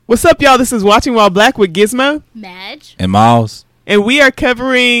What's up, y'all? This is Watching While Black with Gizmo, Madge, and Miles. And we are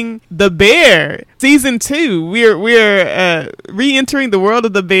covering The Bear, Season 2. We're re-entering the world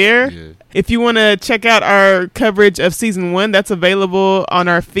of The Bear. Yeah. If you want to check out our coverage of Season 1, that's available on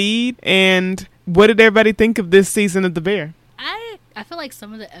our feed. And what did everybody think of this season of The Bear? I feel like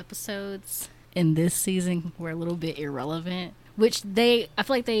some of the episodes in this season were a little bit irrelevant, which I feel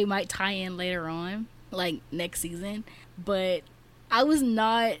like they might tie in later on, like next season. But I was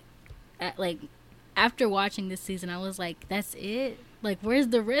not, after watching this season, I was like, that's it? Like, where's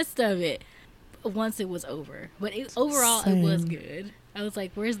the rest of it? Once it was over. But overall, Same. It was good. I was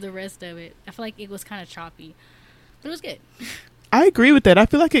like, where's the rest of it? I feel like it was kind of choppy. But it was good. I agree with that. I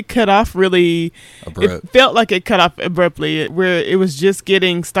feel like it cut off really abrupt. It felt like it cut off abruptly, where it was just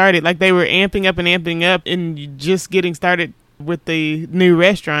getting started. Like they were amping up and just getting started with the new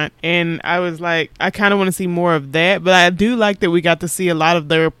restaurant. And I was like, I kind of want to see more of that. But I do like that we got to see a lot of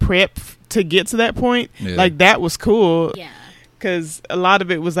their prep to get to that point. Yeah. Like that was cool. Yeah. Because a lot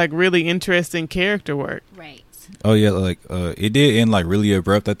of it was like really interesting character work. Right. Oh yeah, like it did end like really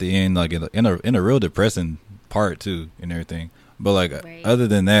abrupt at the end, like in a real depressing part too, and everything. But like right. Other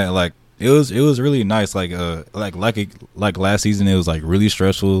than that, like it was really nice. Like last season, it was like really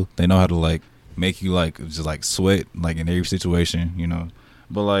stressful. They know how to like make you like just like sweat like in every situation, you know.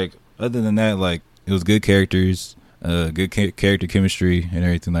 But like other than that, like it was good characters, good character chemistry and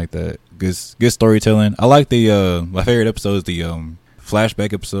everything like that. Good storytelling. I like the my favorite episode is the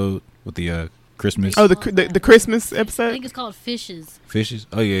flashback episode with the Christmas. Oh, the Christmas episode. I think it's called Fishes. Fishes.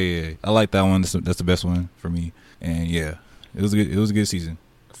 Oh yeah. I like that one. That's the best one for me. And yeah, it was good. It was a good season.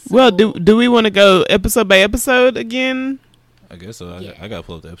 So, well, do we want to go episode by episode again? I guess so. Yeah. I gotta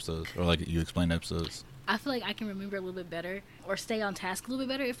pull up the episodes, or like you explain the episodes. I feel like I can remember a little bit better, or stay on task a little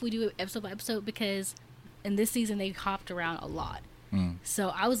bit better if we do it episode by episode, because in this season they hopped around a lot.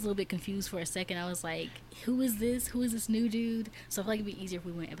 So I was a little bit confused for a second. I was like, who is this? Who is this new dude? So I feel like it'd be easier if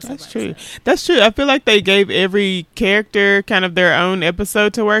we went episode by episode. That's true. I feel like they gave every character kind of their own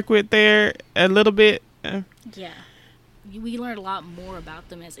episode to work with there a little bit. Yeah. We learned a lot more about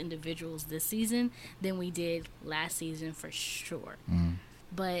them as individuals this season than we did last season for sure.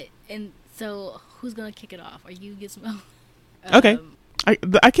 So who's going to kick it off? Are you, Gizmo? Okay.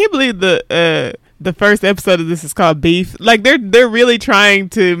 I can't believe the first episode of this is called Beef. Like they're really trying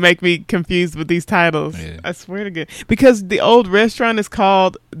to make me confused with these titles. Yeah. I swear to God, because the old restaurant is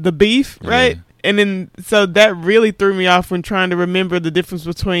called The Beef, right? Yeah. And then so that really threw me off when trying to remember the difference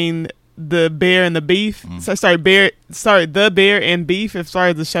between the bear and the beef. The Bear and Beef, as far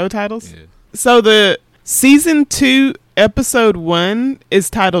as the show titles. Yeah. So the season 2 episode 1 is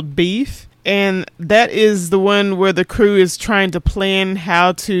titled Beef. And that is the one where the crew is trying to plan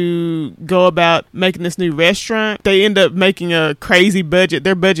how to go about making this new restaurant. They end up making a crazy budget.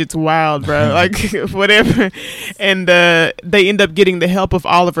 Their budget's wild, bro. Like, whatever. And they end up getting the help of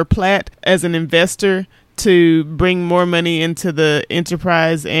Oliver Platt as an investor to bring more money into the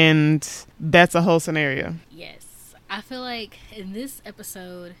enterprise. And that's a whole scenario. Yes. I feel like in this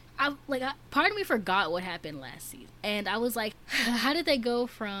episode, part of me forgot what happened last season. And I was like, how did they go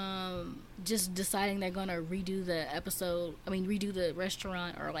from just deciding they're going to redo the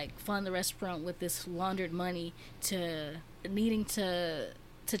restaurant, or like fund the restaurant with this laundered money, to needing to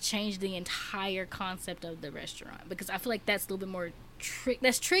change the entire concept of the restaurant? Because I feel like that's a little bit more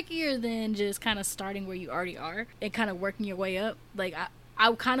that's trickier than just kind of starting where you already are and kind of working your way up. Like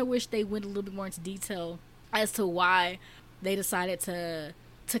I kind of wish they went a little bit more into detail as to why they decided to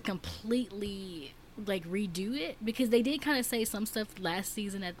completely like redo it, because they did kind of say some stuff last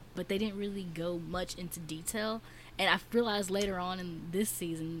season but they didn't really go much into detail. And I realized later on in this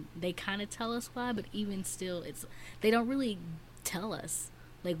season they kind of tell us why, but even still they don't really tell us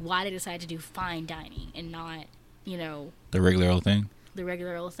like why they decided to do fine dining and not, you know, the regular old thing.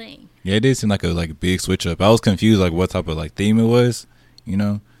 Yeah, it did seem like a big switch up. I was confused like what type of like theme it was, you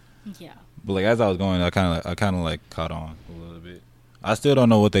know. Yeah. But like as I was going, I kind of like caught on a little bit. I still don't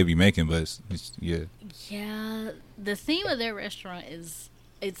know what they be making, but it's yeah. Yeah, the theme of their restaurant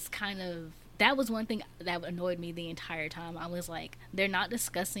it's kind of, that was one thing that annoyed me the entire time. I was like, they're not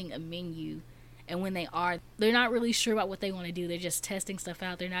discussing a menu, and when they are, they're not really sure about what they want to do. They're just testing stuff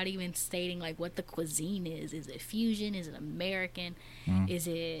out. They're not even stating like what the cuisine is. Is it fusion? Is it American? Is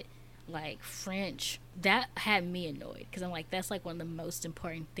it like French? That had me annoyed, because I'm like, that's like one of the most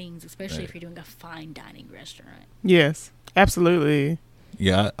important things, especially if you're doing a fine dining restaurant. Yes, absolutely.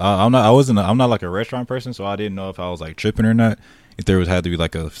 Yeah, I'm not like a restaurant person, so I didn't know if I was like tripping or not. If there had to be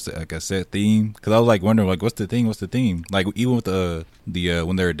like a set theme, because I was like wondering like what's the theme? Like even with the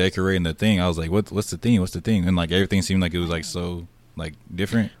when they were decorating the thing, I was like what's the theme? And like everything seemed like it was like so like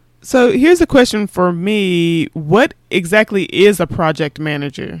different. So here's a question for me. What exactly is a project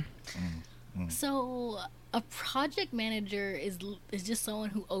manager? So a project manager is just someone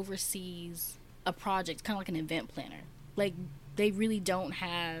who oversees a project, kind of like an event planner. Like they really don't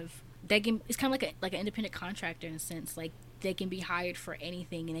have. It's kind of like an independent contractor in a sense. Like they can be hired for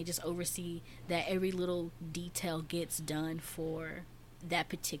anything, and they just oversee that every little detail gets done for that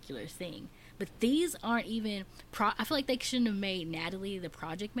particular thing. But these aren't even. I feel like they shouldn't have made Natalie the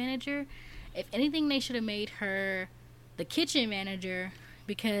project manager. If anything, they should have made her the kitchen manager,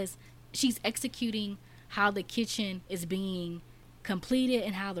 because she's executing how the kitchen is being completed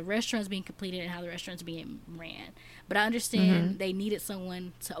and how the restaurant's being completed and how the restaurant's being ran. But I understand they needed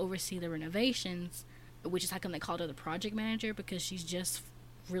someone to oversee the renovations, which is how come they called her the project manager, because she's just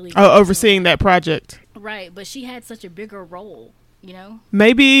really overseeing that project. Right, but she had such a bigger role, you know?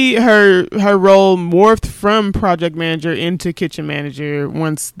 Maybe her role morphed from project manager into kitchen manager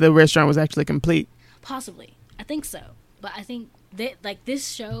once the restaurant was actually complete. Possibly. I think so. But I think that, like, this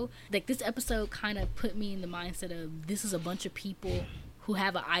show, like, this episode kind of put me in the mindset of this is a bunch of people who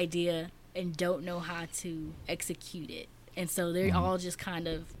have an idea and don't know how to execute it. And so they're all just kind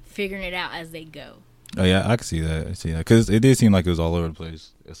of figuring it out as they go. Oh, yeah, I can see that. Because it did seem like it was all over the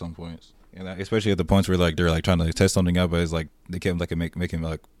place at some points. And especially at the points where, like, they're, like, trying to test something out, but it's, like, they kept, like, making,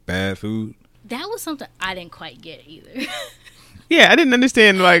 like, bad food. That was something I didn't quite get either. Yeah, I didn't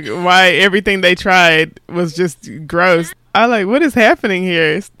understand, like, why everything they tried was just gross. I like, what is happening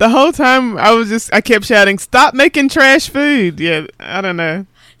here? The whole time I kept shouting, stop making trash food. Yeah, I don't know.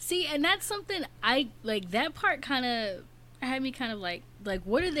 See, and that's something that part kind of had me kind of like,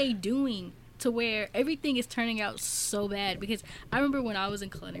 what are they doing to where everything is turning out so bad? Because I remember when I was in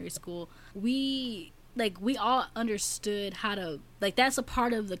culinary school, we all understood how to, like, that's a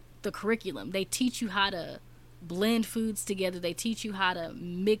part of the curriculum. They teach you how to blend foods together. They teach you how to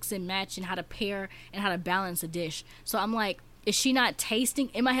mix and match and how to pair and how to balance a dish. So I'm like, is she not tasting?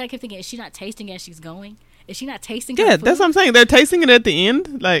 In my head I kept thinking, is she not tasting as she's going? Is she not tasting her food? That's what I'm saying. They're tasting it at the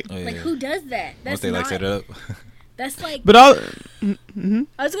end. Like, like who does that? Once That's they not, like set it up. That's like, but all I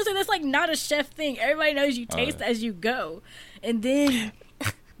was gonna say, that's like not a chef thing. Everybody knows you taste as you go, and then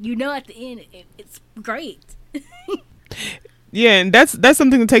you know at the end it's great. Yeah, and that's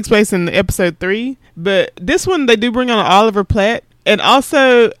something that takes place in episode 3. But this one, they do bring on Oliver Platt. And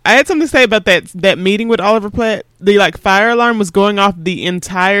also, I had something to say about that meeting with Oliver Platt. The, like, fire alarm was going off the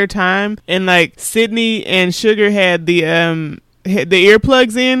entire time. And, like, Sydney and Sugar had the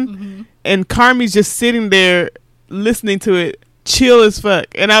earplugs in. And Carmi's just sitting there listening to it, chill as fuck.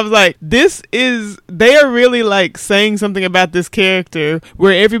 And I was like, they are really, like, saying something about this character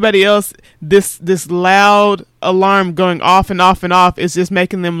where everybody else, this loud alarm going off and off and off is just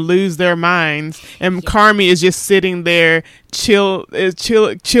making them lose their minds. And Carmi is just sitting there chill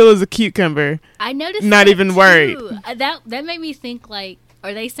as a cucumber. I noticed not even too. worried. That made me think, like,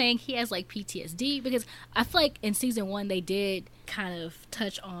 are they saying he has, like, PTSD? Because I feel like in season 1 they did kind of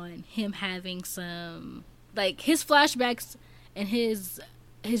touch on him having some, like, his flashbacks and his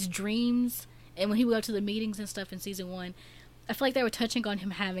dreams, and when he would go to the meetings and stuff in season 1, I feel like they were touching on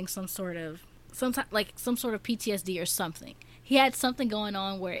him having some sort of PTSD or something. He had something going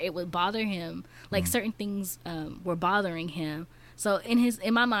on where it would bother him, like certain things were bothering him. So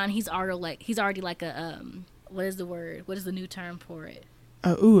in my mind, he's already like a what is the word? What is the new term for it?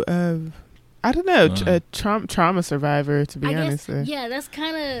 I don't know, a trauma survivor, to be honest. Yeah, that's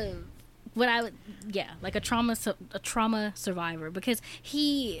kind of what I would, like a trauma survivor, because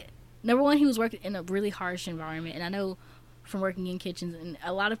number one, he was working in a really harsh environment, and I know from working in kitchens, and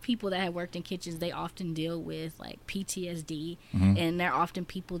a lot of people that have worked in kitchens, they often deal with, like, PTSD, and they're often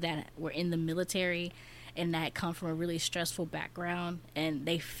people that were in the military and that come from a really stressful background, and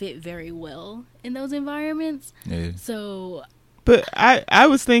they fit very well in those environments. Yeah. So, but I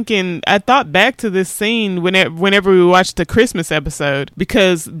was thinking, I thought back to this scene whenever we watched the Christmas episode,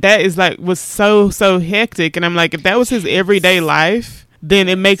 because that was so hectic, and I'm like, if that was his everyday life, then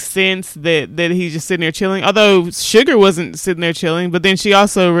it makes sense that he's just sitting there chilling. Although Sugar wasn't sitting there chilling, but then she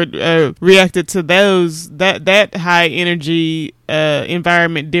also reacted to that high energy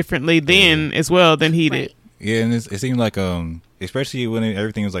environment differently as well than he did. Yeah, and it seemed like especially when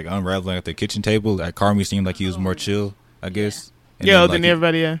everything was, like, unraveling at the kitchen table, like, Carmi seemed like he was more chill, I guess. Yeah, than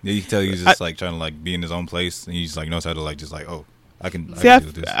everybody. Yeah, you can tell he's just like trying to, like, be in his own place, and he just, like, knows how to, like, just like, oh, I can see.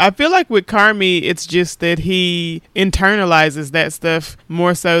 I feel like with Carmi, it's just that he internalizes that stuff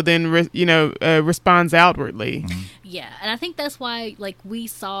more so than responds outwardly. Mm-hmm. Yeah, and I think that's why, like, we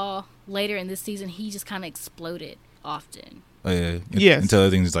saw later in this season, he just kind of exploded often. Oh yeah, yes. Until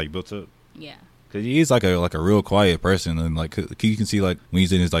everything's, like, built up. Yeah. Cause he's like a real quiet person, and like you can see like when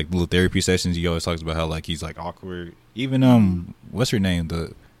he's in his like little therapy sessions, he always talks about how like he's like awkward. Even what's her name?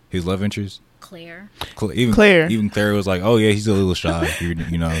 His love interest. Claire. Even Claire was like, oh yeah, he's a little shy.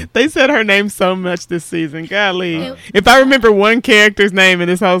 You know. They said her name so much this season. Golly, if I remember one character's name in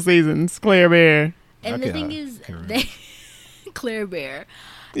this whole season, it's Claire Bear. And the thing is, Claire Bear.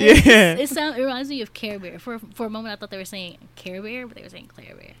 Yeah, it reminds me of Care Bear. For a moment, I thought they were saying Care Bear, but they were saying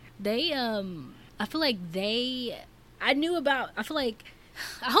Claire Bear. They I feel like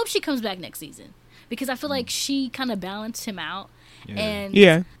I hope she comes back next season, because I feel like she kind of balanced him out. Yeah.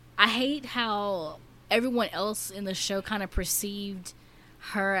 And I hate how everyone else in the show kind of perceived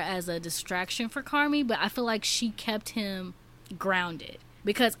her as a distraction for Carmi, but I feel like she kept him grounded.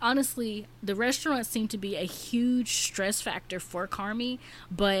 Because honestly, the restaurant seemed to be a huge stress factor for Carmi,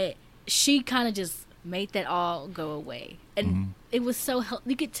 but she kind of just made that all go away. And it was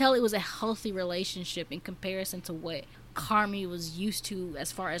you could tell it was a healthy relationship in comparison to what Carmi was used to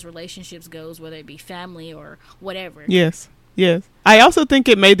as far as relationships goes, whether it be family or whatever. Yes. I also think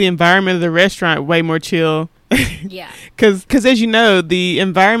it made the environment of the restaurant way more chill. Yeah. Because as you know, the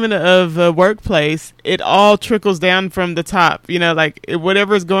environment of a workplace, it all trickles down from the top. You know, like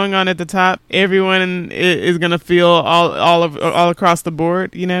whatever's going on at the top, everyone is going to feel all across the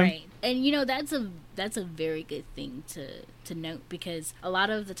board, you know? Right. And, you know, that's a very good thing to note, because a lot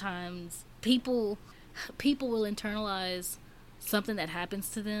of the times people will internalize something that happens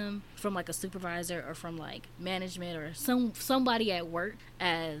to them from like a supervisor or from like management or somebody at work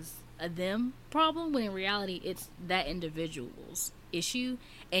as a them problem, when in reality it's that individual's issue.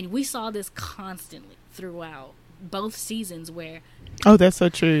 And we saw this constantly throughout both seasons, where that's so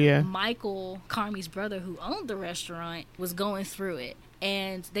true. Yeah, Michael, Carmi's brother, who owned the restaurant, was going through it,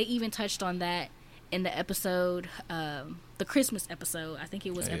 and they even touched on that in the episode, the Christmas episode. I think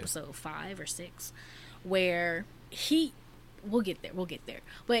it was episode 5 or 6, where we'll get there.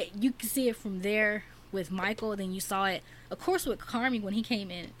 But you can see it from there with Michael. Then you saw it, of course, with Carmi when he came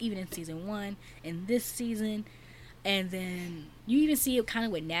in, even in season 1 and this season. And then you even see it kind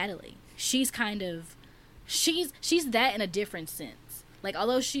of with Natalie. She's that in a different sense. Like,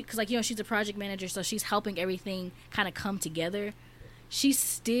 although because like, you know, she's a project manager, so she's helping everything kind of come together. She's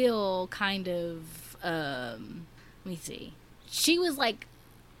still kind of, let me see. She was like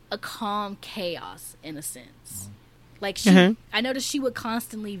a calm chaos in a sense. Like, I noticed she would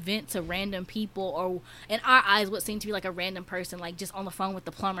constantly vent to random people, or in our eyes what seemed to be like a random person, like just on the phone with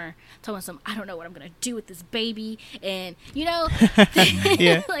the plumber, telling some, I don't know what I'm going to do with this baby. And, you know,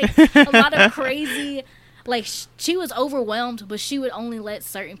 like a lot of crazy, like she was overwhelmed, but she would only let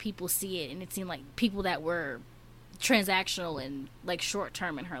certain people see it. And it seemed like people that were transactional and like short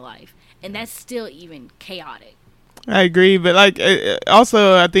term in her life. And that's still even chaotic. I agree, but like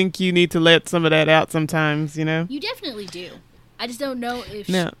also I think you need to let some of that out sometimes, you know? You definitely do. I just don't know if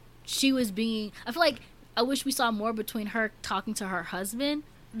she was being, I feel like I wish we saw more between her talking to her husband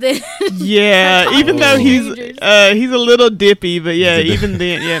than even though he's a little dippy, but even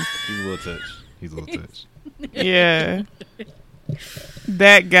then, he's a little touch. Yeah.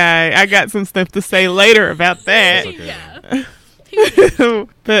 That guy, I got some stuff to say later about that.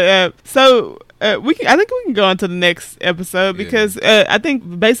 But I think we can go on to the next episode, because I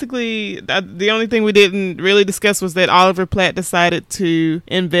think basically the only thing we didn't really discuss was that Oliver Platt decided to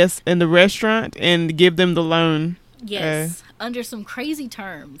invest in the restaurant and give them the loan. Yes, under some crazy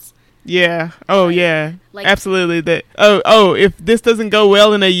terms. Yeah. Oh, yeah. Like, absolutely. That. Oh, if this doesn't go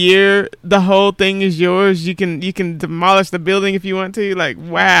well in a year, the whole thing is yours. You can demolish the building if you want to. Like,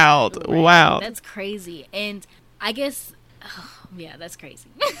 wow. That's crazy. And I guess. Yeah, that's crazy.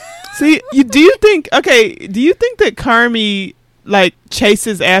 See, do you think that Carmi like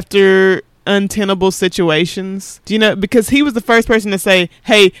chases after untenable situations? Do you know, because he was the first person to say,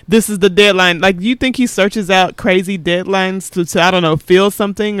 hey, this is the deadline. Like, do you think he searches out crazy deadlines to I don't know, feel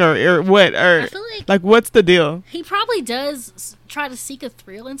something or what? Or I feel like what's the deal? He probably does try to seek a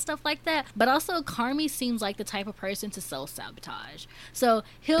thrill and stuff like that, but also Carmi seems like the type of person to self-sabotage. So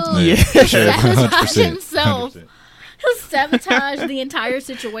he'll sabotage himself. 100%. He'll sabotage the entire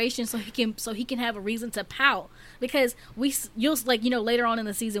situation so he can have a reason to pout, because you'll like, you know, later on in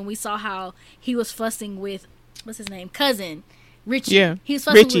the season we saw how he was fussing with what's his name, cousin Richie. Yeah, he was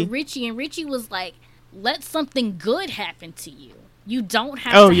fussing with Richie, and Richie was like, "Let something good happen to you. You don't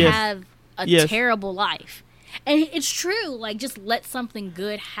have to have a terrible life." And it's true. Like, just let something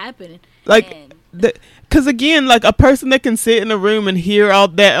good happen. Like, because again, like a person that can sit in a room and hear all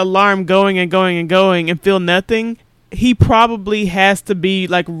that alarm going and going and going and feel nothing. He probably has to be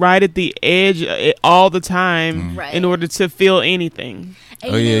like right at the edge all the time in order to feel anything.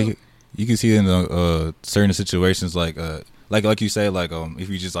 And you can see in the certain situations like you say, like if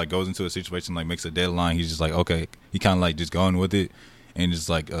he just like goes into a situation, like makes a deadline, he's just like, okay, he kind of like just going with it and just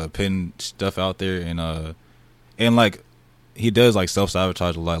like putting stuff out there, and like he does like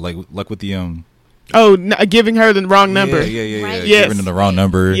self-sabotage a lot, like with the giving her the wrong number. Right. Yes. Giving her the wrong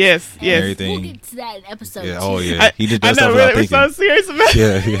number. Yes. And everything. We'll get to that in episode 2. Oh yeah, he just does I know, stuff really, without we're thinking. so serious about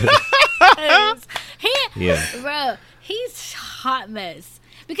Yeah. Bro, he's hot mess.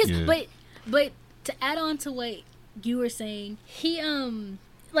 Because, but to add on to what you were saying, he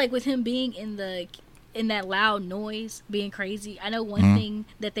like with him being in that loud noise, being crazy. I know one thing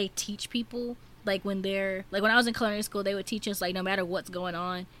that they teach people, like when I was in culinary school, they would teach us like no matter what's going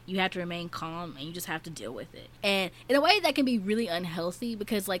on, you have to remain calm and you just have to deal with it. And in a way that can be really unhealthy,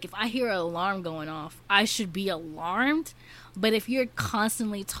 because like if I hear an alarm going off, I should be alarmed. But if you're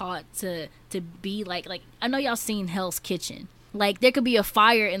constantly taught to be like I know y'all seen Hell's Kitchen. Like there could be a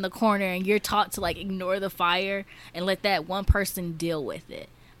fire in the corner and you're taught to like ignore the fire and let that one person deal with it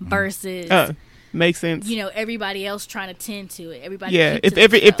versus makes sense. You know, everybody else trying to tend to it. Everybody. Yeah,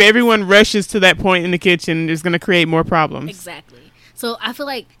 if everyone rushes to that point in the kitchen, it's going to create more problems. Exactly. So I feel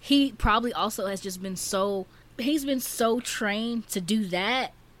like he probably also has just been so trained to do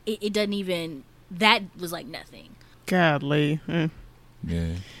that. It doesn't even, that was like nothing. Godly.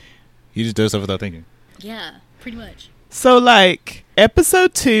 Yeah. He just does stuff without thinking. Yeah, pretty much. So like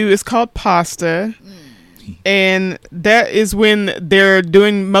episode 2 is called Pasta. And that is when they're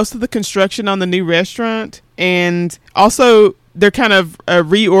doing most of the construction on the new restaurant, and also they're kind of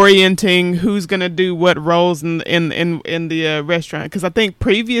reorienting who's going to do what roles in the restaurant, because I think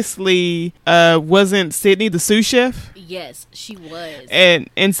previously wasn't Sydney the sous chef? Yes, she was.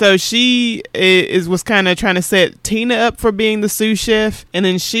 And so she was kind of trying to set Tina up for being the sous chef, and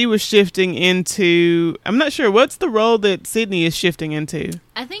then she was shifting into, I'm not sure what's the role that Sydney is shifting into.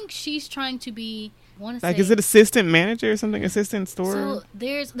 I think she's trying to be, is it assistant manager or something? Assistant store? So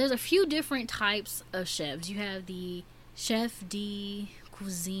there's a few different types of chefs. You have the chef de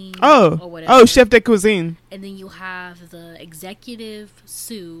cuisine or whatever. Oh, chef de cuisine. And then you have the executive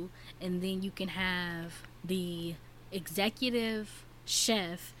sous, and then you can have the executive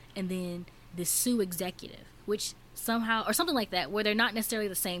chef, and then the sous executive, which somehow, or something like that, where they're not necessarily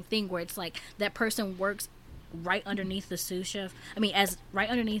the same thing, where it's like that person works right underneath the sous chef. I mean, as right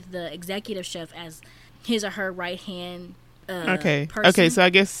underneath the executive chef as his or her right hand person. Okay, so I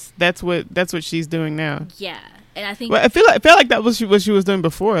guess that's what she's doing now. Yeah. And I think, well, I feel like that was what she was doing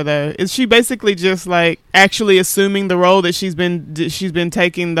before, though. Is she basically just like actually assuming the role that she's been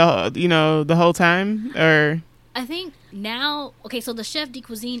taking the whole time? Or I think now, okay, so the chef de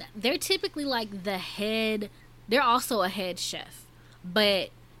cuisine, they're typically like the head. They're also a head chef, but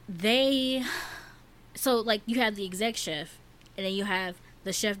so like you have the exec chef, and then you have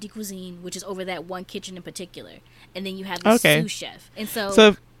the chef de cuisine, which is over that one kitchen in particular, and then you have the sous chef. And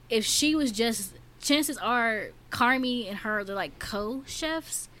so if she was just, chances are Carmi and her, they're like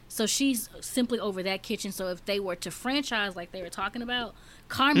co-chefs, so she's simply over that kitchen. So if they were to franchise like they were talking about,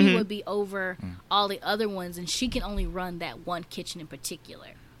 Carmi would be over all the other ones, and she can only run that one kitchen in particular.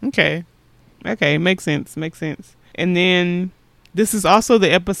 Okay, makes sense. And then this is also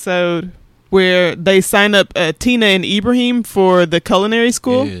the episode where they sign up Tina and Ibrahim for the culinary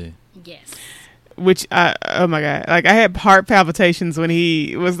school. Yeah. Yes. Which oh my god, like I had heart palpitations when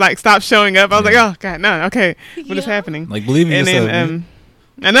he was like stopped showing up. I was like, oh god, no, okay, what is happening? Like, believe in yourself. Then,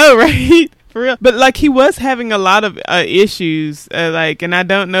 I know, right? For real. But like he was having a lot of issues, like, and I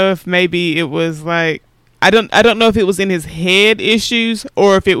don't know if maybe it was like, I don't know if it was in his head issues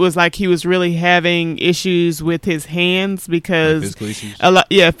or if it was like he was really having issues with his hands, because physical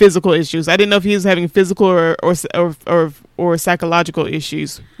issues. Physical issues. I didn't know if he was having physical or psychological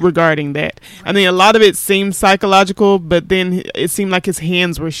issues regarding that. I mean, a lot of it seemed psychological, but then it seemed like his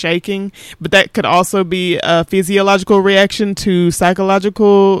hands were shaking. But that could also be a physiological reaction to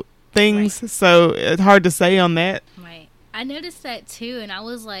psychological things. Right. So it's hard to say on that. Right. I noticed that too, and I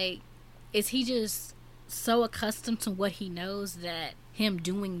was like, is he just so accustomed to what he knows that him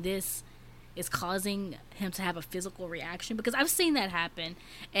doing this is causing him to have a physical reaction? Because I've seen that happen.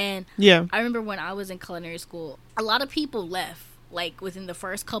 And I remember when I was in culinary school, a lot of people left like within the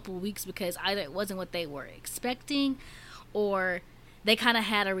first couple of weeks because either it wasn't what they were expecting, or they kind of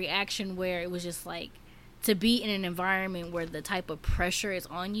had a reaction where it was just like, to be in an environment where the type of pressure is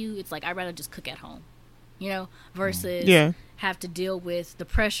on you, it's like I'd rather just cook at home, versus have to deal with the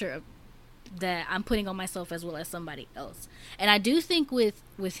pressure that I'm putting on myself as well as somebody else. And I do think with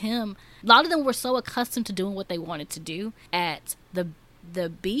him, a lot of them were so accustomed to doing what they wanted to do at the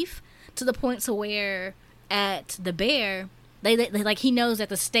beef, to the point to where at the Bear, they like he knows that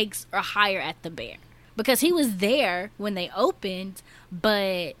the stakes are higher at the bear because he was there when they opened,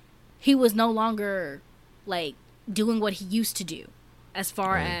 but he was no longer like doing what he used to do as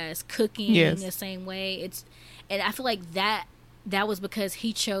far as cooking the same way. And I feel like that was because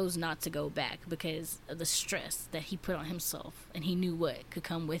he chose not to go back because of the stress that he put on himself, and he knew what could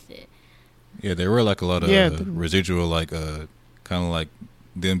come with it. Yeah, there were like a lot of residual, like kind of like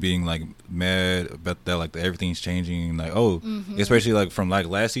them being like mad about that, like everything's changing, like especially like from like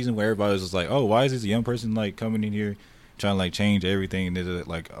last season where everybody was just like, oh, why is this young person like coming in here trying to like change everything? And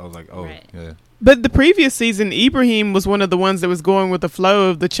like I was like, oh, yeah. But the previous season, Ibrahim was one of the ones that was going with the flow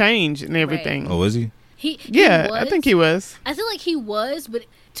of the change and everything. Right. Oh, was he? He was. I think he was. I feel like he was, but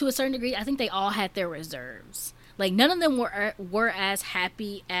to a certain degree, I think they all had their reserves. Like none of them were as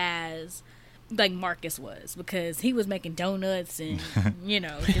happy as like Marcus was, because he was making donuts and doing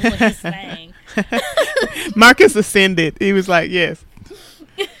his thing. Marcus ascended. He was like, yes.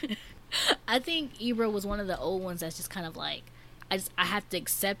 I think Ibra was one of the old ones that's just kind of like, I have to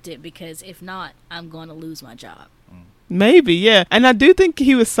accept it, because if not, I'm going to lose my job. Maybe, yeah. And I do think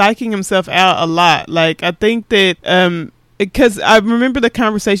he was psyching himself out a lot. Like, I think that, because I remember the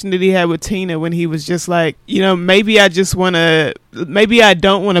conversation that he had with Tina when he was just like, maybe I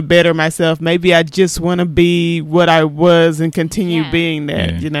don't want to better myself. Maybe I just want to be what I was and continue being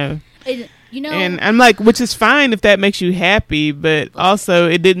that, And I'm like, which is fine if that makes you happy, but also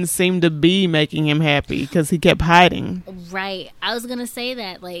it didn't seem to be making him happy because he kept hiding. Right. I was going to say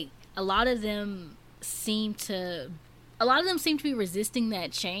that, like, a lot of them seem to be resisting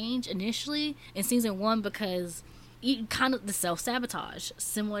that change initially in season 1 because kind of the self-sabotage,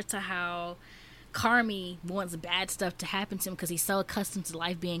 similar to how Carmi wants bad stuff to happen to him because he's so accustomed to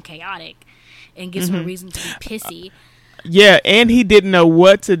life being chaotic and gives him a reason to be pissy. Yeah, and he didn't know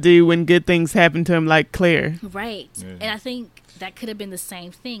what to do when good things happened to him, like Claire. Right. Yeah. And I think that could have been the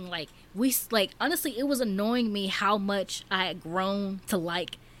same thing. Like, honestly, it was annoying me how much I had grown to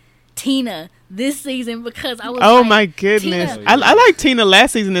like Tina this season, because I was my goodness. I like Tina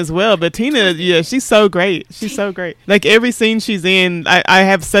last season as well, but Tina, she's so great. She's so great. Like, every scene she's in, I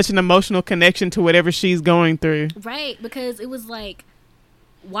have such an emotional connection to whatever she's going through. Right, because it was like,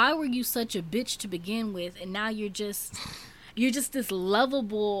 why were you such a bitch to begin with, and now you're just this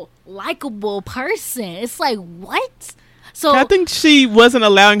lovable, likable person? It's like, what? So I think she wasn't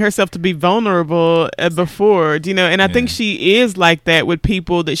allowing herself to be vulnerable before, and I think she is like that with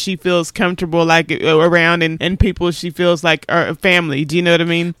people that she feels comfortable like around, and people she feels like are family. Do you know what I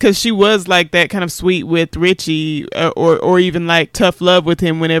mean? Because she was like that, kind of sweet with Richie, or even like tough love with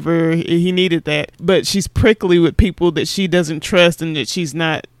him whenever he needed that. But she's prickly with people that she doesn't trust and that she's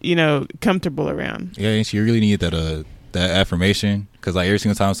not, comfortable around. Yeah, and she really needed that affirmation, because like every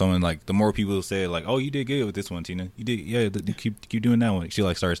single time someone, like, the more people say like, oh, you did good with this one, Tina, you did, keep doing that one, she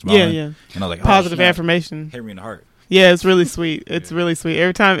like starts smiling. Yeah. And I was like, positive affirmation hit me in the heart. Yeah, it's really sweet. It's really sweet.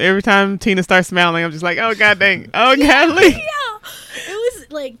 Every time Tina starts smiling, I'm just like, oh god dang, oh godly. Yeah, it was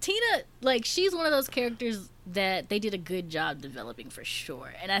like Tina, like, she's one of those characters that they did a good job developing for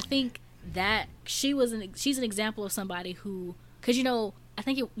sure, and I think that she's an example of somebody who, because I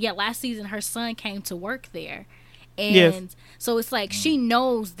think last season her son came to work there. And so it's like she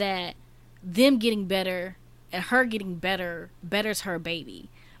knows that them getting better and her getting better betters her baby,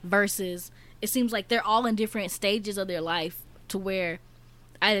 versus it seems like they're all in different stages of their life to where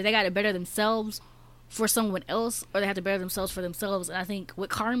either they got to better themselves for someone else or they have to better themselves for themselves. And I think with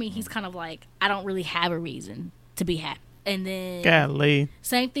Carmi, he's kind of like, I don't really have a reason to be happy. And then golly,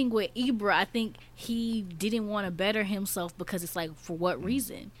 same thing with Ibra. I think he didn't want to better himself because it's like, for what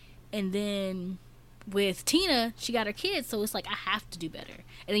reason? And then with Tina, she got her kids, so it's like, I have to do better.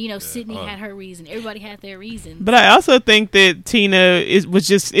 And then Sydney had her reason. Everybody had their reason. But I also think that Tina is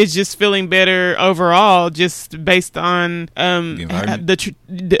just feeling better overall, just based on the environment.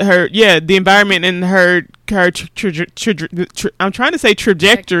 The environment and her I'm trying to say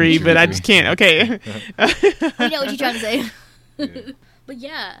trajectory, but I just can't. Okay, we know what you're trying to say. Yeah. But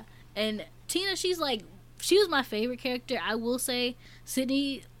yeah, and Tina, she was my favorite character. I will say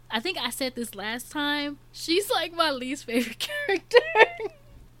Sydney, I think I said this last time, she's like my least favorite character.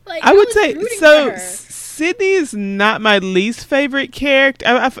 Like, I would say so. Sydney is not my least favorite character.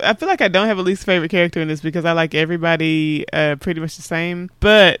 I feel like I don't have a least favorite character in this because I like everybody pretty much the same.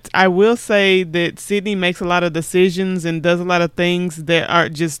 But I will say that Sydney makes a lot of decisions and does a lot of things that are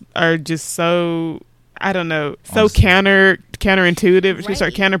just so, I don't know, so counterintuitive. Right. She's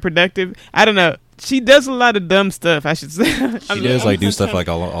counterproductive. I don't know. She does a lot of dumb stuff, I should say. She does like do stuff like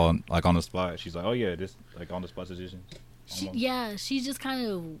on the spot. She's like, oh yeah, just like on the spot decisions. She's just kind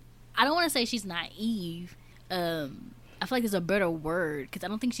of, I don't want to say she's naive, I feel like there's a better word, because I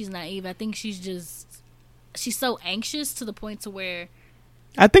don't think she's naive. I think she's so anxious to the point to where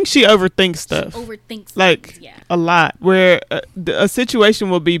I think she overthinks stuff. She overthinks like things, yeah. a lot, where a situation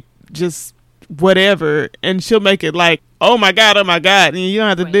will be just whatever, and she'll make it like, oh my god, and you don't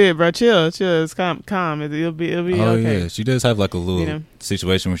have to do it, bro. Chill, it's calm. It'll be okay. Yeah, she does have like a little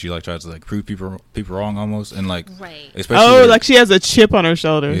situation where she like tries to like prove people wrong almost, and like especially like she has a chip on her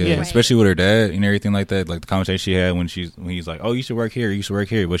shoulder. Yeah, especially with her dad and everything like that. Like the conversation she had when he's like, oh, you should work here,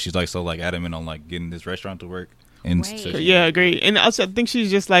 but she's like so like adamant on like getting this restaurant to work. And yeah, agree. And also, I think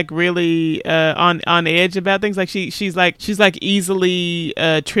she's just like really on edge about things. Like she's like easily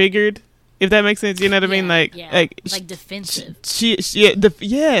triggered. If that makes sense, you know what I mean? Like defensive.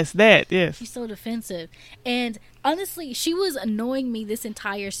 Yes. She's so defensive. And honestly, she was annoying me this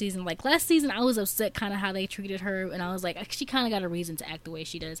entire season. Like last season, I was upset kind of how they treated her, and I was like, she kind of got a reason to act the way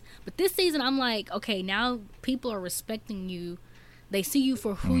she does. But this season, I'm like, okay, now people are respecting you. They see you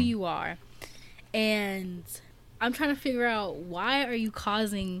for who you are, and I'm trying to figure out, why are you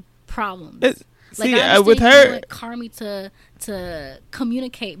causing problems? With her, you want Carmi to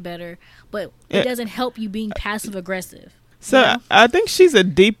communicate better, but it doesn't help you being passive aggressive. So I think she's a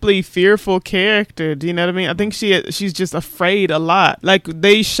deeply fearful character. Do you know what I mean? I think she's just afraid a lot. Like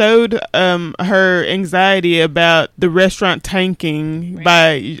they showed her anxiety about the restaurant tanking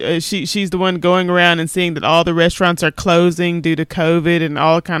by she's the one going around and seeing that all the restaurants are closing due to COVID and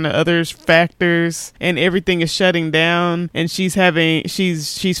all kind of other factors, and everything is shutting down, and she's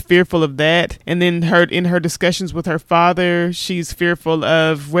fearful of that. And then in her discussions with her father, she's fearful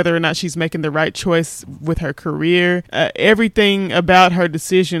of whether or not she's making the right choice with her career. Everything about her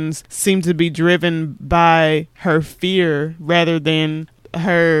decisions seem to be driven by her fear rather than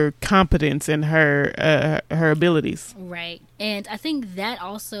her competence and her abilities. Right. And I think that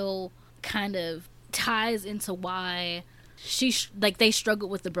also kind of ties into why they struggle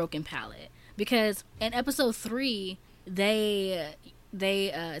with the broken palate, because in episode 3 they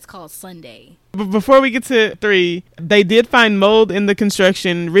it's called Sunday. But before we get to 3, they did find mold in the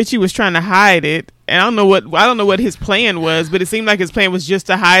construction. Richie was trying to hide it, and I don't know what his plan was, but it seemed like his plan was just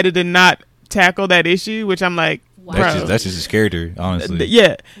to hide it and not tackle that issue, which I'm like, wow. That's just his character, honestly.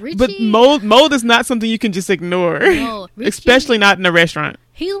 Yeah, Richie, but mold is not something you can just ignore, no, Richie, especially not in a restaurant.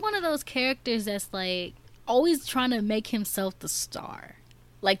 He's one of those characters that's like always trying to make himself the star,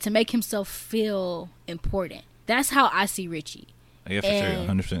 like to make himself feel important. That's how I see Richie. Yeah, for sure,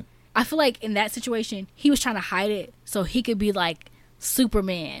 100%. I feel like in that situation, he was trying to hide it so he could be like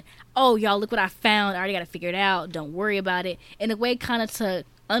Superman. Oh, y'all, look what I found. I already got to figure it out. Don't worry about it. In a way, kind of to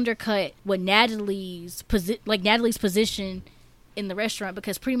undercut what Natalie's position in the restaurant,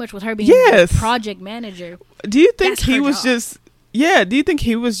 because pretty much with her being the project manager. Do you think he was just? Yeah. Do you think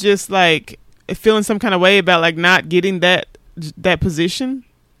he was just like feeling some kind of way about like not getting that position?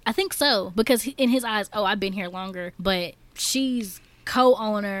 I think so, because in his eyes, I've been here longer, but she's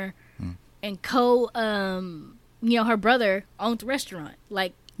co-owner and her brother owned the restaurant.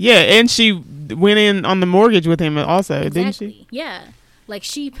 Like, yeah, and she went in on the mortgage with him also, didn't she? Yeah, like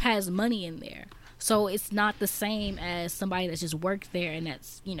she has money in there, so it's not the same as somebody that's just worked there and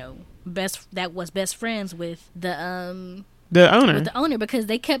that's was best friends with the owner. With the owner, because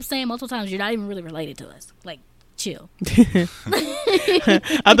they kept saying multiple times, "You're not even really related to us." Like, chill.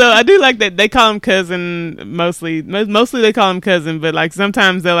 Although I do like that they call him cousin mostly they call him cousin, but like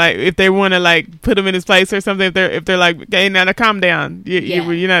sometimes they're like, if they want to like put him in his place or something, if they're like, okay, now calm down,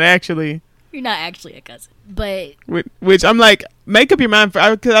 you're not actually a cousin. But which I'm like, make up your mind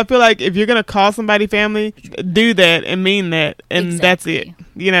for, because I feel like if you're gonna call somebody family, do that and mean that, and that's it.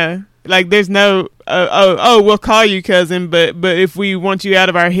 Like there's no we'll call you cousin, but if we want you out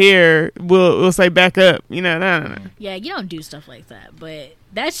of our hair, we'll say back up. No. Yeah, you don't do stuff like that. But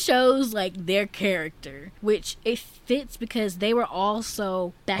that shows like their character, which it fits because they were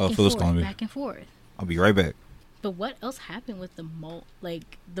also back and forth. I'll be right back. But what else happened with the mold?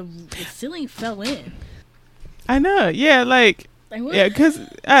 Like the ceiling fell in. I know. Yeah, like. Yeah, because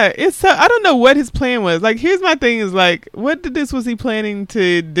it's so, I don't know what his plan was. Like, here's my thing is like, what was he planning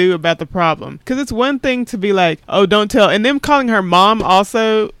to do about the problem? Because it's one thing to be like, oh, don't tell, and them calling her mom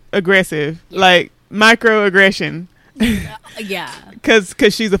also aggressive, like microaggression. Yeah, because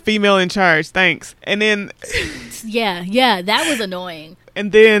she's a female in charge. Thanks. And then yeah, that was annoying.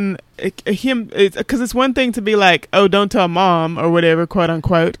 And then because it's one thing to be like, oh, don't tell mom or whatever, quote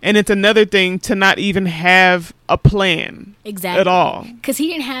unquote, and it's another thing to not even have a plan at all. Because he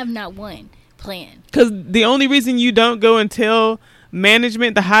didn't have not one plan. Because the only reason you don't go and tell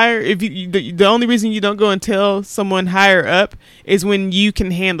management, the only reason you don't go and tell someone higher up is when you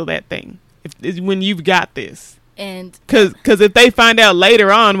can handle that thing. When you've got this. And because if they find out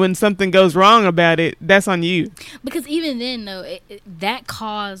later on when something goes wrong about it, that's on you. Because even then, though, that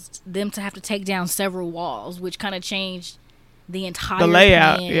caused them to have to take down several walls, which kind of changed the entire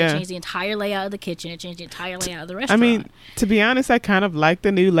layout. plan. Yeah, it changed the entire layout of the kitchen. It changed the entire layout of the restaurant. I mean, to be honest, I kind of like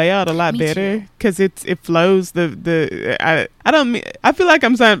the new layout a lot better because it flows. I feel like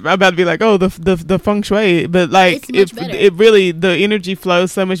I'm about to be like, oh, the feng shui, but like it really, the energy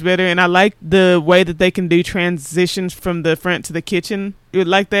flows so much better, and I like the way that they can do transitions from the front to the kitchen. You would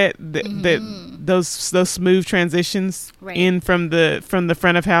like that those smooth transitions in from the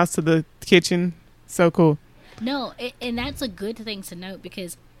front of house to the kitchen. So cool. No, and that's a good thing to note,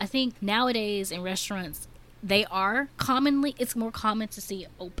 because I think nowadays in restaurants, it's more common to see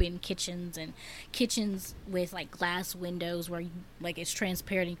open kitchens and kitchens with like glass windows where like it's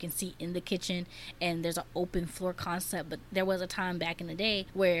transparent and you can see in the kitchen, and there's an open floor concept. But there was a time back in the day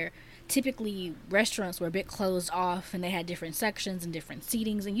where typically restaurants were a bit closed off and they had different sections and different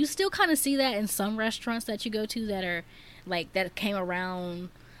seatings, and you still kind of see that in some restaurants that you go to that are like that came around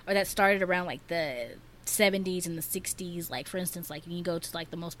or that started around like the 70s and the 60s. Like for instance, like when you go to like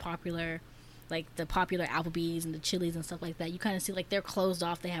the most popular, like the popular Applebee's and the Chili's and stuff like that, you kind of see like they're closed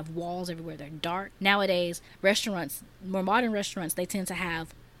off, they have walls everywhere, they're dark. Nowadays restaurants, more modern restaurants, they tend to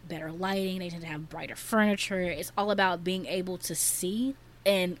have better lighting, they tend to have brighter furniture. It's all about being able to see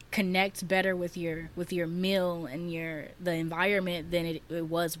and connect better with your meal and the environment than it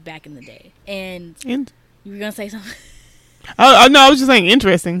was back in the day. And you were gonna say something? Oh no, I was just saying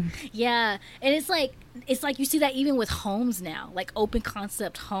interesting. Yeah, and it's like you see that even with homes now. Like open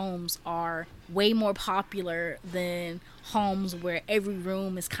concept homes are way more popular than homes where every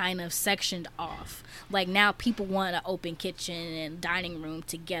room is kind of sectioned off. Like now people want an open kitchen and dining room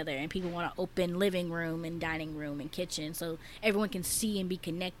together, and people want an open living room and dining room and kitchen, so everyone can see and be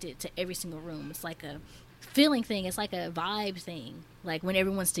connected to every single room. It's like a feeling thing. It's like a vibe thing. Like when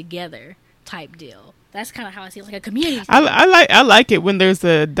everyone's together type deal. That's kind of how I see it, like a community thing. I like it when there's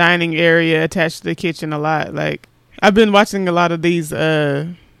a dining area attached to the kitchen a lot. Like I've been watching a lot of these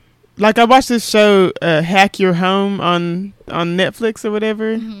like I watched this show Hack Your Home on Netflix or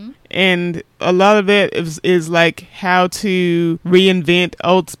whatever. Mm-hmm. And a lot of it is like how to reinvent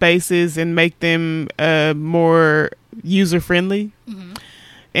old spaces and make them more user friendly. Mm-hmm.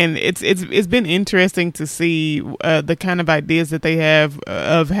 And it's been interesting to see the kind of ideas that they have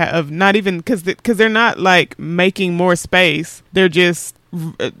of not even because they're not like making more space, they're just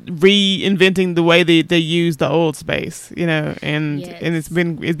reinventing the way they use the old space, you know, and it's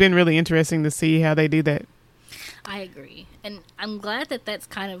been really interesting to see how they do that. I agree, and I'm glad that that's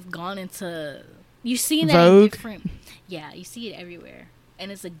kind of gone into you see that Vogue. In different, you see it everywhere,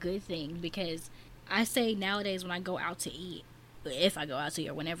 and it's a good thing, because I say nowadays when I go out to eat. If I go out to eat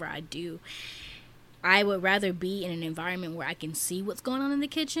or whenever I do, I would rather be in an environment where I can see what's going on in the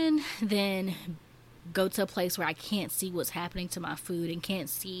kitchen than go to a place where I can't see what's happening to my food and can't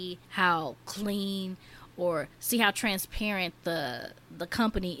see how clean or see how transparent the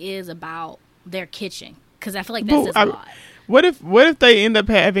company is about their kitchen. Because I feel like that says a lot. What if they end up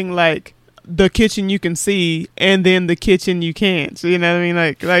having like the kitchen you can see and then the kitchen you can't? So you know what I mean?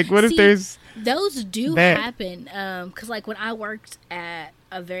 Like what if there's those do happen, because like when I worked at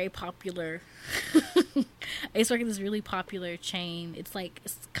a very popular I used to work at this really popular chain. It's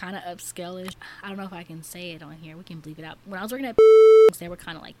kind of upscale-ish. I don't know if I can say it on here. We can bleep it out. When I was working at they were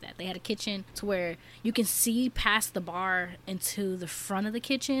kind of like that. They had a kitchen to where you can see past the bar into the front of the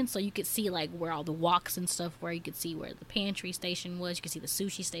kitchen, so you could see like where all the woks and stuff were. You could see where the pantry station was. You could see the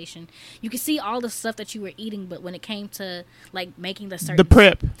sushi station. You could see all the stuff that you were eating. But when it came to like making the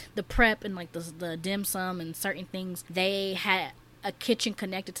prep and like the dim sum and certain things, they had a kitchen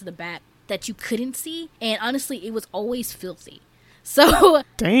connected to the back that you couldn't see, and honestly it was always filthy. So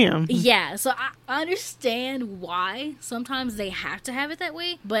damn. Yeah, so I understand why sometimes they have to have it that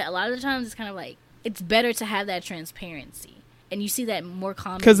way, but a lot of the times it's kind of like it's better to have that transparency, and you see that more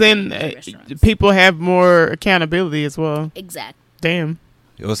common because then people have more accountability as well. Exactly. Damn.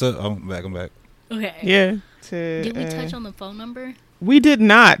 Yo, what's up? I'm back. Okay. Yeah. Did we touch on the phone number? We did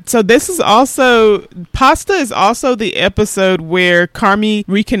not. So this is also Pasta is also the episode where Carmi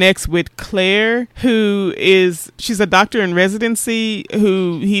reconnects with Claire, she's a doctor in residency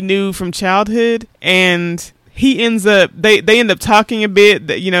who he knew from childhood, and he ends up they end up talking a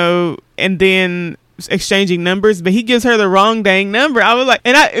bit, you know, and then exchanging numbers, but he gives her the wrong dang number. I was like,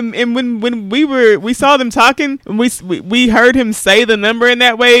 and when we saw them talking, and we heard him say the number in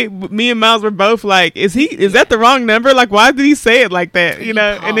that way, me and Miles were both like, is that the wrong number? Like, why did he say it like that? You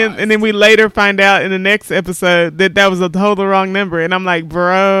know, and then we later find out in the next episode that was a total wrong number, and I'm like,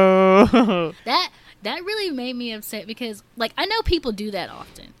 bro, that really made me upset because, like, I know people do that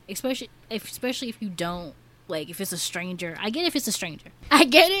often, especially if you don't, like, if it's a stranger. I get it if it's a stranger. I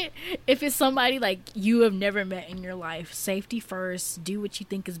get it if it's somebody, like, you have never met in your life. Safety first. Do what you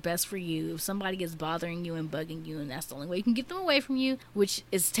think is best for you. If somebody is bothering you and bugging you and that's the only way you can get them away from you, which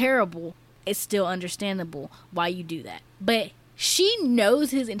is terrible, it's still understandable why you do that. But she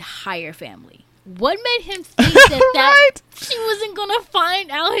knows his entire family. What made him think that Right? she wasn't going to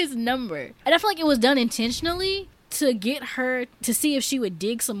find out his number? And I feel like it was done intentionally to get her to see if she would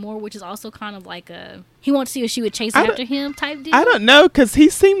dig some more, which is also kind of like he wanted to see if she would chase after him type deal. I don't know, because he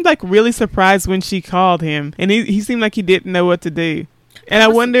seemed like really surprised when she called him, and he seemed like he didn't know what to do. And I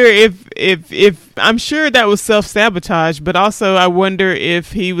wonder if I'm sure that was self-sabotage, but also I wonder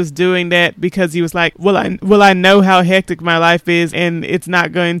if he was doing that because he was like, well, I know how hectic my life is, and it's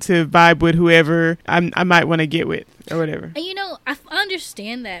not going to vibe with whoever I might want to get with or whatever. And, you know, I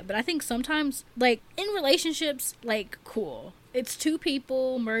understand that, but I think sometimes, like, in relationships, like, cool. It's two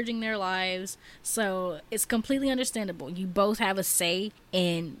people merging their lives, so it's completely understandable. You both have a say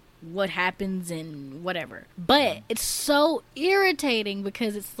in what happens and whatever, but it's so irritating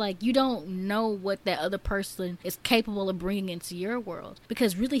because it's like you don't know what that other person is capable of bringing into your world,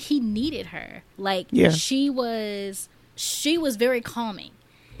 because really he needed her. Like, she was very calming,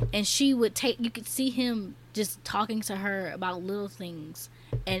 and she would you could see him just talking to her about little things,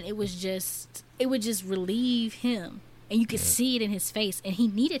 and it would just relieve him. And you could see it in his face, and he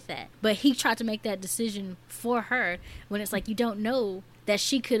needed that. But he tried to make that decision for her when it's like you don't know that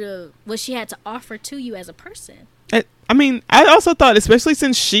she could have, what she had to offer to you as a person. I mean, I also thought, especially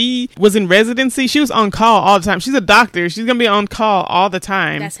since she was in residency, she was on call all the time. She's a doctor. She's going to be on call all the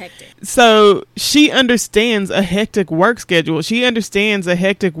time. That's hectic. So she understands a hectic work schedule. She understands a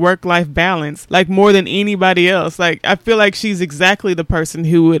hectic work-life balance, like, more than anybody else. Like, I feel like she's exactly the person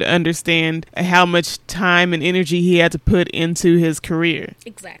who would understand how much time and energy he had to put into his career.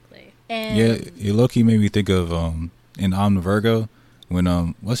 Exactly. And yeah, low-key made me think of in I Am A Virgo,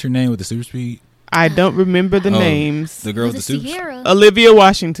 when what's her name with the super speed? I don't remember the names. The girl with the super speed. Olivia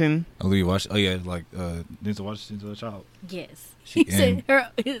Washington. Oh yeah, like Denzel Washington's child. Yes. He said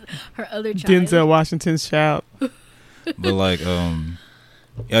her other child. Denzel Washington's child. But like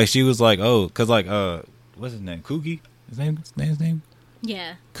yeah, she was like, oh, cause like what's his name? Kooky? His name?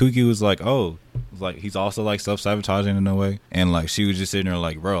 Yeah. Kooky was like, oh, like he's also like self-sabotaging in a way, and like she was just sitting there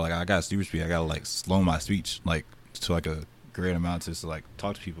like, bro, like I got super speed, I gotta like slow my speech like to like a great amount to like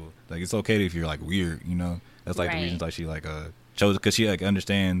talk to people. Like, it's okay if you're like weird, you know. That's like the reasons like she like chose, because she like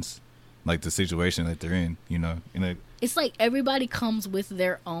understands like the situation that they're in, you know. And it's like everybody comes with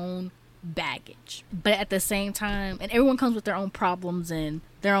their own baggage, but at the same time, and everyone comes with their own problems and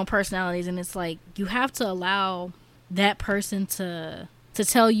their own personalities, and it's like you have to allow that person to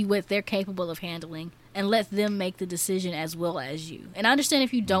tell you what they're capable of handling and let them make the decision as well as you. And I understand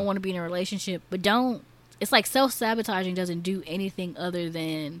if you don't want to be in a relationship, but don't. It's like self-sabotaging doesn't do anything other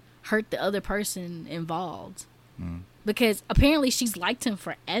than hurt the other person involved. Because apparently she's liked him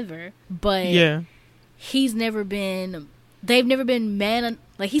forever, but he's never been, they've never been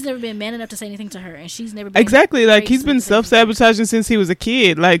he's never been man enough to say anything to her, and she's never been. Exactly, like he's been self-sabotaging since he was a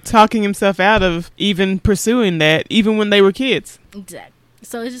kid, like talking himself out of even pursuing that, even when they were kids. Exactly.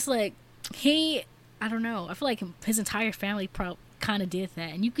 So it's just like, I don't know, I feel like his entire family kind of did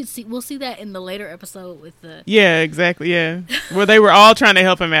that, and we'll see that in the later episode with the exactly where they were all trying to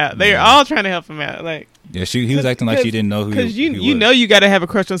help him out. They were all trying to help him out, like he was acting like she didn't know who because he you know you got to have a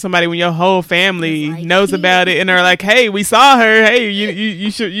crush on somebody when your whole family knows about it and are like, hey, we saw her, hey, you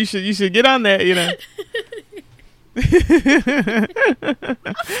should get on that, you know.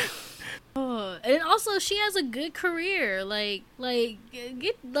 And also she has a good career,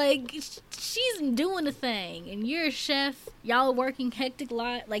 she's doing the thing, and you're a chef, y'all are working hectic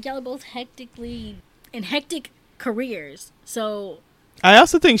like y'all are both hectic careers, so I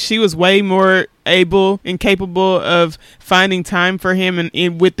also think she was way more able and capable of finding time for him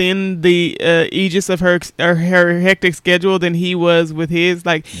and within the aegis of her hectic schedule than he was with his,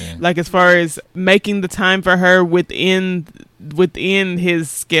 like as far as making the time for her within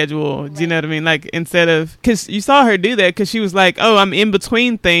his schedule. Do you know what I mean? Like, instead of, because you saw her do that, because she was like, oh, I'm in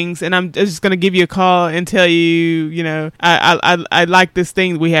between things and I'm just gonna give you a call and tell you, you know, I like this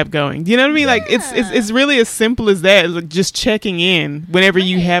thing we have going. Do you know what I mean? Like, it's really as simple as that, like just checking in whenever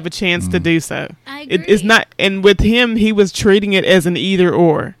you have a chance to do so. I agree. It's not, and with him, he was treating it as an either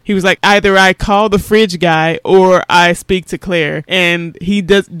or. He was like, either I call the fridge guy or I speak to Claire, and he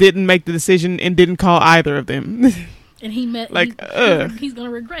didn't make the decision and didn't call either of them. And he's gonna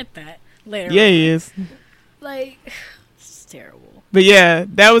regret that later. Yeah, he is. Like, it's terrible. But yeah,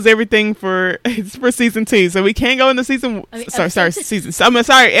 that was everything for season 2. So we can't go into episode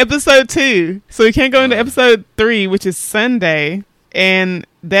 2. So we can't go into episode 3, which is Sunday. And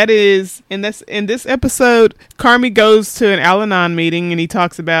that is in this episode, Carmi goes to an Al-Anon meeting and he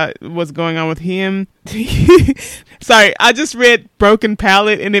talks about what's going on with him. Sorry, I just read Broken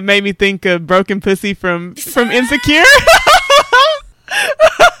Palette and it made me think of Broken Pussy from Insecure.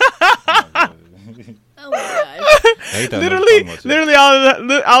 Oh my god! Literally,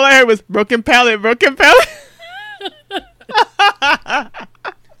 all I heard was broken palette.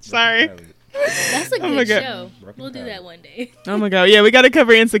 Sorry. That's a good show. We'll do that one day. Oh my god! Yeah, we got to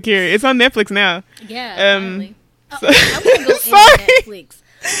cover Insecure. It's on Netflix now. Yeah. I'm gonna go into Netflix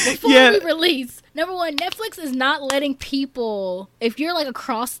before we release. Number one, Netflix is not letting people, if you're like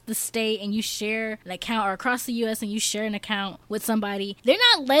across the state and you share an account, or across the U.S. and you share an account with somebody, they're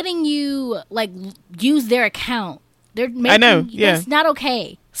not letting you like use their account. They're making, I know, yeah. That's not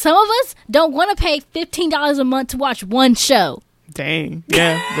okay. Some of us don't want to pay $15 a month to watch one show. Dang.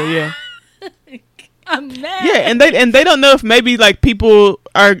 Yeah, but yeah. I'm mad. Yeah, and they don't know if maybe like people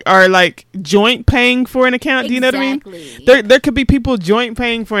are like joint paying for an account. Do you know what I mean? There could be people joint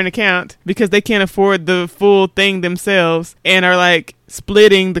paying for an account because they can't afford the full thing themselves and are like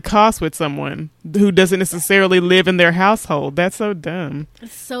splitting the cost with someone who doesn't necessarily live in their household. That's so dumb.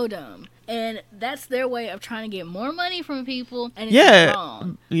 It's so dumb. And that's their way of trying to get more money from people, and it's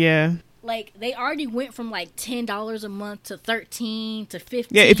wrong. Yeah. Like, they already went from, like, $10 a month to $13 to $15.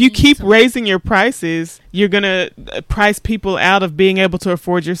 Yeah, if you keep raising your prices, you're going to price people out of being able to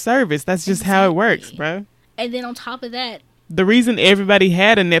afford your service. That's just how it works, bro. And then on top of that, the reason everybody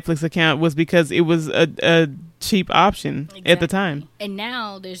had a Netflix account was because it was a cheap option at the time. And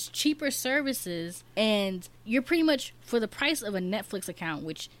now there's cheaper services, and you're pretty much, for the price of a Netflix account,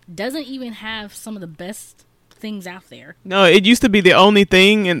 which doesn't even have some of the best things out there. No, it used to be the only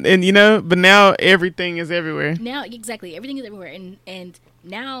thing, and you know, but now everything is everywhere. Now, exactly, everything is everywhere, and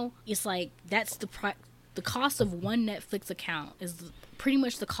now it's like that's the cost of one Netflix account is pretty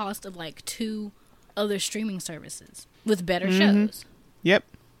much the cost of like 2 other streaming services with better shows. Yep.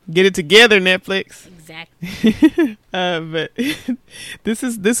 Get it together, Netflix. Exactly. But this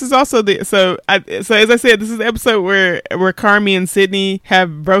is also so as I said, this is the episode where Carmi and Sydney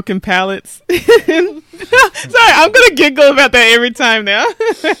have broken palettes. Sorry, I'm gonna giggle about that every time now.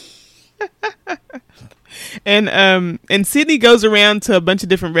 And Sydney goes around to a bunch of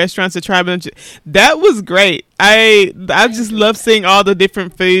different restaurants to try a bunch of, that was great. I just love seeing all the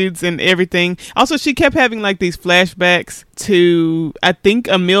different foods and everything. Also, she kept having like these flashbacks to, I think,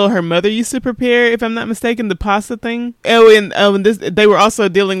 a meal her mother used to prepare, if I'm not mistaken, the pasta thing. And they were also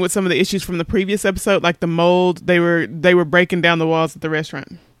dealing with some of the issues from the previous episode, like the mold. They were breaking down the walls at the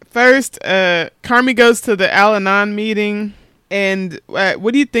restaurant. First, Carmi goes to the Al-Anon meeting. And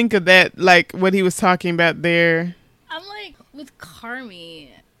what do you think of that, like what he was talking about there? I'm like, with Carmi,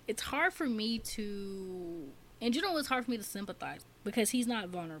 it's hard for me to, in general, it's hard for me to sympathize because he's not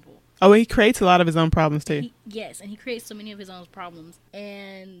vulnerable. Oh, he creates a lot of his own problems too. Yes, and he creates so many of his own problems.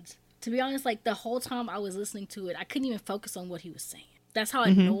 And to be honest, like the whole time I was listening to it, I couldn't even focus on what he was saying. That's how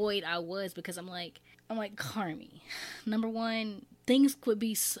annoyed I was because I'm like, Carmi, number one, things could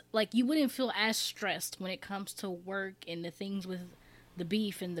be like you wouldn't feel as stressed when it comes to work and the things with the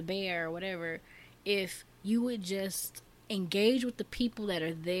beef and the bear or whatever if you would just engage with the people that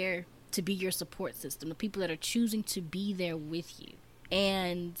are there to be your support system, the people that are choosing to be there with you.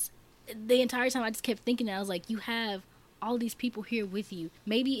 And the entire time I just kept thinking that I was like, you have all these people here with you.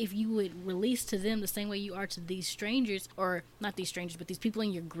 Maybe if you would release to them the same way you are to these strangers, or not these strangers, but these people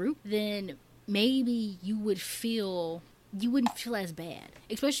in your group, then maybe you wouldn't feel as bad.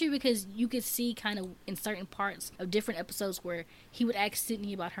 Especially because you could see kind of in certain parts of different episodes where he would ask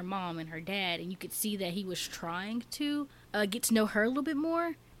Sydney about her mom and her dad, and you could see that he was trying to get to know her a little bit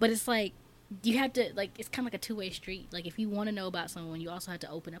more. But it's like, you have to, like, it's kind of like a two-way street. Like, if you want to know about someone, you also have to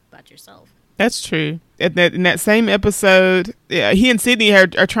open up about yourself. That's true. In that same episode, yeah, he and Sydney are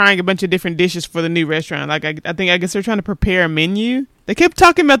trying a bunch of different dishes for the new restaurant. Like, I guess they're trying to prepare a menu. They kept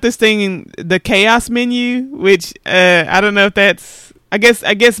talking about this thing, the chaos menu, which I don't know if that's. I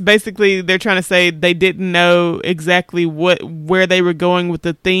guess basically they're trying to say they didn't know exactly where they were going with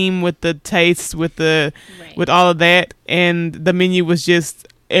the theme, with the taste, with all of that, and the menu was just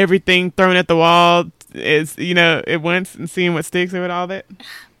everything thrown at the wall, is at once, and seeing what sticks with all that.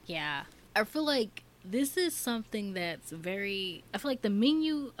 Yeah. I feel like this is something that's I feel like the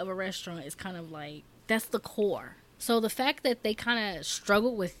menu of a restaurant is kind of like, that's the core. So the fact that they kind of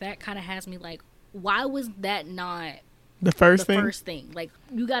struggled with that kind of has me like, why was that not The first thing. Like,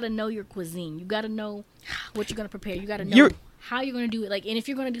 you got to know your cuisine. You got to know what you're going to prepare. You got to know how you're going to do it. Like, and if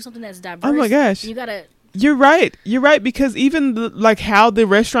you're going to do something that's diverse, oh my gosh, you got to. You're right, because even like how the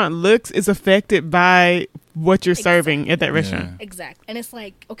restaurant looks is affected by what you're serving at that restaurant. Yeah. Exactly. And it's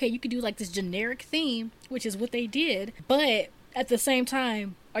like, okay, you could do like this generic theme, which is what they did, but at the same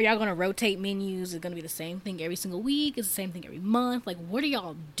time, are y'all going to rotate menus? Is it going to be the same thing every single week? Is it the same thing every month? Like, what are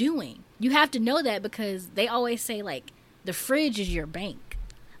y'all doing? You have to know that, because they always say, like, the fridge is your bank.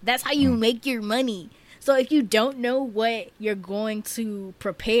 That's how you make your money. So if you don't know what you're going to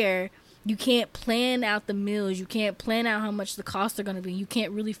prepare, you can't plan out the meals. You can't plan out how much the costs are going to be. You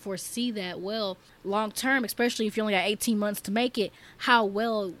can't really foresee that well long term, especially if you only got 18 months to make it, how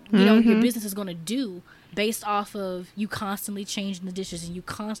well, you know, your business is going to do based off of you constantly changing the dishes and you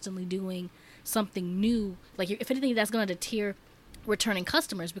constantly doing something new. Like, if anything, that's going to deter returning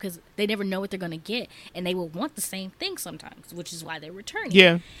customers, because they never know what they're going to get, and they will want the same thing sometimes, which is why they're returning.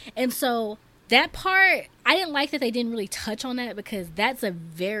 Yeah. And so that part, I didn't like that they didn't really touch on that, because that's a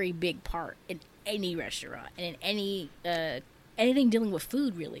very big part in any restaurant and in any anything dealing with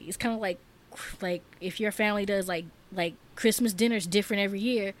food. Really, it's kind of like if your family does like Christmas dinner's different every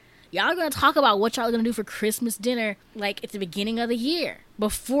year. Y'all gonna talk about what y'all gonna do for Christmas dinner like at the beginning of the year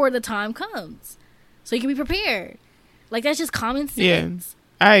before the time comes, so you can be prepared. Like, that's just common sense.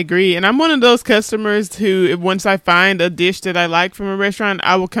 Yeah, I agree. And I'm one of those customers who, once I find a dish that I like from a restaurant,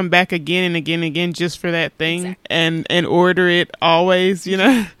 I will come back again and again and again just for that thing. Exactly. and order it always, you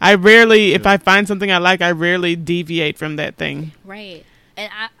know. I rarely, if I find something I like, I rarely deviate from that thing. Right. And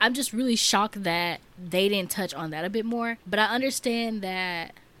I'm just really shocked that they didn't touch on that a bit more. But I understand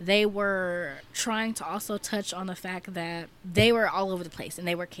that they were trying to also touch on the fact that they were all over the place and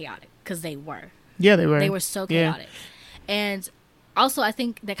they were chaotic, because they were. Yeah, they were. They were so chaotic. Yeah. And also, I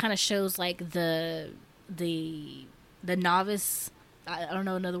think that kind of shows like the novice. I don't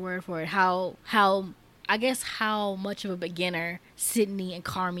know another word for it. How much of a beginner Sydney and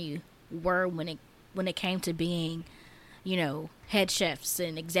Carmi were when it came to being, you know, head chefs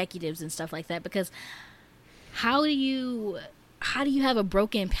and executives and stuff like that. Because how do you have a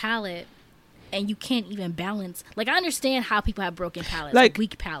broken palate and you can't even balance? Like, I understand how people have broken palates, like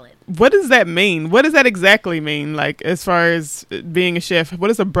weak palate. What does that mean? What does that exactly mean? Like, as far as being a chef, what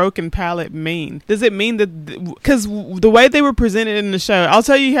does a broken palate mean? Does it mean that, because the way they were presented in the show, I'll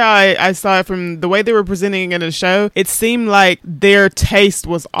tell you how I saw it from the way they were presenting in the show. It seemed like their taste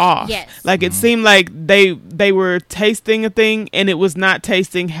was off. Yes. Like, it seemed like they were tasting a thing and it was not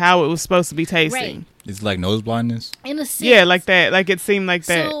tasting how it was supposed to be tasting. Right. It's like nose blindness. In a sense. Yeah, like that. Like, it seemed like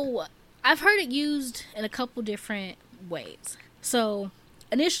that. So I've heard it used in a couple different ways. So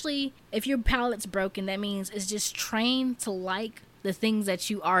initially, if your palate's broken, that means it's just trained to like the things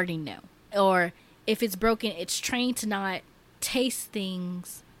that you already know. Or if it's broken, it's trained to not taste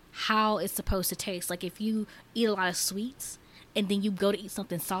things how it's supposed to taste. Like, if you eat a lot of sweets and then you go to eat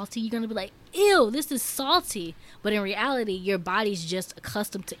something salty, you're going to be like, ew, this is salty. But in reality, your body's just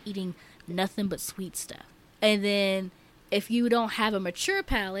accustomed to eating nothing but sweet stuff. And then if you don't have a mature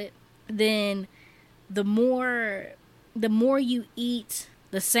palate, then the more you eat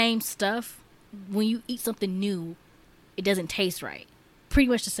the same stuff, when you eat something new, it doesn't taste right. Pretty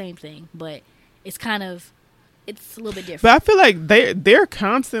much the same thing, but it's a little bit different. But I feel like they're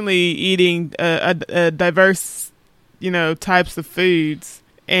constantly eating a diverse, you know, types of foods,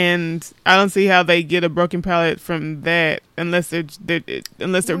 and I don't see how they get a broken palate from that unless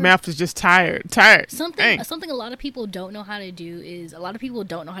their mouth is just tired. Something a lot of people don't know how to do is, a lot of people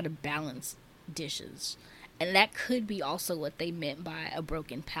don't know how to balance dishes. And that could be also what they meant by a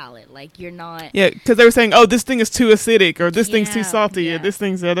broken palate. Like, you're not... Yeah, because they were saying, oh, this thing is too acidic, or this thing's too salty, or this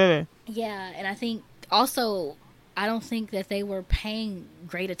thing's... da-da-da. Yeah, and I think also, I don't think that they were paying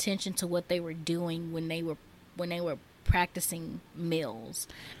great attention to what they were doing when they were practicing meals.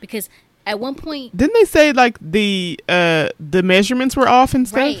 Because at one point... Didn't they say, like, the measurements were off and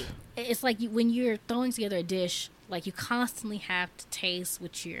stuff? Right. It's like when you're throwing together a dish... Like, you constantly have to taste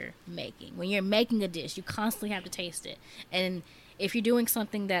what you're making. When you're making a dish, you constantly have to taste it. And if you're doing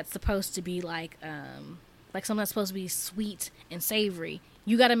something that's supposed to be like something that's supposed to be sweet and savory,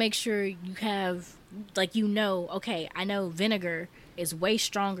 you got to make sure you have, like, you know, okay, I know vinegar is way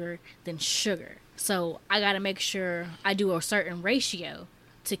stronger than sugar. So I got to make sure I do a certain ratio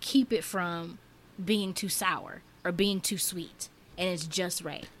to keep it from being too sour or being too sweet. And it's just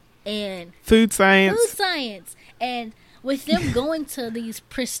right. And food science. And with them going to these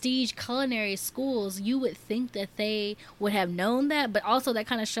prestige culinary schools, you would think that they would have known that, but also that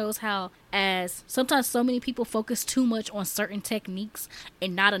kind of shows how, as sometimes so many people focus too much on certain techniques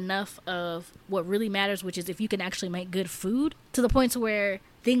and not enough of what really matters, which is if you can actually make good food, to the point to where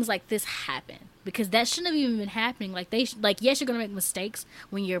things like this happen. Because that shouldn't have even been happening. Like, yes, you're going to make mistakes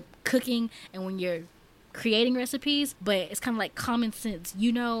when you're cooking and when you're creating recipes, but it's kind of like common sense.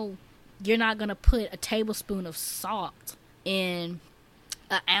 You know, you're not going to put a tablespoon of salt in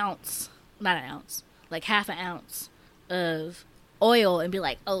half an ounce of oil and be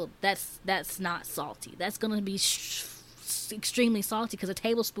like, oh, that's not salty. That's going to be extremely salty, because a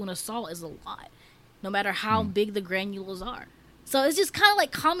tablespoon of salt is a lot, no matter how big the granules are. So it's just kind of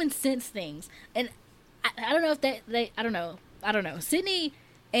like common sense things. And I don't know if I don't know. Sydney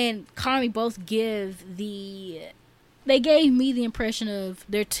and Carmi both they gave me the impression of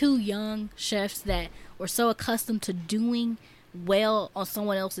they're two young chefs that were so accustomed to doing well on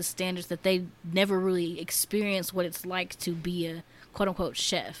someone else's standards that they never really experienced what it's like to be a quote-unquote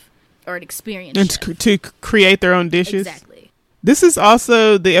chef or an experienced chef. And to create their own dishes. Exactly. This is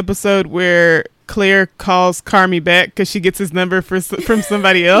also the episode where Claire calls Carmi back because she gets his number from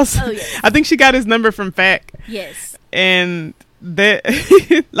somebody else. Oh, yes. I think she got his number from FAC. Yes. And that,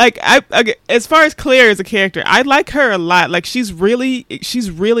 like, I as far as Claire as a character, I like her a lot. Like, she's really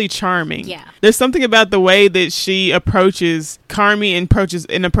charming. Yeah. There's something about the way that she approaches Carmi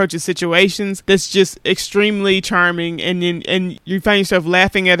and approaches situations that's just extremely charming, and you find yourself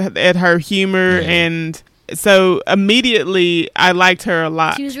laughing at her humor, and so immediately I liked her a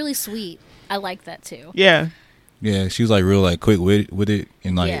lot. She was really sweet. I like that too. Yeah. Yeah, she was like real like quick with it,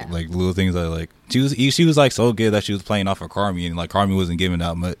 and like little things that like she was like so good that she was playing off of Carmi, and like Carmi wasn't giving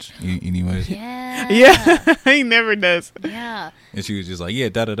out much anyways. Yeah. Yeah. He never does. Yeah. And she was just like, yeah,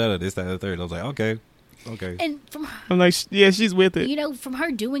 da this, that, the third. I was like, okay. And I'm like, yeah, she's with it. You know, from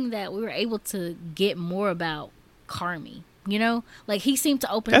her doing that, we were able to get more about Carmi. You know, like he seemed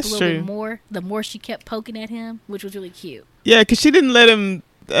to open up a little bit more the more she kept poking at him, which was really cute. Yeah, because she didn't let him.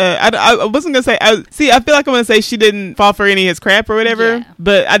 I wasn't gonna say. I feel like I'm gonna say she didn't fall for any of his crap or whatever.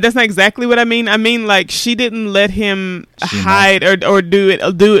 But that's not exactly what I mean. I mean, like, she didn't let him hide or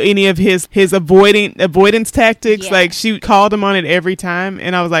do any of his avoidance tactics. Yeah. Like, she called him on it every time,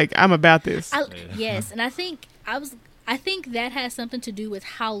 and I was like, I'm about this. Yes, and I think that has something to do with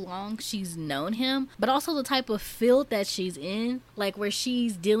how long she's known him, but also the type of field that she's in, like where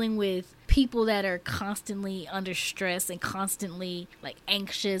she's dealing with people that are constantly under stress and constantly like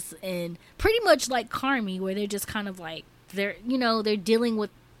anxious, and pretty much like Carmi, where they're just kind of like they're dealing with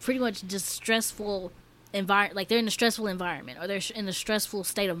pretty much just stressful environment, like they're in a stressful environment or they're in a stressful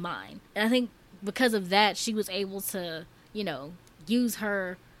state of mind. And I think because of that, she was able to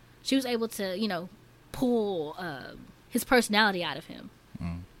pull his personality out of him.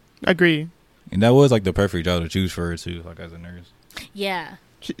 Agree. And that was like the perfect job to choose for her too, like as a nurse. Yeah.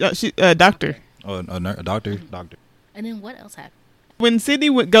 She doctor. Oh, a doctor. And then what else happened? When Sydney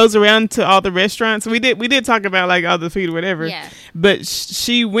goes around to all the restaurants, we did talk about like all the food or whatever. Yeah. But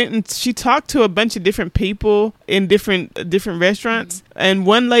she went and she talked to a bunch of different people in different restaurants. Mm-hmm. And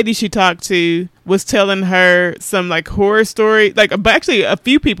one lady she talked to was telling her some like horror story. Like, actually, a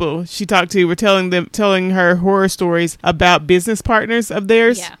few people she talked to were telling her horror stories about business partners of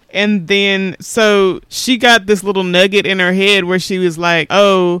theirs. Yeah. And then so she got this little nugget in her head where she was like,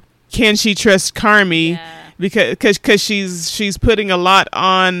 "Oh, can she trust Carmi?" Yeah. Because she's putting a lot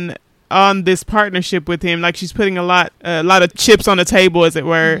on this partnership with him. Like, she's putting a lot of chips on the table, as it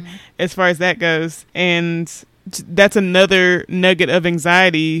were, as far as that goes. And that's another nugget of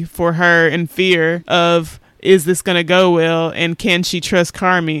anxiety for her and fear of, is this going to go well, and can she trust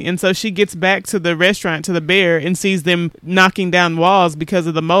Carmi? And so she gets back to the restaurant, to the bear, and sees them knocking down walls because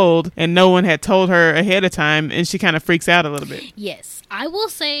of the mold, and no one had told her ahead of time, and she kind of freaks out a little bit. Yes. I will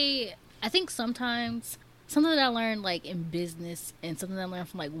say, I think sometimes something that I learned like in business and something that I learned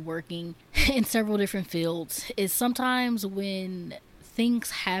from like working in several different fields is sometimes when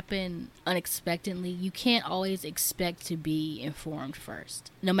things happen unexpectedly, you can't always expect to be informed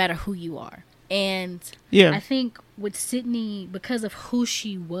first, no matter who you are. And I think with Sydney, because of who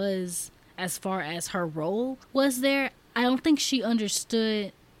she was as far as her role was there, I don't think she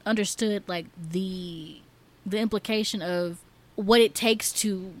understood like the implication of what it takes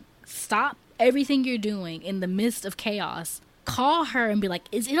to stop everything you're doing in the midst of chaos. Call her and be like,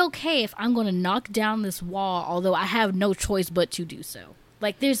 is it okay if I'm going to knock down this wall, although I have no choice but to do so?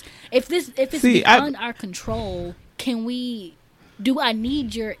 Like, if it's beyond our control, do I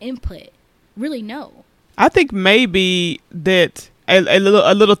need your input? Really, no. I think maybe that a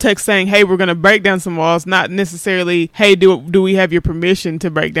little text saying, hey, we're going to break down some walls, not necessarily, hey, do we have your permission to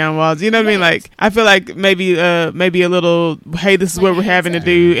break down walls? You know what I mean? Like, I feel like maybe a little, hey, this is what we're having to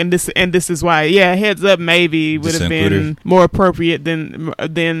do, and this is why. Yeah, heads up maybe would have been more appropriate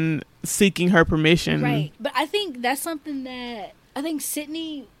than seeking her permission. Right. But I think that's something that I think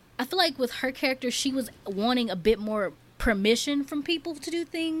Sydney, I feel like with her character, she was wanting a bit more permission from people to do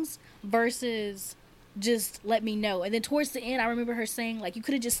things versus just let me know. And then towards the end, I remember her saying, like, you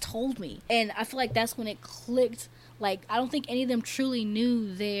could have just told me. And I feel like that's when it clicked. Like, I don't think any of them truly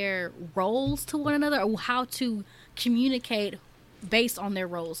knew their roles to one another or how to communicate based on their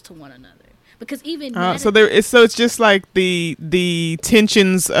roles to one another. Because even so it's just like the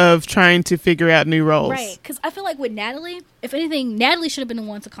tensions of trying to figure out new roles, right? Because I feel like with Natalie, if anything, Natalie should have been the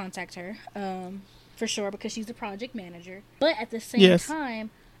one to contact her, for sure, because she's the project manager. But at the same time,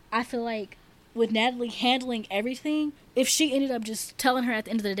 I feel like with Natalie handling everything, if she ended up just telling her at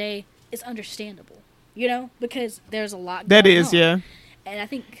the end of the day, it's understandable, you know, because there's a lot going on. And I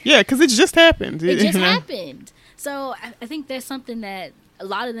think because it just happened. It just happened. So I think there's something that a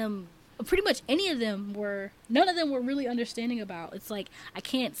lot of them. Pretty much none of them were really understanding about. It's like, I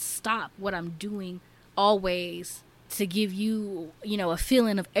can't stop what I'm doing always to give you, you know, a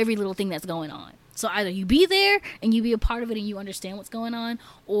feeling of every little thing that's going on. So either you be there and you be a part of it and you understand what's going on,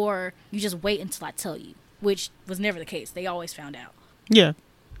 or you just wait until I tell you, which was never the case. They always found out. Yeah,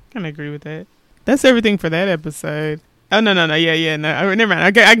 kind of agree with that. That's everything for that episode. Oh, no. Yeah, no. Never mind.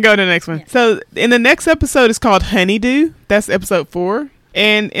 I can go to the next one. Yeah. So in the next episode, it's called Honeydew. That's episode 4.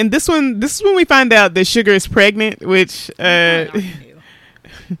 And in this is when we find out that Sugar is pregnant, which which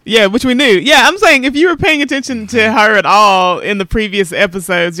we knew. Yeah, I'm saying if you were paying attention to her at all in the previous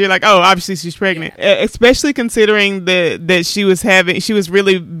episodes, you're like, oh, obviously she's pregnant. Especially considering that she was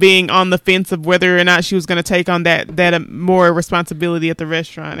really being on the fence of whether or not she was going to take on that more responsibility at the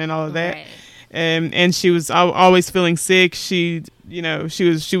restaurant and all of that. Right. And she was always feeling sick. She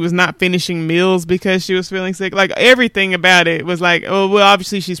was not finishing meals because she was feeling sick. Like, everything about it was like, oh, well,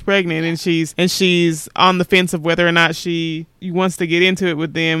 obviously she's pregnant, and she's on the fence of whether or not she wants to get into it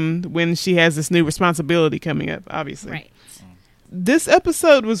with them when she has this new responsibility coming up, obviously. Right. This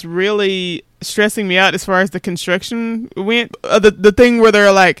episode was really stressing me out as far as the construction went. The thing where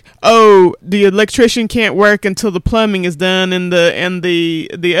they're like, oh, the electrician can't work until the plumbing is done, and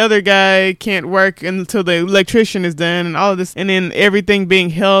the other guy can't work until the electrician is done, and all of this, and then everything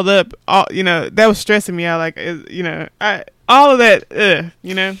being held up. All, you know, that was stressing me out. Like, you know, all of that.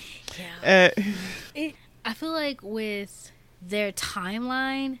 You know. Yeah. I feel like with their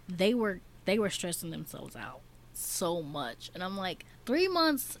timeline, they were stressing themselves out so much, and I'm like, 3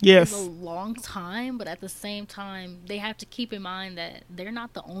 months is a long time, but at the same time they have to keep in mind that they're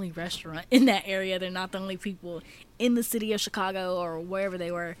not the only restaurant in that area. They're not the only people in the city of Chicago or wherever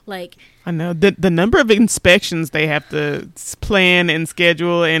they were. Like, I know the number of inspections they have to plan and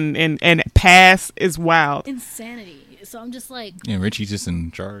schedule and pass is wild. Insanity. So I'm just like, and Richie's just in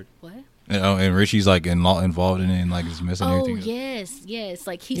charge. What? And Richie's like involved in it and like just messing everything up. Yes.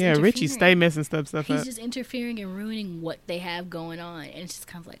 Like, he's Richie stay messing stuff up. He's just interfering and ruining what they have going on, and it's just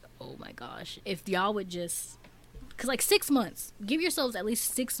kind of like, oh my gosh, if y'all would just, because like 6 months, give yourselves at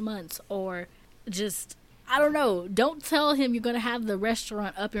least 6 months, or just, I don't know, don't tell him you're gonna have the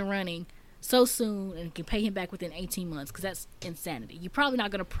restaurant up and running so soon and can pay him back within 18 months, because that's insanity. You're probably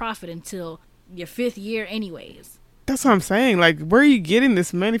not gonna profit until your 5th year anyways. That's what I'm saying. Like, where are you getting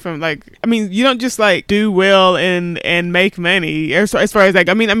this money from? Like, I mean, you don't just like do well and make money as far as like,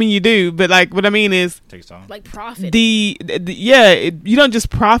 I mean you do, but like what I mean is takes time. Like profit. You don't just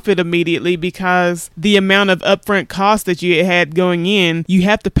profit immediately, because the amount of upfront cost that you had going in, you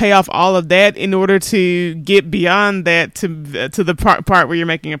have to pay off all of that in order to get beyond that to the part where you're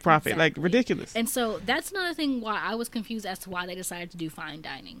making a profit. Exactly. Like, ridiculous. And so that's another thing why I was confused as to why they decided to do fine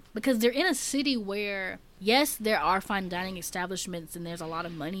dining, because they're in a city where, yes, there are fine dining establishments and there's a lot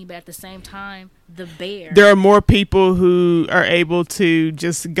of money, but at the same time, there are more people who are able to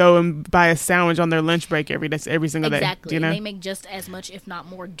just go and buy a sandwich on their lunch break every single day. Exactly. You know? And they make just as much, if not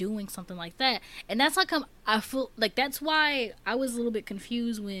more, doing something like that. And that's how come I feel like that's why I was a little bit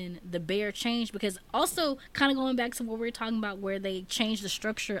confused when the bear changed, because also kind of going back to what we were talking about, where they changed the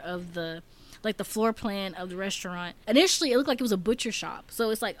structure of the floor plan of the restaurant. Initially, it looked like it was a butcher shop. So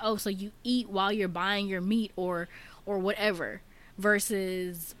it's like, oh, so you eat while you're buying your meat or whatever.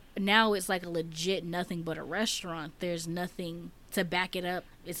 Versus now it's like a legit nothing but a restaurant. There's nothing to back it up.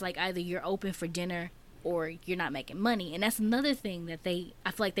 It's like either you're open for dinner or you're not making money. And that's another thing that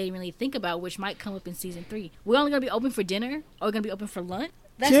I feel like they didn't really think about, which might come up in season 3. We're only going to be open for dinner, or we're going to be open for lunch.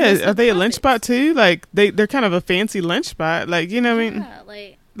 Are they a lunch spot too? Like they're kind of a fancy lunch spot. Like, you know what I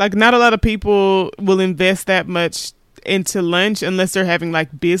mean? Like not a lot of people will invest that much into lunch unless they're having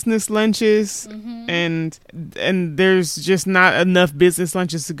like business lunches, and there's just not enough business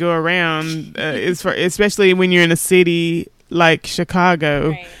lunches to go around, especially when you're in a city like Chicago,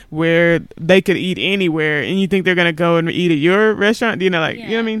 right, where they could eat anywhere, and you think they're gonna go and eat at your restaurant, you know, like, you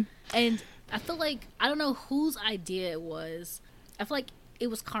know what I mean? And I feel like, I don't know whose idea it was. I feel like it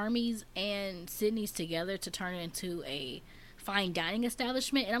was Carmi's and Sydney's together to turn it into a fine dining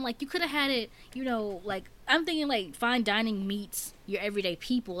establishment. And I'm like, you could have had it, you know, like, I'm thinking like fine dining meets your everyday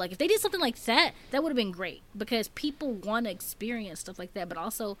people. Like if they did something like that, that would have been great, because people want to experience stuff like that, but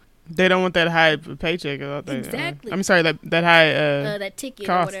also they don't want that high paycheck. Exactly. I'm sorry, that high that ticket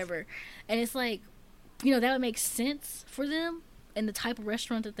cost, or whatever. And it's like, you know, that would make sense for them and the type of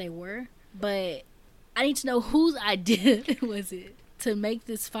restaurant that they were. But I need to know whose idea was it to make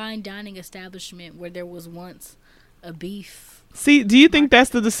this fine dining establishment where there was once a beef. See, do you think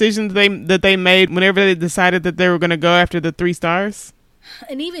that's the decision that they made whenever they decided that they were going to go after the 3 stars?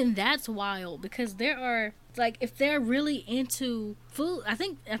 And even that's wild, because there are, like, if they're really into food, I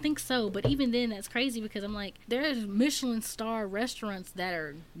think so, but even then that's crazy, because I'm like, there's Michelin star restaurants that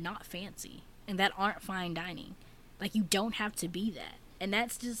are not fancy and that aren't fine dining. Like, you don't have to be that. And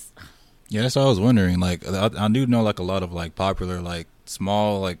that's just... Yeah, that's what I was wondering. Like, I do know, like, a lot of, like, popular, like,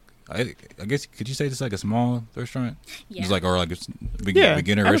 small, like, I guess, could you say this like a small restaurant? Yeah. It's like, or like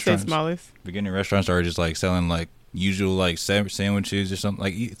beginner I would restaurants. say smallest. Beginner restaurants are just like selling like usual like sandwiches or something,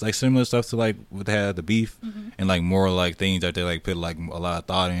 like it's like similar stuff to like what they had the beef, and like more like things that they like put like a lot of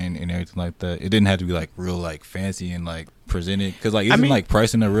thought in and everything like that. It didn't have to be like real like fancy and like presented, because like isn't like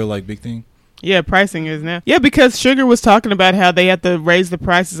pricing a real like big thing? Yeah, pricing is now. Yeah, because Sugar was talking about how they have to raise the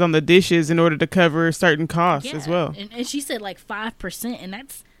prices on the dishes in order to cover certain costs as well. And she said like 5%, and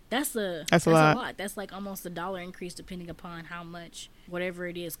that's a lot. That's like almost $1 increase depending upon how much whatever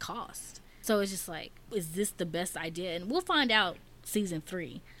it is cost. So it's just like, is this the best idea? And we'll find out season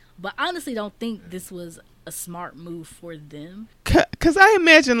 3. But I honestly don't think this was a smart move for them. Because I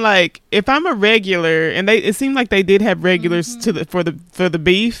imagine, like, if I'm a regular, and it seemed like they did have regulars for the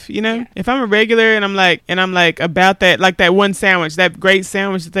beef, you know. Yeah. If I'm a regular and I'm like about that, like that one sandwich, that great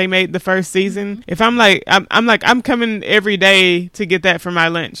sandwich that they made the first season. If I'm like I'm coming every day to get that for my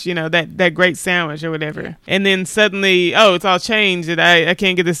lunch, you know, that great sandwich or whatever. Yeah. And then suddenly, it's all changed and I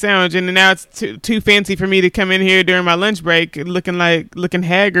can't get the sandwich, and then now it's too fancy for me to come in here during my lunch break looking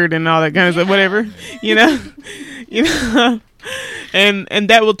haggard and all that kind of stuff, whatever, you know. You know, and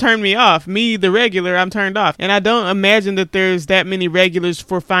that will turn me off. Me, the regular, I'm turned off. And I don't imagine that there's that many regulars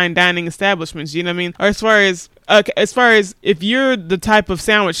for fine dining establishments, you know what I mean? Or as far as if you're the type of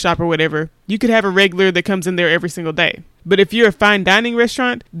sandwich shop or whatever, you could have a regular that comes in there every single day. But if you're a fine dining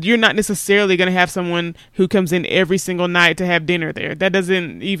restaurant, you're not necessarily going to have someone who comes in every single night to have dinner there. That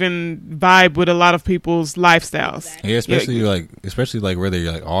doesn't even vibe with a lot of people's lifestyles. Yeah, especially like where they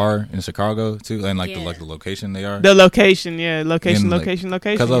like are in Chicago too, and like the location they are. The location, location.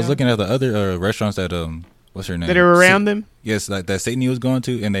 Because I was looking at the other restaurants that what's her name? That are around them. Yes, like that Sydney was going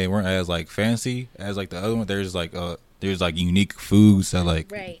to, and they weren't as like fancy as like the other one. There's like unique foods that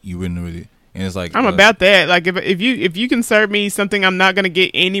like you wouldn't really. And it's like I'm about that. Like if you can serve me something I'm not gonna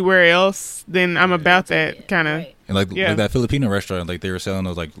get anywhere else, then I'm about that kind of. And like that Filipino restaurant, like they were selling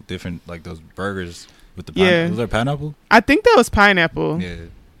those like different like those burgers with the pineapple. Was there pineapple? I think that was pineapple. Yeah.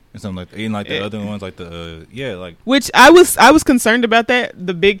 And something like even like the other ones like the which I was concerned about that,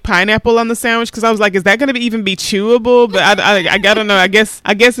 the big pineapple on the sandwich, because I was like, is that going to even be chewable? But I gotta know. I guess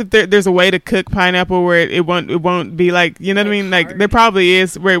if there's a way to cook pineapple where it won't be like, you know what I mean? Like there probably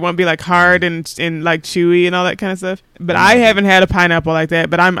is, where it won't be like hard and like chewy and all that kind of stuff. But I haven't had a pineapple like that.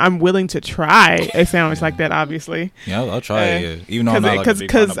 But I'm willing to try a sandwich like that. Obviously. Yeah, I'll try it. Yeah. Even though I'm not like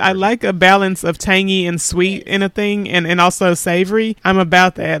because I like a balance of tangy and sweet in a thing, and also savory. I'm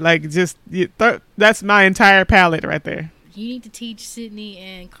about that. Like that's my entire palate right there. You need to teach Sydney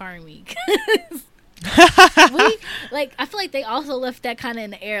and Carmi. I feel like they also left that kind of in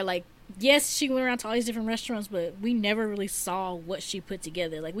the air. Like, yes, she went around to all these different restaurants, but we never really saw what she put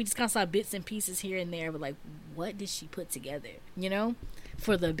together. Like, we just kind of saw bits and pieces here and there, but like, what did she put together? You know,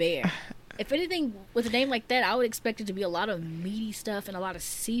 for the bear. If anything, with a name like that, I would expect it to be a lot of meaty stuff and a lot of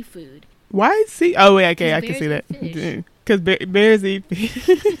seafood. Why sea? Oh wait, okay, I can see that. Because bears eat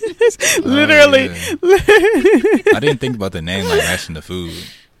fish. Literally. I didn't think about the name like matching the food.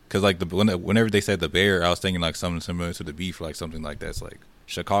 Because like whenever they said the bear, I was thinking like something similar to the beef, like something like that's like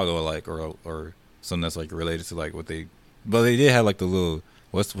Chicago, like or something that's like related to like what they. But they did have like the little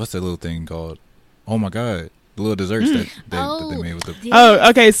what's the little thing called? Oh my god, the little desserts that they made with the. Yeah. Oh,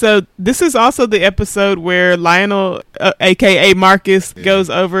 okay. So this is also the episode where Lionel, aka Marcus, goes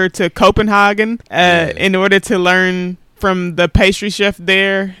over to Copenhagen in order to learn from the pastry chef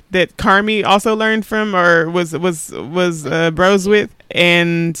there that Carmi also learned from or was bros with,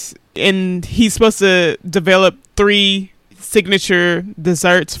 and he's supposed to develop 3 signature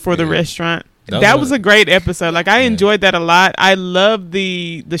desserts for the restaurant. That was a great episode. Like, I enjoyed that a lot. I love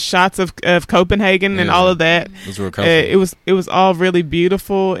the shots of Copenhagen and all of that. Those were colorful. It was all really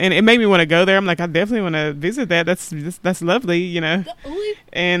beautiful, and it made me want to go there. I'm like, I definitely want to visit that. That's lovely, you know.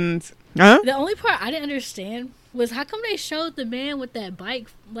 The only part I didn't understand was how come they showed the man with that bike.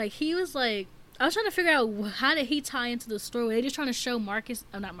 Like, he was like, I was trying to figure out how did he tie into the story. Were they just trying to show Marcus's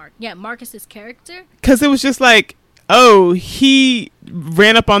character? Because it was just like, oh, he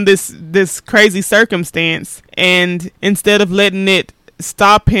ran up on this crazy circumstance, and instead of letting it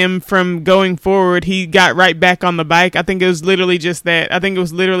stop him from going forward, he got right back on the bike. I think it was literally just that. I think it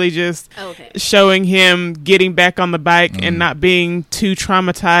was literally just showing him getting back on the bike and not being too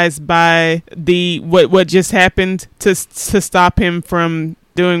traumatized by what just happened to stop him from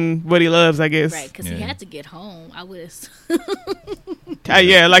doing what he loves, I guess. Right, because he had to get home. I was.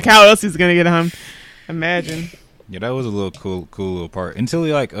 Yeah, like how else he's gonna get home? Imagine. Yeah, that was a little cool little part until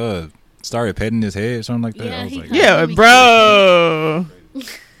he like started petting his head or something like that. Yeah, I was like, yeah, bro.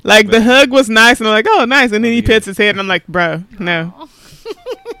 Like the hug was nice, and I'm like, oh, nice, and then he pets his head, and I'm like, bro, no.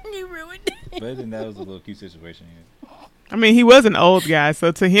 You ruined it. But I think that was a little cute situation. Yeah. I mean, he was an old guy,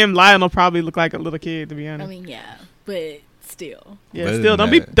 so to him, Lionel probably looked like a little kid, to be honest. I mean, yeah, but still. Yeah, Better still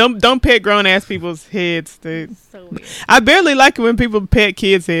than don't pet grown ass people's heads, dude. So weird. I barely like it when people pet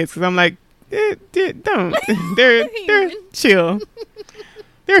kids' heads because I'm like, don't. They're chill.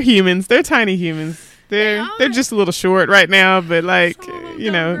 They're humans. They're tiny humans. They're just a little short right now, but like,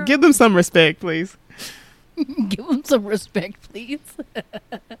 you know, give them some respect, please. Give them some respect, please.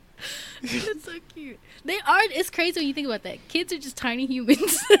 That's so cute. They are. It's crazy when you think about that. Kids are just tiny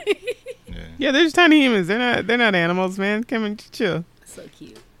humans. Yeah, they're just tiny humans. They're not animals, man. Come and chill. So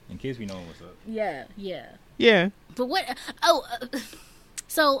cute. In case we know what's up. Yeah. But what?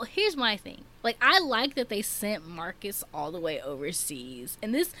 So here's my thing. Like, I like that they sent Marcus all the way overseas,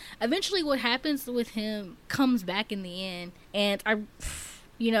 and this eventually what happens with him comes back in the end. And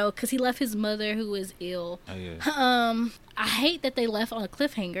because he left his mother who was ill. Oh, yeah. I hate that they left on a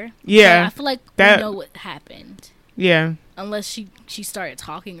cliffhanger. Yeah, I feel like we know what happened. Yeah. Unless she started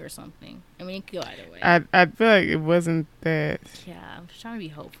talking or something. I mean, it could go either way. I feel like it wasn't that. Yeah, I'm just trying to be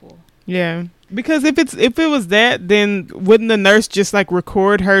hopeful. Yeah, because if it was that, then wouldn't the nurse just like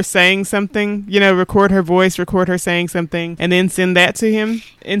record her saying something? You know, record her voice, record her saying something, and then send that to him.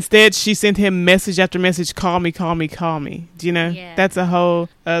 Instead, she sent him message after message. Call me, call me, call me. Do you know? Yeah. That's a whole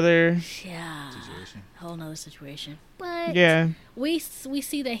other situation. Whole nother situation. But yeah, we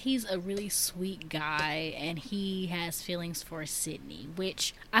see that he's a really sweet guy, and he has feelings for Sydney,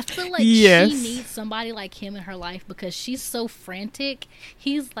 which I feel like she needs somebody like him in her life because she's so frantic.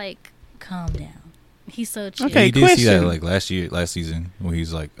 He's like, calm down. He's so chill. Okay, you did see that like last season when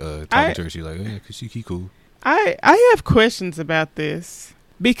he's like talking to her. She's like, yeah, cause she cool. I have questions about this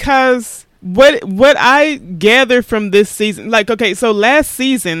because what I gather from this season, like, okay, so last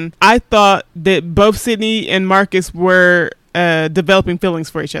season I thought that both Sydney and Marcus were developing feelings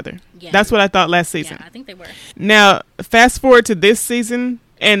for each other. Yeah. That's what I thought last season. Yeah, I think they were. Now, fast forward to this season,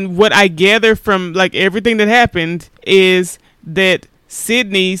 and what I gather from like everything that happened is that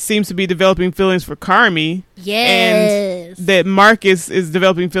Sydney seems to be developing feelings for Carmi. Yes. And that Marcus is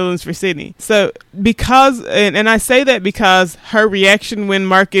developing feelings for Sydney. So because, and I say that because her reaction when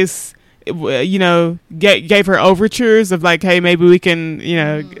Marcus, you know, gave her overtures of like, hey, maybe we can, you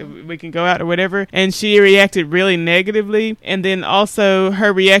know, we can go out or whatever. And she reacted really negatively. And then also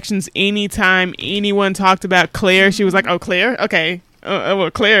her reactions anytime anyone talked about Claire, she was like, oh, Claire? Okay. Well,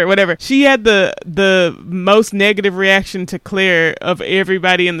 Claire, whatever. She had the most negative reaction to Claire of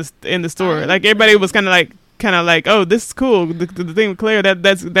everybody in the store. Like everybody was kind of like, oh, this is cool. The thing with Claire,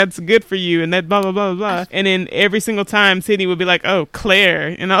 that's good for you, and that blah blah blah blah. And then every single time, Sydney would be like, oh,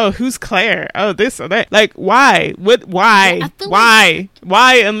 Claire, and oh, who's Claire? Oh, this or that. Like, why? What? Why? Yeah,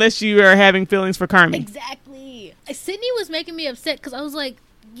 why? Unless you are having feelings for Carmi. Exactly. Sydney was making me upset because I was like,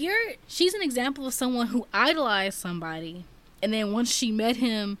 she's an example of someone who idolized somebody. And then once she met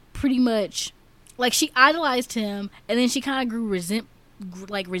him, pretty much, like, she idolized him, and then she kind of grew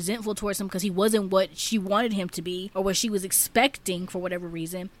resentful towards him because he wasn't what she wanted him to be or what she was expecting for whatever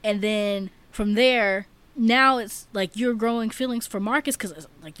reason. And then from there, now it's like you're growing feelings for Marcus because,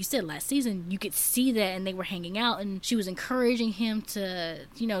 like you said, last season you could see that, and they were hanging out, and she was encouraging him to,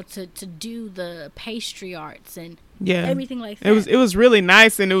 you know, to do the pastry arts and everything like that. It was really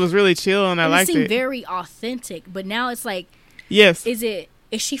nice, and it was really chill, and I liked it. It seemed very authentic. But now it's like, yes,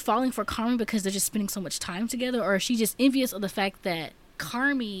 is she falling for Carmi because they're just spending so much time together, or is she just envious of the fact that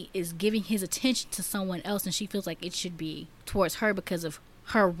Carmi is giving his attention to someone else, and she feels like it should be towards her because of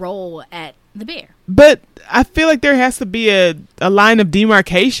her role at the Bear? But I feel like there has to be a line of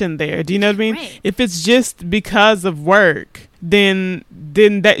demarcation there. Do you know what I mean? Right. If it's just because of work, then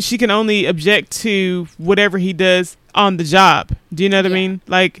that she can only object to whatever he does on the job. Do you know what I mean?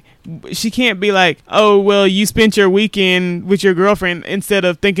 Like, she can't be like, oh, well, you spent your weekend with your girlfriend instead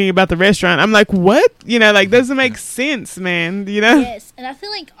of thinking about the restaurant. I'm like, what? You know, like, doesn't make sense, man. You know? Yes. And I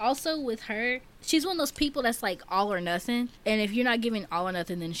feel like also with her, she's one of those people that's like all or nothing. And if you're not giving all or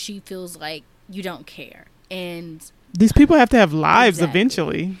nothing, then she feels like you don't care. And these people have to have lives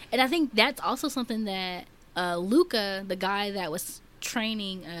eventually. And I think that's also something that Luca, the guy that was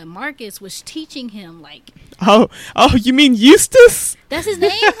training Marcus, was teaching him. Like, oh, you mean Eustace? That's his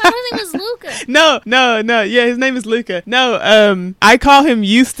name? I thought his name was Luca. No. Yeah, his name is Luca. No, I call him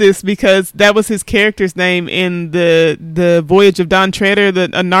Eustace because that was his character's name in the Voyage of Don Treader, the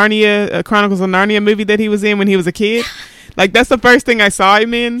Narnia Chronicles of Narnia movie that he was in when he was a kid. Like, that's the first thing I saw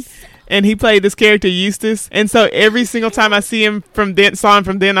him in. And he played this character Eustace, and so every single time I saw him from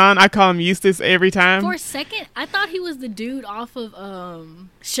then on, I call him Eustace every time. For a second, I thought he was the dude off of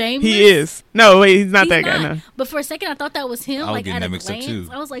Shameless. He is. No, wait, he's not that guy. No. But for a second, I thought that was him. I was like getting at that a mixed up glance,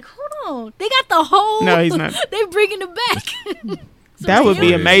 too. I was like, hold on, they got the whole. No, he's not. They're bringing it back. So that would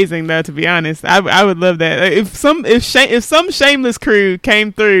be amazing, though. To be honest, I would love that. If some Shameless crew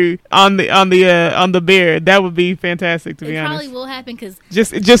came through on the Bear, that would be fantastic. To be honest, it probably will happen because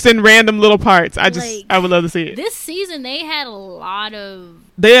just in random little parts. I would love to see it. This season they had a lot of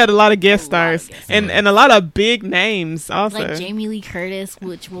guest stars and a lot of big names also, like Jamie Lee Curtis,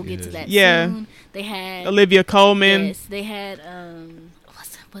 which we'll get to that soon. They had Olivia Colman. Yes, they had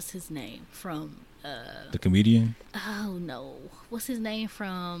what's his name from the comedian? Oh no. What's his name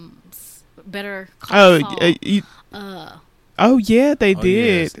from Better Call Saul? Oh yeah, they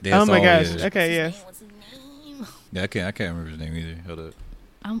did. Yes, oh my gosh. Yes. Okay, yes. What's his name? Yeah, I can't remember his name either. Hold up.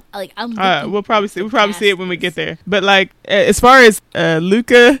 We'll probably see it when we get there. But like, as far as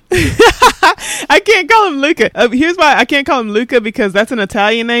Luca, I can't call him Luca. Here's why I can't call him Luca, because that's an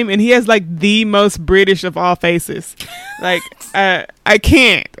Italian name, and he has like the most British of all faces. Like, I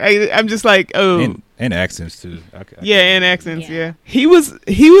can't. I'm just like, oh. And accents too. And accents. Yeah. He was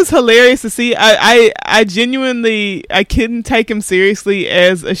hilarious to see. I genuinely couldn't take him seriously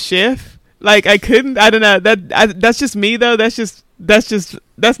as a chef. Like, I couldn't. I don't know. That's just me though. That's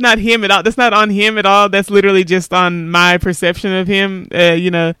not him at all. That's not on him at all. That's literally just on my perception of him.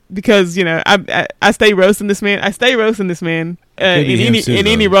 Because I stay roasting this man. In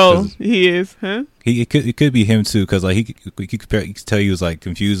any role he is. Huh? It could be him too, because like he could tell you was like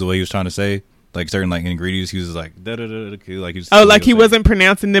confused the way he was trying to say like certain like ingredients. He was like da da da da, like he wasn't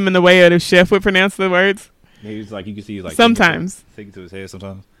pronouncing them in the way a chef would pronounce the words. He was like, you could see he was like sometimes thinking to his head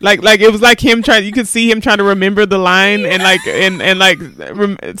sometimes. Like it was like him trying. You could see him trying to remember the line and like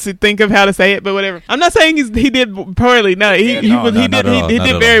to think of how to say it. But whatever. I'm not saying he did poorly. No, he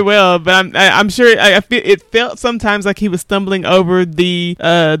did very well. But I'm sure it felt sometimes like he was stumbling over the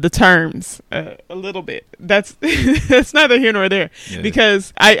terms a little bit. That's neither here nor there. Yeah.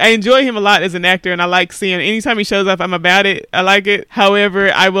 Because I enjoy him a lot as an actor, and I like seeing anytime he shows up. I'm about it. I like it.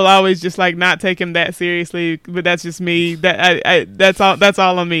 However, I will always just like not take him that seriously. But that's just me. That's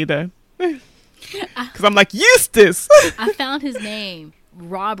all on me though. Because I'm like, Eustace. I found his name,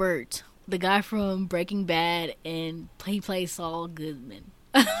 Robert, the guy from Breaking Bad, and he plays Saul Goodman.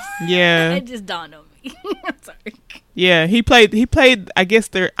 Yeah, it just dawned on me. I'm sorry. Yeah, he played. I guess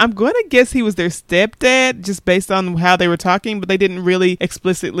I'm going to guess he was their stepdad, just based on how they were talking, but they didn't really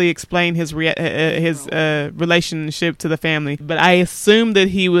explicitly explain his relationship to the family. But I assume that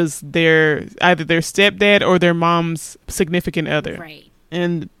he was either their stepdad or their mom's significant other. Right.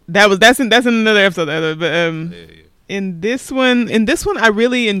 And that's in another episode. But in this one, I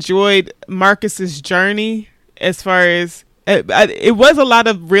really enjoyed Marcus's journey. As far as it was a lot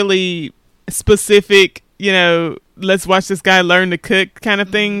of really specific, let's watch this guy learn to cook kind of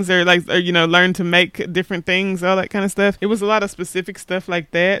things, or learn to make different things, all that kind of stuff. It was a lot of specific stuff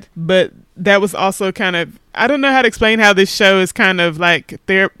like that, but that was also kind of, I don't know how to explain how this show is kind of like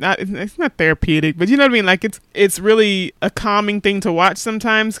it's not therapeutic, but you know what I mean? Like it's really a calming thing to watch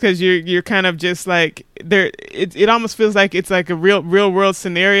sometimes, because you're kind of just like, it almost feels like it's like a real world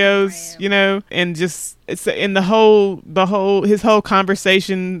scenarios, you know, and just it's in the whole his whole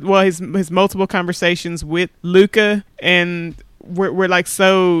conversation, well, his multiple conversations with Luca, and we're like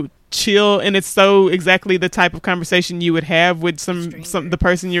so chill, and it's so exactly the type of conversation you would have with some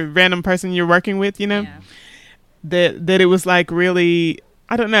random person you're working with, you know. That it was like really,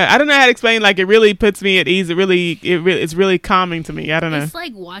 I don't know how to explain, like it really puts me at ease. It's really calming to me. I don't know. It's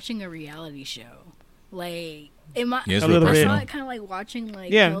like watching a reality show. Like I saw it kind of like watching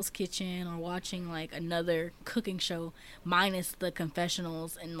like Hell's Kitchen, or watching like another cooking show minus the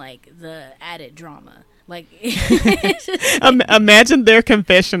confessionals and like the added drama. Like imagine their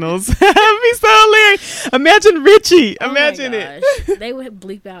confessionals. That'd be so hilarious. Imagine Richie. Imagine it. They would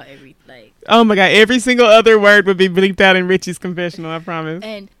bleep out everything. Oh my god, every single other word would be bleeped out in Richie's confessional, I promise.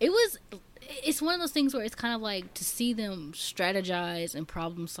 And it's one of those things where it's kind of like to see them strategize and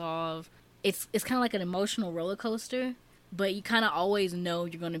problem solve. It's kind of like an emotional roller coaster, but you kind of always know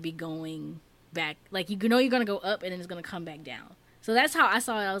you're going to be going back. Like you know you're going to go up and then it's going to come back down. So that's how I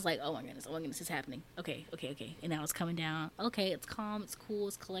saw it. I was like, oh my goodness, it's happening. Okay. And now it's coming down. Okay, it's calm, it's cool,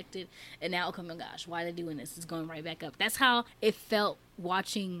 it's collected. And now, oh my gosh, why are they doing this? It's going right back up. That's how it felt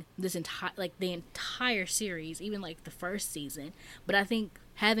watching this the entire series, even like the first season. But I think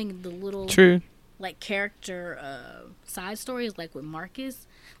having the little like character side stories, like with Marcus,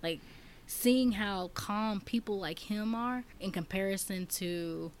 like seeing how calm people like him are in comparison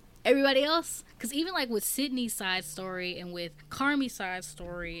to everybody else, because even like with Sydney's side story and with Carmi's side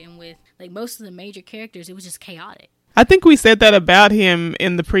story and with like most of the major characters, it was just chaotic. I think we said that about him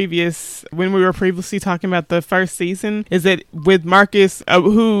in the previous, when we were previously talking about the first season, is that with Marcus,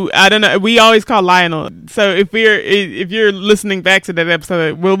 who I don't know, we always call Lionel. So if you're listening back to that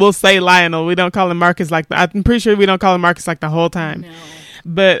episode, we'll say Lionel. We don't call him Marcus I'm pretty sure we don't call him Marcus like the whole time. No.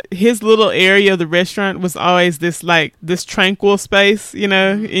 But his little area of the restaurant was always this tranquil space, you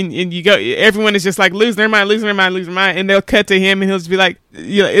know, and you go, everyone is just like losing their mind, and they'll cut to him and he'll just be like,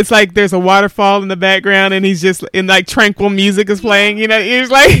 you know, it's like there's a waterfall in the background and he's just in like tranquil music is playing, you know,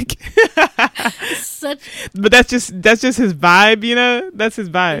 he's like, but that's just his vibe, you know, that's his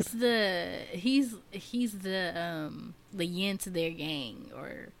vibe. He's the yin to their yang,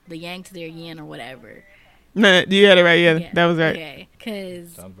 or the yang to their yin, or whatever. No, you had it right. Yeah, that was right. Okay,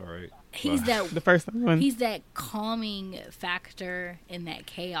 because right. He's the first one. He's that calming factor in that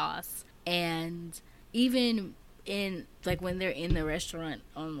chaos, and even in like when they're in the restaurant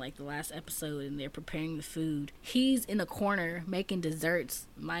on like the last episode and they're preparing the food, he's in a corner making desserts,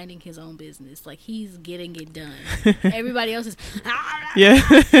 minding his own business. Like he's getting it done. Everybody else is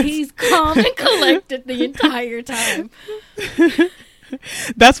he's calm and collected the entire time.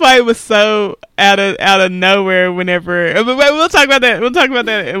 That's why it was so out of nowhere. Whenever we'll talk about that. We'll talk about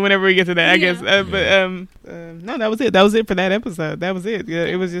that whenever we get to that. I guess. No, that was it. That was it for that episode. That was it. Yeah,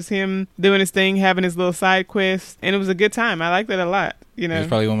 it was just him doing his thing, having his little side quest, and it was a good time. I liked it a lot. You know, it's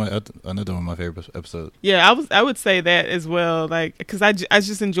probably another one of my favorite episodes. Yeah, I would say that as well. Like, because I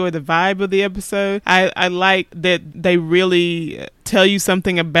just enjoy the vibe of the episode. I like that they really tell you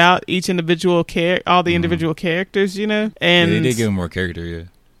something about each individual all the individual characters. You know, and they did give him more character.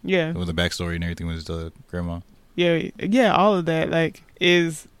 Yeah, with the backstory and everything with his grandma. Yeah, all of that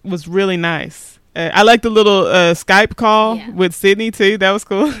was really nice. I like the little Skype call with Sydney too. That was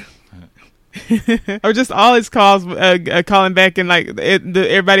cool. Or just all his calls calling back, and like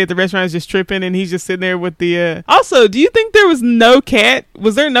everybody at the restaurant is just tripping, and he's just sitting there with the also, do you think there was no cat?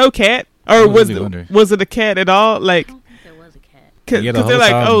 Was there no cat, or was it a cat at all? Like, I don't think there was a cat,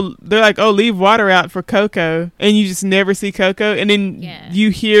 because they're like leave water out for Coco, and you just never see Coco, and then you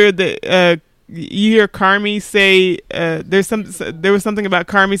hear you hear Carmi say there was something about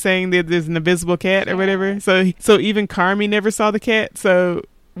Carmi saying that there's an invisible cat or whatever. So even Carmi never saw the cat. So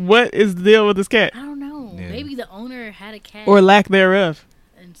what is the deal with this cat? I don't know. Yeah. Maybe the owner had a cat, or lack thereof,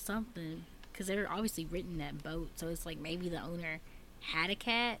 and something, because they're obviously written that boat. So it's like maybe the owner had a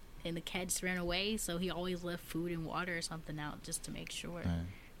cat and the cat just ran away. So he always left food and water or something out just to make sure.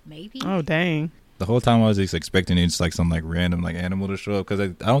 Maybe. Oh dang. The whole time I was just expecting it's like some like random like animal to show up, because I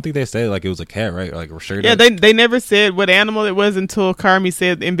don't think they said like it was a cat, right? Like sure. Yeah, they never said what animal it was until Carmi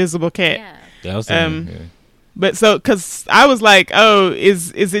said invisible cat. Yeah, I was thinking, But so, because I was like, oh,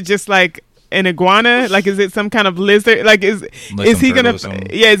 is it just like an iguana? Like, is it some kind of lizard? Like, is he gonna?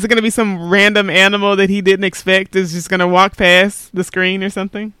 Yeah, is it gonna be some random animal that he didn't expect is just gonna walk past the screen or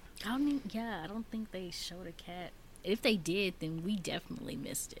something? I don't think they showed a cat. If they did, then we definitely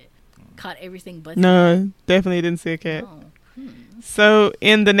missed it. Caught everything but definitely didn't see a cat. No. So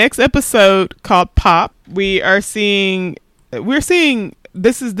in the next episode called Pop, we're seeing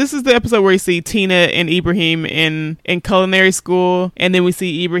this is the episode where you see Tina and Ibrahim in culinary school, and then we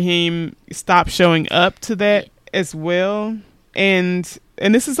see Ibrahim stop showing up to that as well. And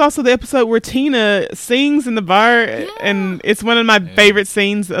this is also the episode where Tina sings in the bar, and it's one of my favorite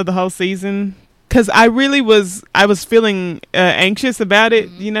scenes of the whole season. Because I was feeling anxious about it,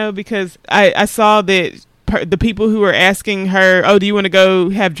 because I saw that the people who were asking her, oh, do you want to go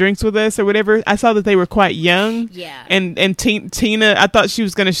have drinks with us or whatever, I saw that they were quite young. Yeah. And Tina, I thought she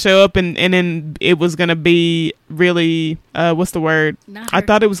was going to show up and then it was going to be really, what's the word? I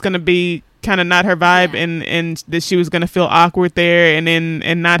thought it was going to be kind of not her vibe, and that she was going to feel awkward there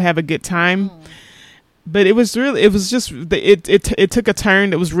and not have a good time. But it took a turn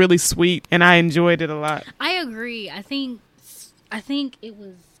that was really sweet, and I enjoyed it a lot. I agree. I think it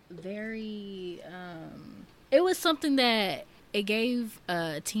was very, it was something that it gave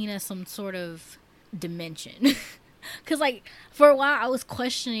Tina some sort of dimension. Because, like, for a while I was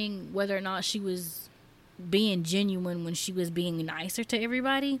questioning whether or not she was being genuine when she was being nicer to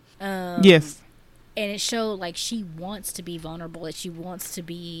everybody. Yes. And it showed, like, she wants to be vulnerable, that she wants to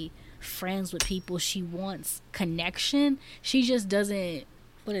be friends with people, she wants connection, she just doesn't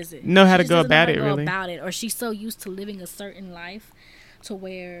know how to go about it, really. Or she's so used to living a certain life to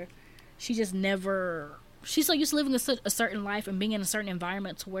where she's so used to living a certain life and being in a certain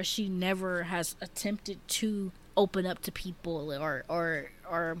environment to where she never has attempted to open up to people or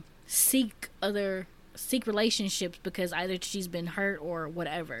seek relationships, because either she's been hurt or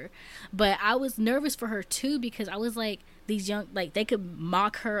whatever. But I was nervous for her too, because I was like, these young, like, they could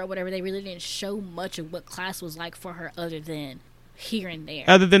mock her or whatever, they really didn't show much of what class was like for her other than here and there,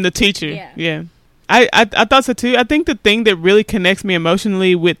 other than the teacher. Yeah. I thought so too. I think the thing that really connects me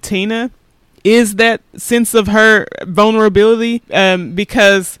emotionally with Tina is that sense of her vulnerability,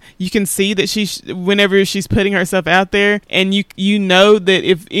 because you can see that whenever she's putting herself out there, and you know that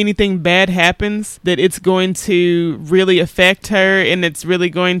if anything bad happens, that it's going to really affect her, and it's really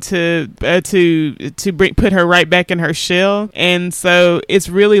going to put her right back in her shell. And so it's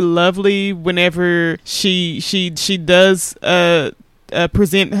really lovely whenever she does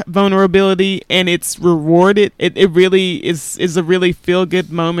present vulnerability and it's rewarded. It really is a really feel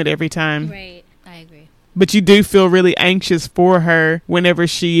good moment every time. Right, I agree. But you do feel really anxious for her whenever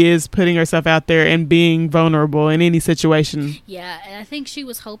she is putting herself out there and being vulnerable in any situation. Yeah, and I think she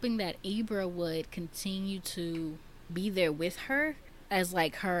was hoping that Ibra would continue to be there with her as,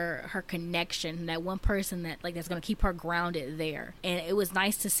 like, her connection, that one person that, like, that's going to keep her grounded there. And it was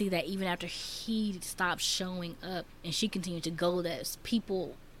nice to see that even after he stopped showing up and she continued to go, that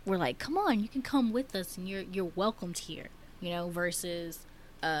people were like, come on, you can come with us and you're welcomed here, versus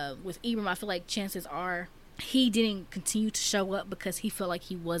with Ibram, I feel like chances are he didn't continue to show up because he felt like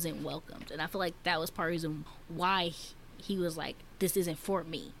he wasn't welcomed. And I feel like that was part of the reason why he was like, this isn't for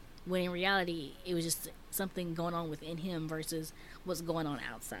me, when in reality it was just something going on within him versus what's going on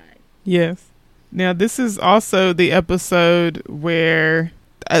outside. Yes. Now, this is also the episode where,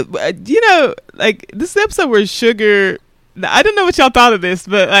 like, this is the episode where Sugar, I don't know what y'all thought of this,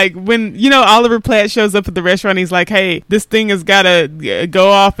 but, like, when, Oliver Platt shows up at the restaurant, he's like, hey, this thing has got to go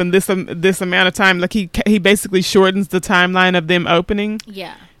off in this amount of time. Like, he basically shortens the timeline of them opening.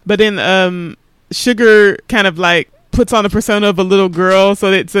 Yeah. But then Sugar kind of, like, puts on a persona of a little girl,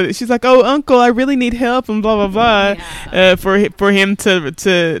 so she's like, oh, uncle, I really need help, and blah blah blah. Yeah. For him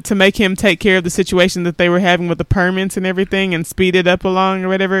to make him take care of the situation that they were having with the permits and everything, and speed it up along or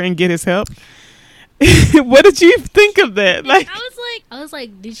whatever, and get his help. What did you think of that? Like, I was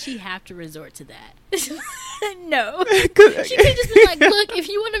like, did she have to resort to that? No. She could just be like, look, if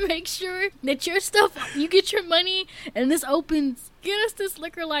you want to make sure that your stuff, you get your money and this opens, get us this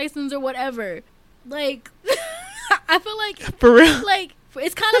liquor license or whatever. Like, I feel like, for real, like,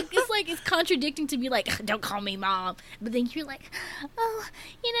 it's contradicting to be like, don't call me mom, but then you're like, oh,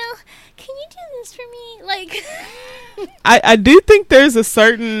 can you do this for me? Like, I do think there's to a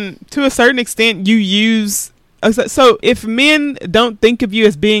certain extent you use. So if men don't think of you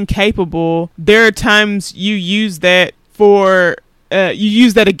as being capable, there are times you use that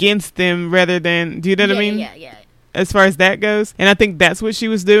against them rather than, do you know what I mean? Yeah. As far as that goes. And I think that's what she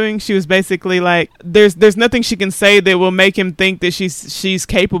was doing. She was basically like, there's nothing she can say that will make him think that she's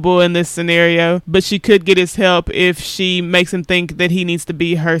capable in this scenario, but she could get his help if she makes him think that he needs to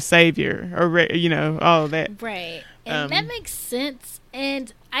be her savior, or all of that. Right. And that makes sense,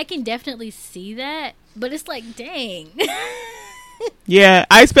 and I can definitely see that, but it's like, dang. Yeah,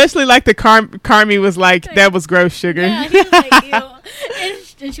 I especially like the Carmi was like, that was gross, Sugar. Yeah, he was like,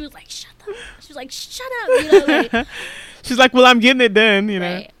 and she was like, shut up. She was like, shut up. Like, she's like, well, I'm getting it done,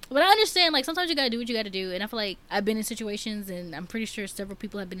 Right. But I understand, like, sometimes you gotta do what you gotta do. And I feel like I've been in situations, and I'm pretty sure several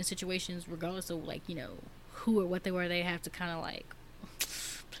people have been in situations, regardless of, like, you know, who or what they were, they have to kind of, like,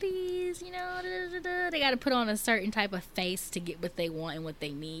 please, you know, they gotta put on a certain type of face to get what they want and what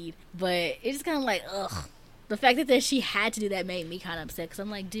they need. But it's just kind of like, ugh. The fact that she had to do that made me kind of upset, because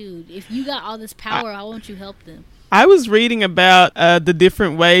I'm like, dude, if you got all this power, why won't you help them? I was reading about the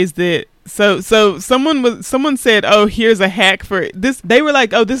different ways that so someone said, oh, here's a hack for this. They were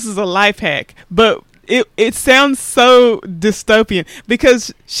like, oh, this is a life hack, but it sounds so dystopian,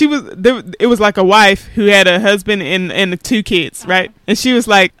 because it was like a wife who had a husband and 2 kids, right? And she was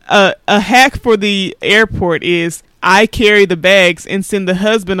like, a hack for the airport is, I carry the bags and send the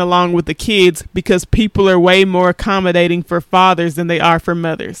husband along with the kids, because people are way more accommodating for fathers than they are for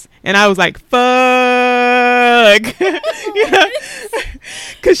mothers. And I was like, fuck.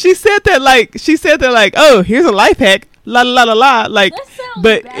 Because she said that like, oh, here's a life hack, la la la la, like,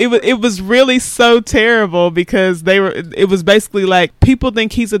 but it was really so terrible, because it was basically like, people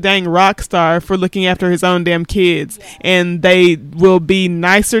think he's a dang rock star for looking after his own damn kids, and they will be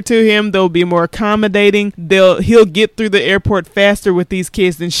nicer to him, they'll be more accommodating, he'll get through the airport faster with these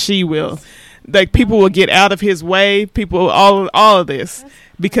kids than she will. Like, people will get out of his way, all of this,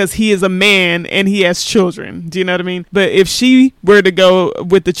 because he is a man and he has children. Do you know what I mean? But if she were to go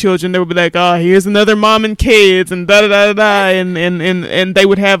with the children, they would be like, oh, here's another mom and kids, and da da da da, and they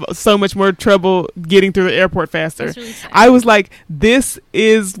would have so much more trouble getting through the airport faster. Really, I was like, this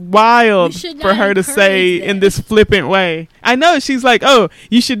is wild for her to say that in this flippant way. I know, she's like, oh,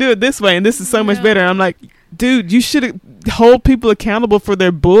 you should do it this way, and this is so much better. And I'm like, dude, you should hold people accountable for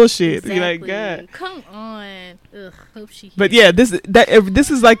their bullshit. Exactly. Like, God, come on. Ugh, hope she. But yeah, this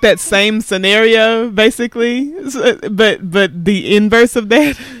is like that same scenario basically, but the inverse of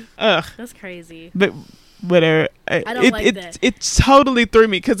that. Ugh, that's crazy. But whatever. I don't like that. It totally threw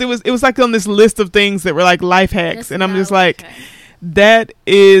me, because it was like on this list of things that were like life hacks, and I'm just like, that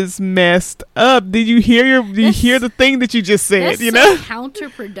is messed up. Did you hear the thing that you just said? That's you know,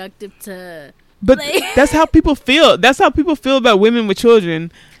 counterproductive to. But that's how people feel. That's how people feel about women with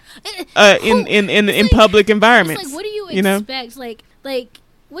children, in public environments. It's like, what do you expect? Like,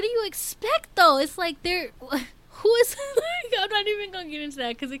 what do you expect though? It's like who is? Like, I'm not even gonna get into that,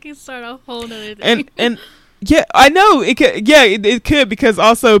 because it can start a whole nother thing. And yeah, I know it could. Yeah, it could, because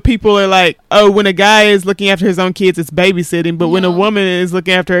also people are like, oh, when a guy is looking after his own kids, it's babysitting. But when a woman is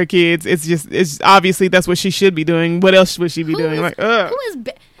looking after her kids, it's obviously that's what she should be doing. What else would she be doing? Like, ugh. Who is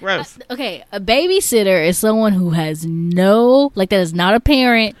gross? Okay, a babysitter is someone who has that is not a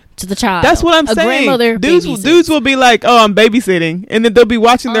parent to the child. That's what I'm saying. Grandmother. Dudes will be like, oh, I'm babysitting, and then they'll be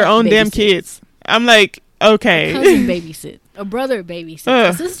watching their own damn kids. I'm like, okay. A cousin babysits. A brother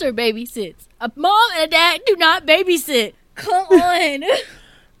babysits. A sister babysits. A mom and a dad do not babysit. Come on.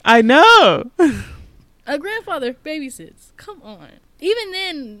 I know. A grandfather babysits. Come on. Even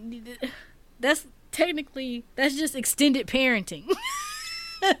then, that's just extended parenting.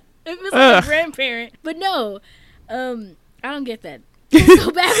 If it's like a grandparent. But no, I don't get that.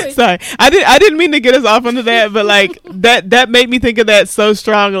 So backwards. Sorry, I didn't mean to get us off onto that, but like that made me think of that so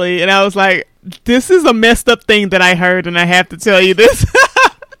strongly, and I was like, this is a messed up thing that I heard, and I have to tell you this.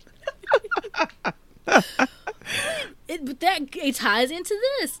 It ties into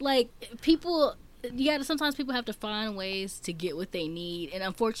this. Like, sometimes people have to find ways to get what they need, and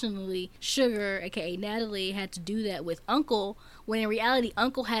unfortunately, Sugar, aka Natalie, had to do that with Uncle, when in reality,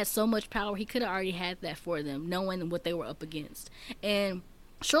 Uncle had so much power, he could have already had that for them, knowing what they were up against. And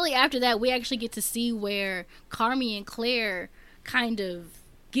shortly after that, we actually get to see where Carmi and Claire kind of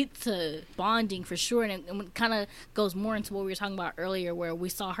get to bonding for sure, and it kind of goes more into what we were talking about earlier, where we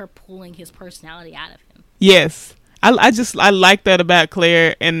saw her pulling his personality out of him. Yes. I like that about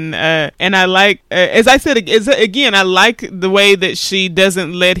Claire, and I like, as I said again, I like the way that she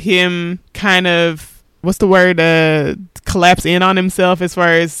doesn't let him kind of, what's the word, collapse in on himself as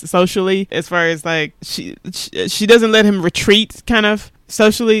far as socially, as far as like she doesn't let him retreat kind of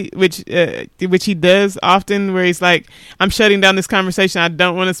socially, which he does often, where he's like, I'm shutting down this conversation, I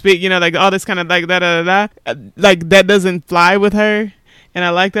don't want to speak, like all this kind of like da like that doesn't fly with her, and I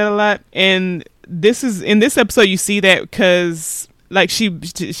like that a lot. And this is, in this episode, you see that, because like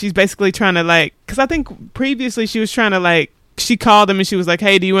she's basically trying to, like, because I think previously she was trying to, like, she called him and she was like,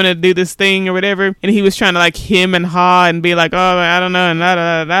 hey, do you want to do this thing or whatever, and he was trying to like hem and haw and be like, oh, I don't know, and da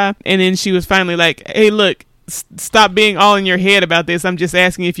da da, and then she was finally like, hey, look, stop being all in your head about this, I'm just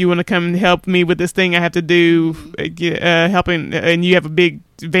asking if you want to come and help me with this thing I have to do, helping, and you have a big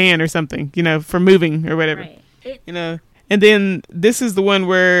van or something, for moving or whatever, right. And then this is the one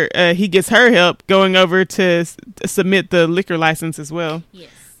where he gets her help going over to submit the liquor license as well. Yes.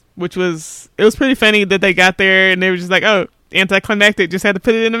 which was pretty funny that they got there and they were just like, oh, anticlimactic, just had to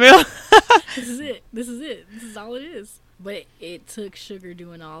put it in the mail. This is it. This is all it is. But it took Sugar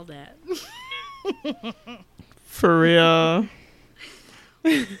doing all that. For real.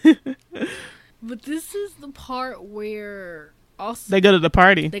 But this is the part where also they go to the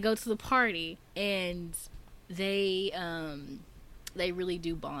party. They go to the party and they really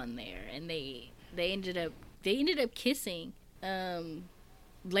do bond there, and they ended up kissing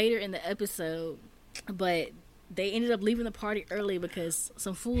later in the episode, but they ended up leaving the party early because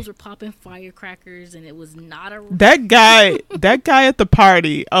some fools were popping firecrackers, and it was not a... That guy at the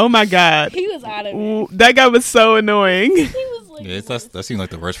party, oh my God. He was out of it. That guy was so annoying. He was like... Yeah, that seemed like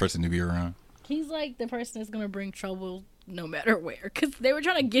the worst person to be around. He's like the person that's going to bring trouble no matter where. Because they were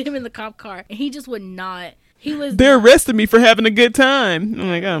trying to get him in the cop car, and he just would not... They arrested me for having a good time. I'm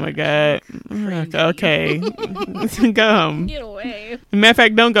like, oh my God. Okay. Go home. Get away. Matter of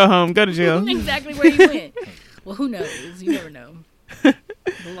fact, don't go home. Go to jail. Exactly where he went. Well, who knows? You never know.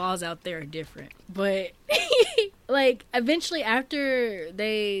 The laws out there are different. But, like, eventually after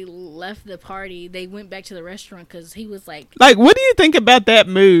they left the party, they went back to the restaurant because he was like... Like, what do you think about that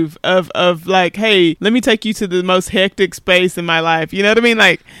move of like, hey, let me take you to the most hectic space in my life? You know what I mean?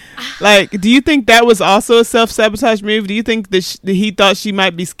 Like, do you think that was also a self-sabotage move? Do you think that he thought she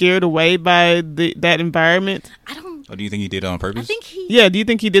might be scared away by that environment? I don't... Or do you think he did it on purpose? I think he... Yeah, do you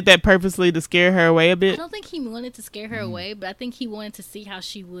think he did that purposely to scare her away a bit? I don't think he wanted to scare her away, but I think he wanted to see how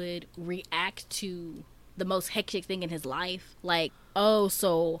she would react to the most hectic thing in his life. Like,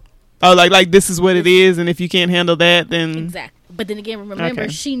 like this is what it is, and if you can't handle that, then... Exactly. But then again, remember,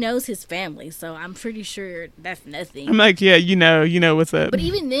 she knows his family, so I'm pretty sure that's nothing. I'm like, yeah, you know what's up. But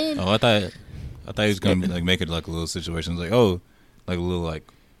even then... Oh, I thought he was going to like make it like a little situation. Like, oh, like a little like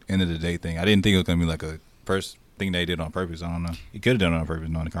end of the day thing. I didn't think it was going to be like a first thing they did on purpose. I don't know. He could have done it on purpose,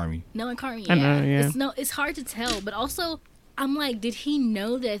 knowing Carmi. Knowing Carmi, yeah. I know, yeah. It's hard to tell, but also... I'm like, did he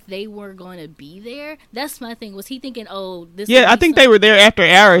know that they were going to be there? That's my thing. Was he thinking, oh, this... Yeah, I think they were there after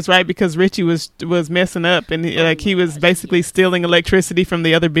hours, right? Because Richie was messing up, and he was basically stealing electricity from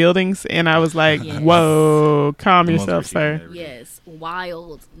the other buildings. And I was like, yes. Whoa, calm yourself, sir. Yes,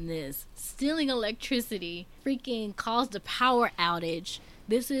 wildness. Stealing electricity freaking caused a power outage.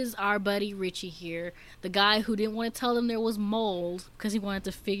 This is our buddy Richie here, the guy who didn't want to tell them there was mold because he wanted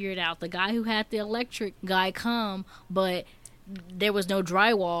to figure it out. The guy who had the electric guy come, but... there was no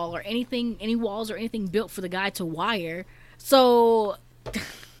drywall or anything, any walls or anything built for the guy to wire. So,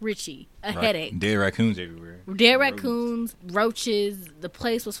 Richie, headache. Dead raccoons everywhere. Dead raccoons, roaches. The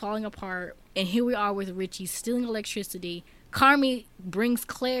place was falling apart. And here we are with Richie stealing electricity. Carmi brings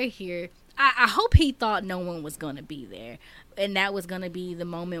Claire here. I hope he thought no one was going to be there. And that was going to be the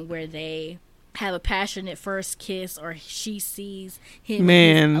moment where they have a passionate first kiss, or she sees him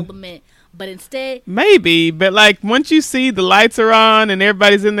in his element. But instead... Maybe, but like once you see the lights are on and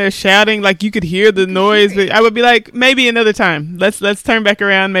everybody's in there shouting, like you could hear the noise, but I would be like, maybe another time. Let's turn back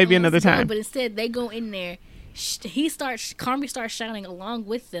around, maybe another time. But instead, they go in there. Carmi starts shouting along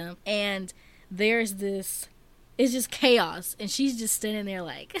with them, and there's this... It's just chaos, and she's just standing there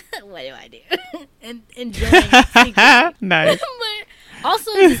like, what do I do? and enjoying it. Nice. But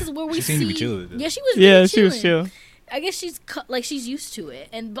also, this is where we she see... seemed to be chill. Yeah, she was really she was chill. I guess she's used to it,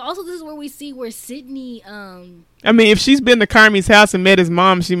 but also this is where we see where Sydney. I mean, if she's been to Carmi's house and met his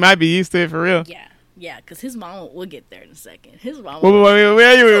mom, she might be used to it for real. Yeah, because his mom. We'll get there in a second. His mom. We will.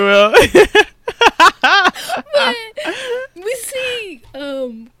 We see.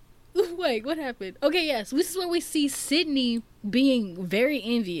 Wait, what happened? Okay, yes, this is where we see Sydney being very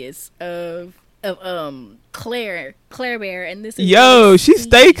envious of Claire Bear, and this is she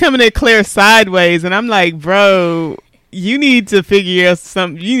stayed coming at Claire sideways, and I'm like, bro, you need to figure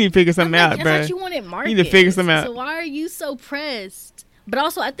something out, bro. I thought you wanted Marcus. You need to figure something out. So why are you so pressed? But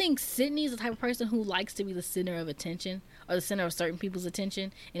also, I think Sydney is the type of person who likes to be the center of attention, or the center of certain people's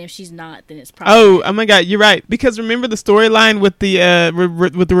attention, and if she's not, then it's probably... Oh my God, you're right. Because remember the storyline with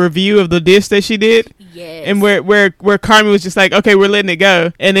the review of the dish that she did? Yes. And where Carmi was just like, okay, we're letting it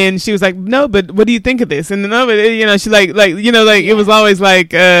go, and then she was like, no, but what do you think of this? And then she it was always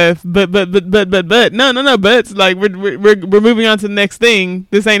like, but no, buts, like we're moving on to the next thing.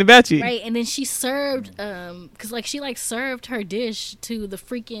 This ain't about you, right? And then she served because she served her dish to the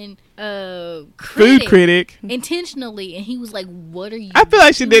freaking food critic intentionally, and he was like, what are you I feel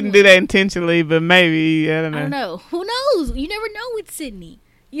like she didn't do that intentionally, but maybe I don't know. Who knows? You never know with Sydney.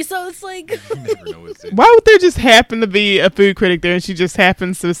 So it's like why would there just happen to be a food critic there, and she just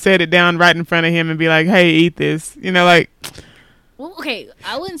happens to set it down right in front of him and be like, hey, eat this, well, okay,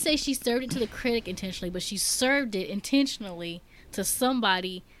 I wouldn't say she served it to the critic intentionally, but she served it intentionally to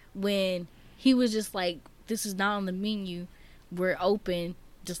somebody when he was just like, this is not on the menu, we're open,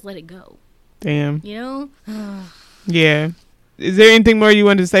 just let it go. Damn. You know? Yeah. Is there anything more you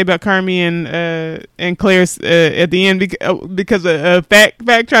wanted to say about Carmi and Claire at the end? Because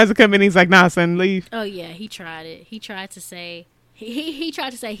Fact tries to come in, he's like, nah, son, leave. Oh yeah, he tried it. He tried to say he tried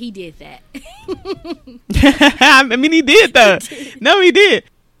to say he did that. I mean, he did though. No, he did.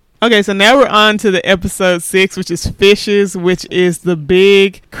 Okay, so now we're on to the episode 6, which is Fishes, which is the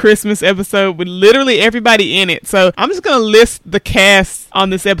big Christmas episode with literally everybody in it. So I'm just going to list the cast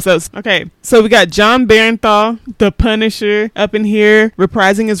on this episode. Okay, so we got John Barenthal, the Punisher, up in here,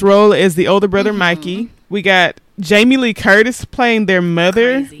 reprising his role as the older brother, Mikey. We got Jamie Lee Curtis playing their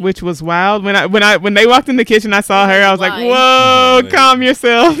mother, which was wild. When they walked in the kitchen, I saw her. I was like, whoa, calm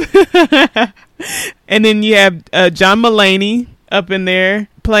yourself. And then you have John Mulaney up in there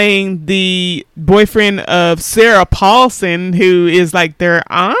playing the boyfriend of Sarah Paulson, who is like their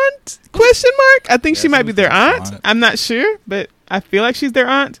aunt? ? I think she might be their aunt. I'm not sure, but I feel like she's their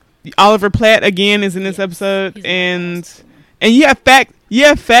aunt. Oliver Platt again is in this episode, and you have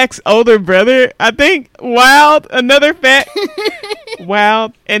Fact's older brother, I think. Wild, another Fact.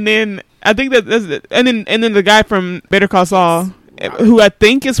 Wild, and then I think that's it. And then the guy from Better Call Saul, who I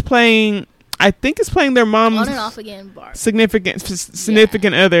think is playing their mom's on and off again, Barb.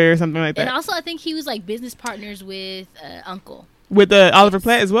 significant other or something like that. And also, I think he was like business partners with Uncle. With Oliver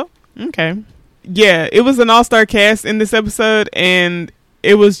Platt as well? Okay. Yeah, it was an all-star cast in this episode, and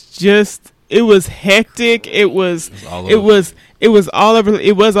it was hectic. It was all over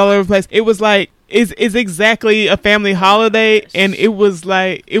the place. It was like it's exactly a family holiday, and it was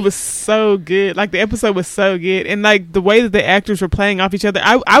so good. Like, the episode was so good, and like the way that the actors were playing off each other,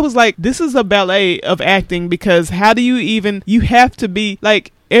 I was like, this is a ballet of acting, because how do you have to be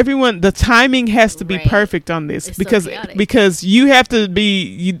like, everyone, the timing has to be perfect on this. It's because you have to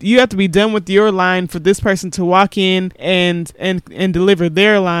be done with your line for this person to walk in and deliver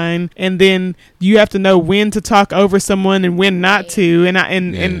their line, and then you have to know when to talk over someone and when not to,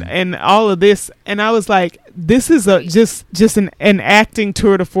 and all of this. And I was like, this is just an acting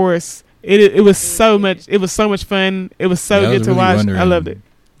tour de force. It was so much fun. It was so good to watch. I loved it.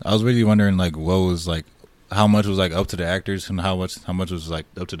 I was really wondering, like, what was like, how much was like up to the actors and how much was like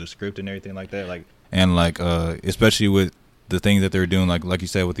up to the script and everything like that, like, and like especially with the things that they were doing, like you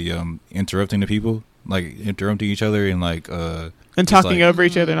said, with the interrupting the people, like interrupting each other, and like and talking over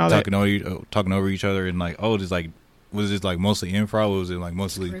each other and all talking over each other, and like, oh, just like, was it like mostly improv, or was it like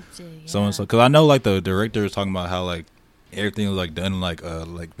mostly so and so? Because I know like the director was talking about how like everything was like done like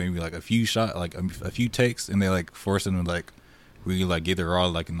maybe like a few takes, and they like forced them to like really like give their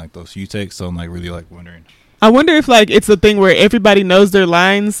all like in like those few takes. So I'm like really like wondering. I wonder if like it's a thing where everybody knows their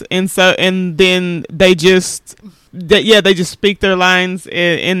lines, and then they just speak their lines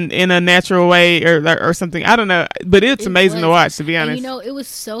in a natural way or something. I don't know, but it's amazing to watch, to be honest. And, it was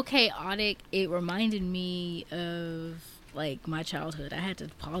so chaotic. It reminded me of like my childhood. I had to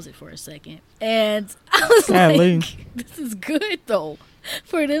pause it for a second, and I was like, "This is good though."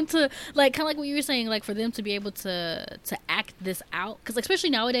 For them to like, kind of like what you were saying, like for them to be able to act this out, because like, especially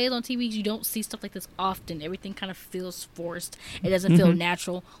nowadays on TV, you don't see stuff like this often. Everything kind of feels forced. It doesn't feel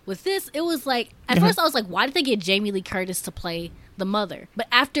natural. With this, it was like, at first I was like, why did they get Jamie Lee Curtis to play the mother? But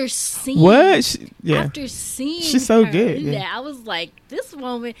after seeing she's so good. I was like, this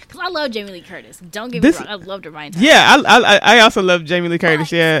woman, because I love Jamie Lee Curtis. Don't get me wrong, I loved her my entire life. I also love Jamie Lee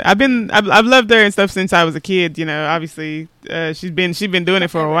Curtis. Yeah, I've loved her and stuff since I was a kid. Obviously, she's been doing it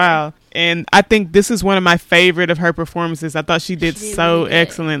for a while, and I think this is one of my favorite of her performances. I thought she did so really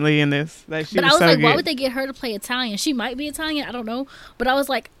excellently in this. Like, but I was like, why would they get her to play Italian? She might be Italian, I don't know. But I was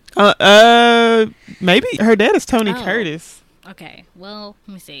like, maybe her dad is Tony Curtis. Okay, well,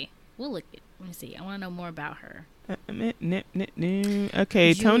 let me see. Let me see. I want to know more about her.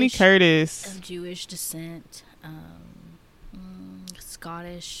 Okay, Tony Curtis. Of Jewish descent,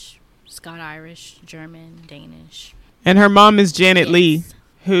 Scottish, Scot-Irish, German, Danish. And her mom is Janet Leigh,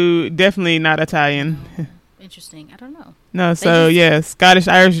 who definitely not Italian. Interesting. I don't know. No, Scottish,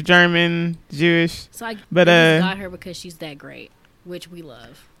 Irish, German, Jewish. So I got her because she's that great, which we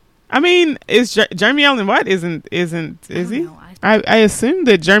love. I mean, is Jeremy Allen White isn't is he? I assume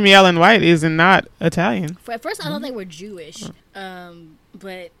that Jeremy Allen White is not Italian. At first, I thought they were Jewish,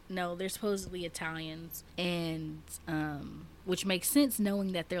 but no, they're supposedly Italians, and which makes sense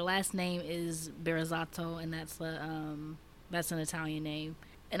knowing that their last name is Berizzato, and that's an Italian name.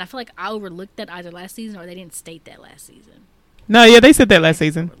 And I feel like I overlooked that either last season or they didn't state that last seseason. No, yeah, they said that last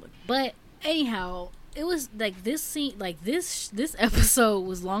season. But anyhow, it was like this scene, like this episode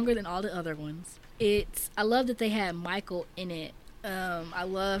was longer than all the other ones. I love that they had Michael in it I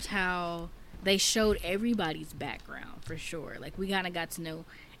loved how they showed everybody's background for sure. Like, we kind of got to know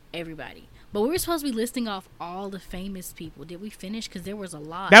everybody. But we were supposed to be listing off all the famous people. Did we finish? Because there was a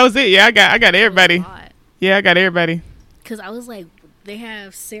lot. That was it. Yeah, I got everybody. Yeah, I got everybody. Because I was like, they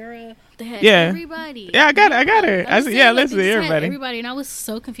have Sarah. They had Yeah. everybody. Yeah, I got her. I said, yeah, let's see everybody. Everybody, and I was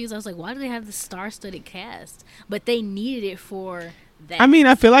so confused. I was like, why do they have the star-studded cast? But they needed it for that. I mean,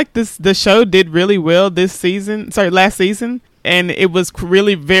 I feel like the show did really well last season, and it was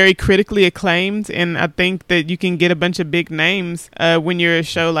really very critically acclaimed. And I think that you can get a bunch of big names when you're a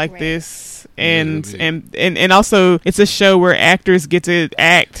show like this, and also it's a show where actors get to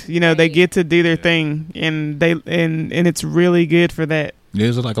act. You know, they get to do their thing, and it's really good for that.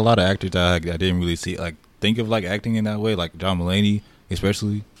 There's like a lot of actors that I didn't really think of like acting in that way, like John Mulaney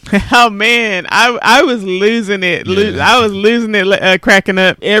especially. Oh man, I was losing it. Yeah. I was losing it, cracking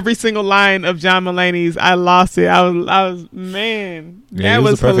up. Every single line of John Mulaney's, I lost it. I was man. Yeah, that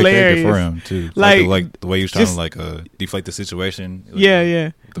was the perfect hilarious character for him too. Like the way he was trying to deflate the situation.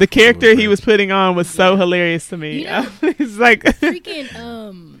 Yeah. The character he was putting on was so hilarious to me. It's like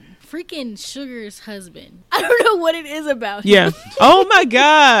freaking Sugar's husband. I don't know what it is about him. Yeah. Oh my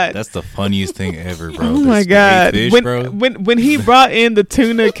god. That's the funniest thing ever, bro. Oh my god. Fish, when he brought in the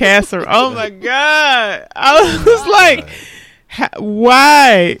tuna casserole. Oh my god. I was like,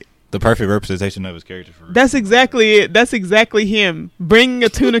 why? The perfect representation of his character. For That's exactly it. That's exactly him. Bringing a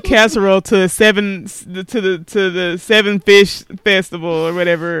tuna casserole to the seven fish festival or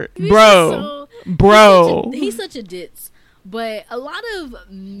whatever, bro. He's such a ditz. But a lot of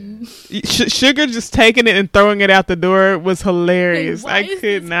Sugar just taking it and throwing it out the door was hilarious. I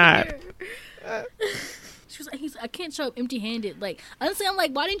could not. She was like, I can't show up empty-handed. Like, honestly, I'm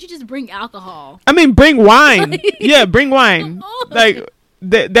like, why didn't you just bring alcohol? I mean, bring wine. Yeah, bring wine. Like.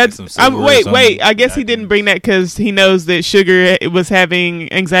 That's wait. I guess he didn't bring that because he knows that Sugar was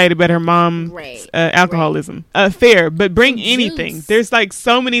having anxiety about her mom's alcoholism. Fair, but bring anything. Juice. There's like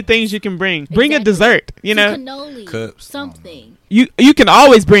so many things you can bring. Bring a dessert. You know, cannoli, cups, something. You can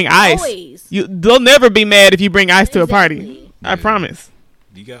always bring ice. Always. They'll never be mad if you bring ice to a party. I promise.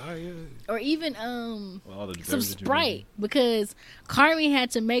 You got or even some Sprite because Carmi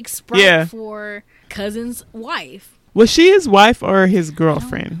had to make Sprite for cousin's wife. Was she his wife or his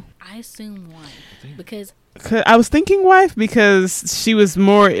girlfriend? I assume wife because I was thinking wife because she was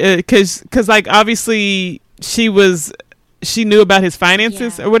more because like obviously she knew about his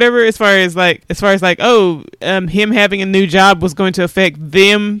finances or whatever as far as like him having a new job was going to affect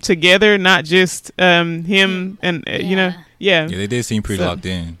them together, not just him and you know. Yeah, they did seem pretty locked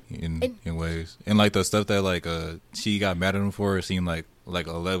in ways, and like the stuff that like she got mad at him for seemed like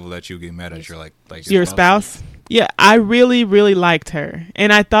a level that you get mad at your spouse. Yeah, I really, really liked her,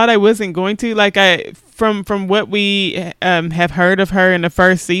 and I thought I wasn't going to. Like from what we have heard of her in the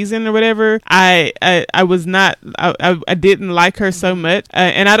first season or whatever, I was not. I didn't like her so much,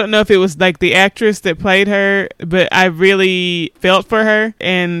 and I don't know if it was like the actress that played her, but I really felt for her,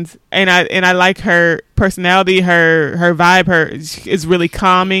 and I like her personality, her vibe. Is really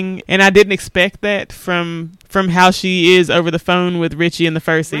calming, and I didn't expect that from how she is over the phone with Richie in the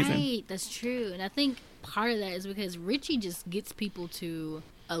first season. Right, that's true, and I think part of that is because Richie just gets people to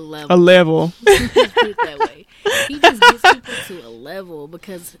a level. Put it that way. He just gets people to a level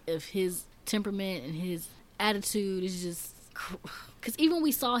because of his temperament and his attitude is just. Because even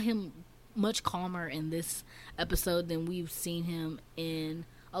we saw him much calmer in this episode than we've seen him in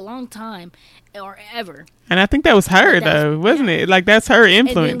a long time or ever. And I think that was her though, wasn't it? Like that's her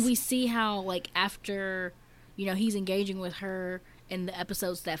influence. And then we see how like after he's engaging with her in the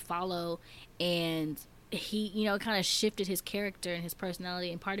episodes that follow, and he kind of shifted his character and his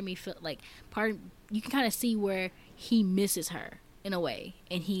personality, and part of me felt like you can kind of see where he misses her in a way,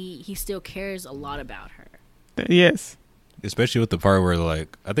 and he still cares a lot about her. Yes, especially with the part where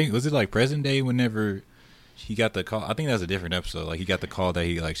like I think was it like present day whenever he got the call. I think that's a different episode. Like he got the call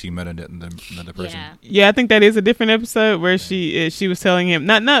that she met another person. Yeah, I think that is a different episode where she was telling him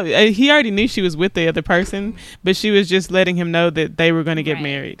he already knew she was with the other person, but she was just letting him know that they were going to get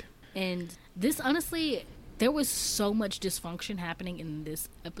married. And this honestly, there was so much dysfunction happening in this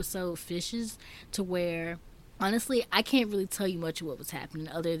episode, Fishes, to where honestly I can't really tell you much of what was happening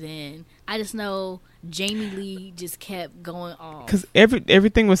other than I just know Jamie Lee just kept going off because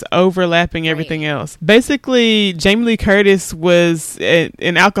everything was overlapping everything else. Basically, Jamie Lee Curtis was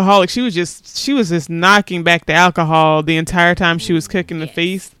an alcoholic. She was just knocking back the alcohol the entire time she was cooking the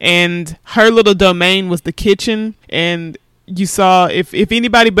feast, and her little domain was the kitchen. And you saw if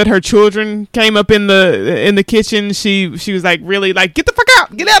anybody but her children came up in the kitchen, she was like really like, get the fuck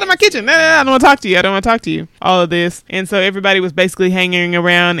out, get out of my kitchen. Nah, I don't want to talk to you. I don't want to talk to you. All of this, and so everybody was basically hanging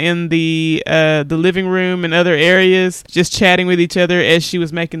around in the living room and other areas, just chatting with each other as she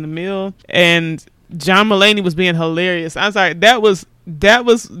was making the meal. And John Mulaney was being hilarious. I'm sorry, that was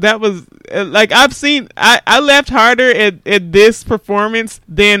like I laughed harder at this performance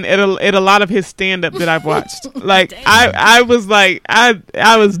than at a lot of his stand up that I've watched. Like I was like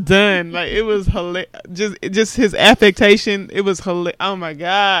I was done. Like it was hilarious. Just his affectation. It was hilarious. Oh my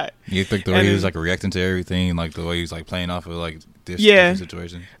god. You think the way he was like reacting to everything, like the way he was like playing off of like this different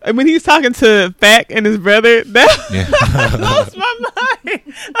situation. And when he was talking to Fak and his brother, that lost my mind.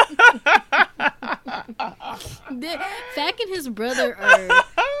 Fak and his brother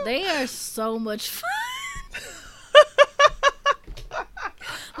they are so much fun.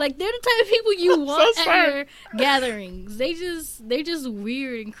 Like they're the type of people you want at your gatherings. They're just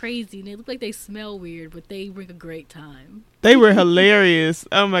weird and crazy, and they look like they smell weird, but they bring a great time. They were hilarious.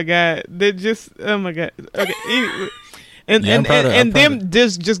 Oh my god, they're just oh my god. Okay, anyway. And them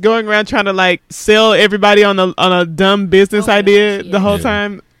just going around trying to like sell everybody on a dumb business idea the whole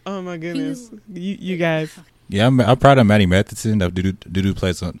time. Oh my goodness, you guys. Yeah, I'm proud of Matty Matheson, the dude who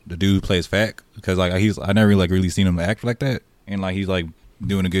plays Fak, because like I never like really seen him act like that, and like he's like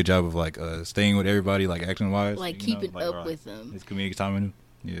doing a good job of like staying with everybody, like action wise, like keeping up with them. His comedic timing.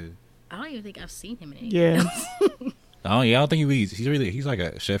 Yeah. I don't even think I've seen him in anything else. I don't think he's like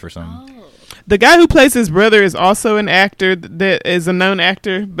a chef or something. Oh. The guy who plays his brother is also an actor that is a known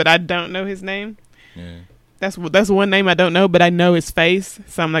actor, but I don't know his name. Yeah. That's one name I don't know, but I know his face,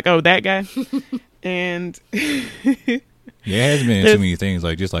 so I'm like, oh, that guy. And yeah, it has been in too many things,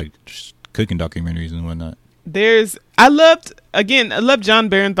 like just cooking documentaries and whatnot. I loved John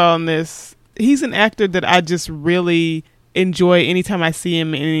Barenthal in this. He's an actor that I just really enjoy anytime I see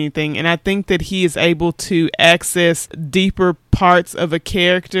him in anything, and I think that he is able to access deeper parts of a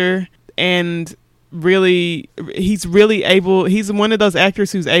character, and really he's one of those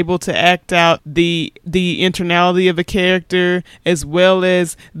actors who's able to act out the internality of a character as well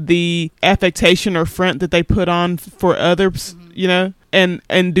as the affectation or front that they put on for others, you know, and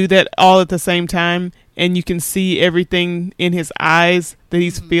do that all at the same time, and you can see everything in his eyes that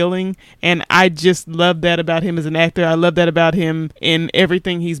he's feeling, and I just love that about him as an actor. I love that about him in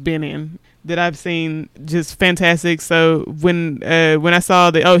everything he's been in that I've seen. Just fantastic. So when I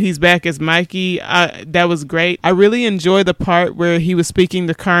saw that he's back as Mikey, that was great. I really enjoyed the part where he was speaking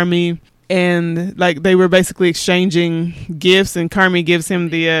to Carmi, and like they were basically exchanging gifts, and Carmi gives him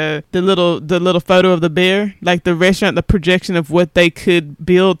the little photo of the bear, like the restaurant, the projection of what they could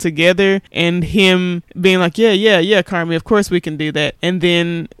build together, and him being like, yeah, Carmi, of course we can do that. And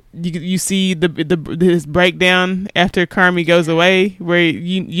then you see his breakdown after Carmi goes away, where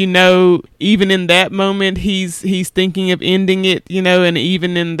you know even in that moment he's thinking of ending it, you know, and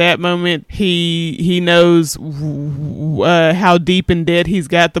even in that moment he knows how deep in debt he's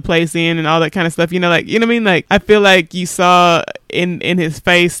got the place in and all that kind of stuff, you know, like, you know what I mean? Like I feel like you saw in his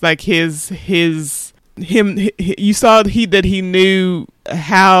face, like you saw that he knew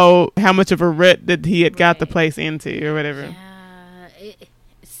how much of a rut that he had got the place into or whatever. Yeah.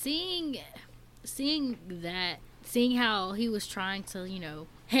 Seeing how he was trying to, you know,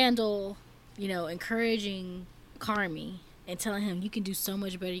 handle, you know, encouraging Carmi and telling him you can do so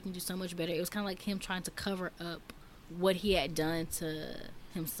much better, it was kind of like him trying to cover up what he had done to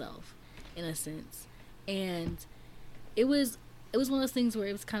himself in a sense. And it was one of those things where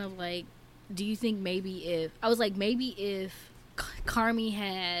it was kind of like, do you think maybe if Carmi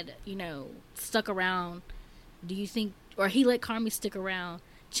had, you know, stuck around, do you think, or he let Carmi stick around,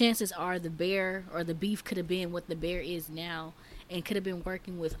 chances are the bear or the beef could have been what the bear is now, and could have been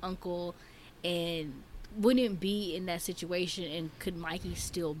working with Uncle, and wouldn't be in that situation, and could Mikey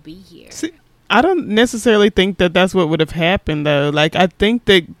still be here? See, I don't necessarily think that that's what would have happened, though. Like, I think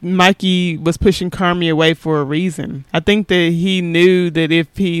that Mikey was pushing Carmi away for a reason. I think that he knew that if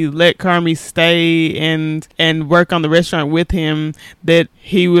he let Carmi stay and work on the restaurant with him, that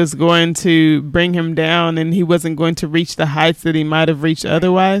he was going to bring him down, and he wasn't going to reach the heights that he might have reached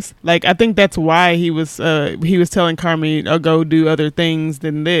otherwise. Like, I think that's why he was telling Carmi, "Oh, go do other things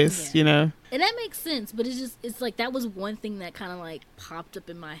than this," you know. And that makes sense, but it's like that was one thing that kind of like popped up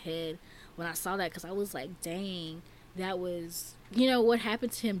in my head when I saw that, because I was like, dang, that was, you know, what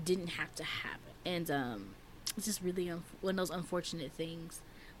happened to him didn't have to happen. And it's just really one of those unfortunate things.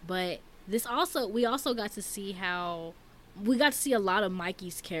 But we also got to see a lot of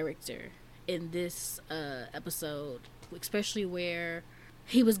Mikey's character in this episode, especially where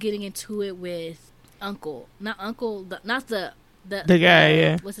he was getting into it with uncle, not uncle, not the guy,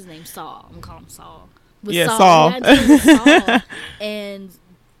 yeah. What's his name? Saul. I'm gonna call him Saul. Saul. Saul. And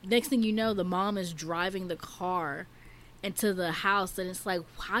next thing you know, the mom is driving the car into the house, and it's like,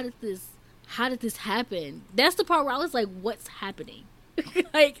 how did this happen? That's the part where I was like, what's happening?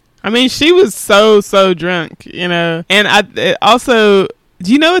 Like, I mean, she was so drunk, you know. And also,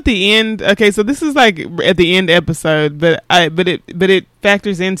 do you know at the end? Okay, so this is like at the end episode, but it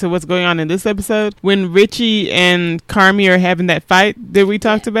factors into what's going on in this episode when Richie and Carmi are having that fight that we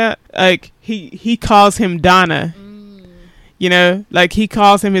talked about. Like he calls him Donna, you know, like he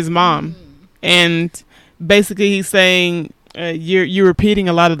calls him his mom, and basically he's saying, you're repeating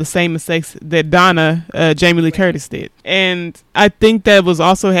a lot of the same mistakes that Donna, Jamie Lee Curtis did. And I think that was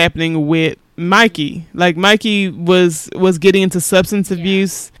also happening with Mikey. Like Mikey was getting into substance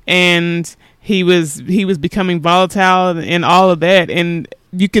abuse, and he was becoming volatile and all of that. And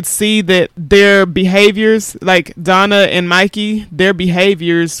you could see that their behaviors, like Donna and Mikey, their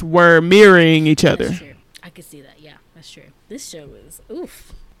behaviors were mirroring each other. That's true. I could see that. Yeah, that's true. This show is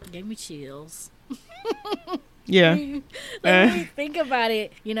gave me chills. Yeah. When you think about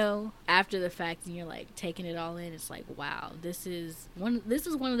it, you know, after the fact, and you're like taking it all in, it's like, wow, this is one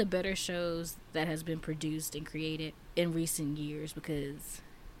of the better shows that has been produced and created in recent years, because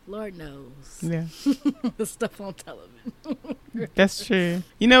Lord knows, the stuff on television. That's true.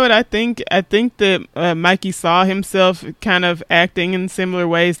 You know what I think? I think that Mikey saw himself kind of acting in similar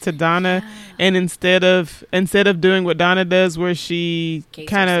ways to Donna, and instead of doing what Donna does, where she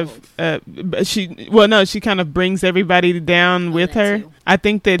kind of she kind of brings everybody down with her. Too. I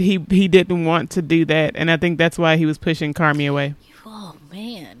think that he didn't want to do that, and I think that's why he was pushing Carmi away. Oh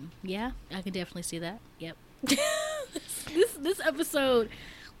man, yeah, I can definitely see that. Yep. This episode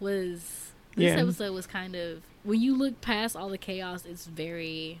was kind of, when you look past all the chaos, it's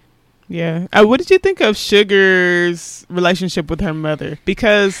very... Yeah. What did you think of Sugar's relationship with her mother?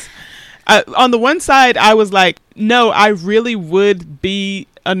 Because on the one side, I was like, no, I really would be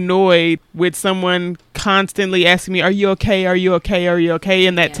annoyed with someone constantly asking me, are you okay? Are you okay? Are you okay?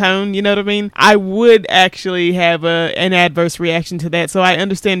 In that tone, you know what I mean? I would actually have an adverse reaction to that. So I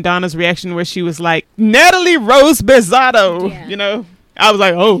understand Donna's reaction where she was like, Natalie Rose Bezzatto, you know? I was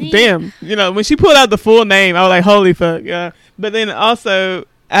like, oh, damn. You know, when she pulled out the full name, I was like, holy fuck. Yeah. But then also,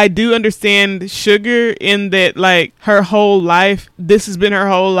 I do understand Sugar in that, like, her whole life, this has been her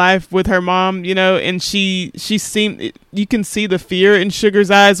whole life with her mom, you know, and she seemed, you can see the fear in Sugar's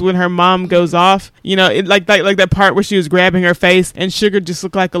eyes when her mom goes off, you know, like that part where she was grabbing her face and Sugar just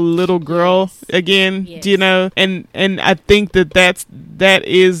looked like a little girl again, you know, and I think that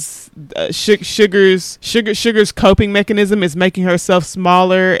is Sugar's coping mechanism is making herself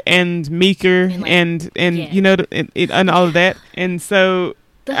smaller and meeker and you know, and all of that. And so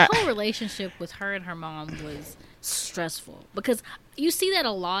the whole relationship with her and her mom was stressful, because you see that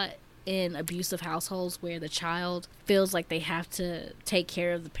a lot in abusive households where the child feels like they have to take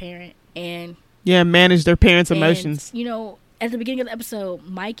care of the parent and manage their parents' emotions. You know, at the beginning of the episode,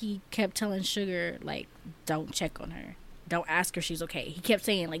 Mikey kept telling Sugar, like, don't check on her. Don't ask her she's okay. He kept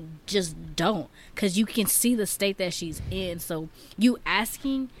saying, like, just don't, because you can see the state that she's in. So you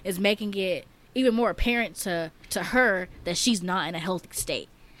asking is making it even more apparent to her that she's not in a healthy state.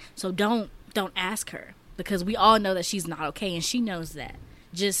 So don't ask her, because we all know that she's not okay, and she knows that.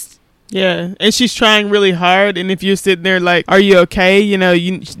 And she's trying really hard, and if you're sitting there like, are you okay? You know,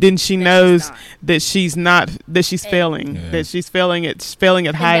 then she knows that she's failing, that she's failing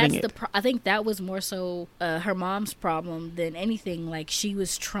at hiding it. I think that was more so her mom's problem than anything. Like, she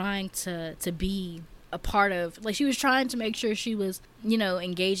was trying to be a part of, like, she was trying to make sure she was, you know,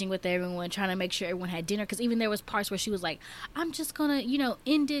 engaging with everyone, trying to make sure everyone had dinner, because even there was parts where she was like, I'm just gonna, you know,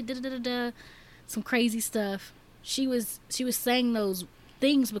 end it, some crazy stuff. She was saying those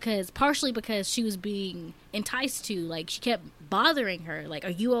things partially because she was being enticed to, like, she kept bothering her, like, are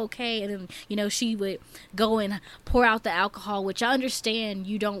you okay? And then, you know, she would go and pour out the alcohol, which I understand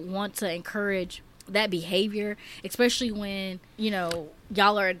you don't want to encourage that behavior, especially when, you know,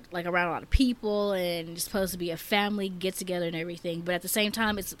 y'all are, like, around a lot of people and it's supposed to be a family get together and everything, but at the same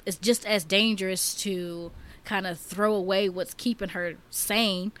time it's just as dangerous to kind of throw away what's keeping her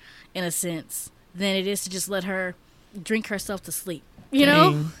sane, in a sense, than it is to just let her drink herself to sleep, you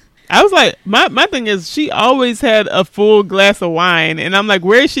know? I was like, my thing is, she always had a full glass of wine, and I'm like,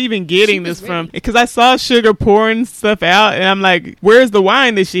 where is she even getting this from? Because I saw Sugar pouring stuff out, and I'm like, where's the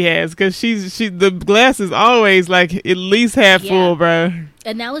wine that she has? Because the glass is always like at least half full, bro.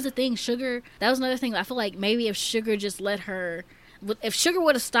 And that was the thing, Sugar. That was another thing. I feel like maybe if Sugar just if Sugar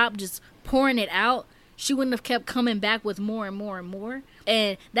would have stopped just pouring it out, she wouldn't have kept coming back with more and more and more.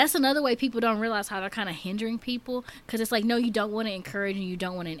 And that's another way people don't realize how they're kind of hindering people, because it's like, no, you don't want to encourage and you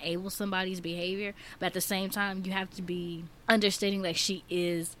don't want to enable somebody's behavior, but at the same time you have to be understanding that she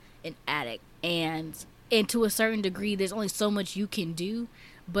is an addict, and to a certain degree there's only so much you can do.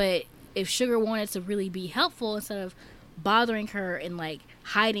 But if Sugar wanted to really be helpful, instead of bothering her and like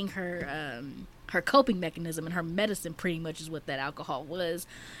hiding her her coping mechanism and her medicine, pretty much is what that alcohol was,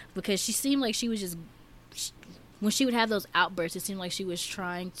 because she seemed like she was just, when she would have those outbursts, it seemed like she was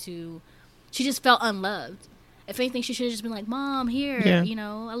trying to, she just felt unloved. If anything, she should have just been like, Mom, here,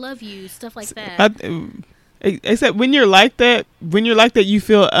 I love you, stuff like that. Except when you're like that, you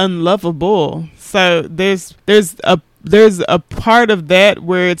feel unlovable. So there's a part of that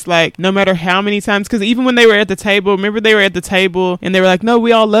where it's like, no matter how many times, because even when they were at the table, remember they were at the table and they were like, no,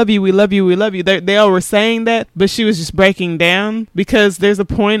 we all love you, we love you, we love you. They all were saying that, but she was just breaking down, because there's a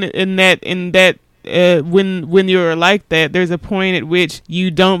point in that when you're like that, there's a point at which you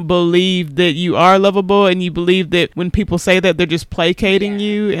don't believe that you are lovable, and you believe that when people say that, they're just placating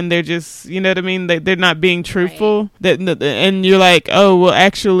you, and they're just, you know what I mean, they're not being truthful. Right. And you're like, oh well,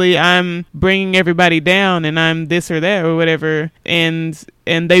 actually I'm bringing everybody down, and I'm this or that or whatever, and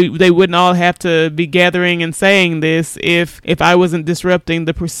they wouldn't all have to be gathering and saying this if I wasn't disrupting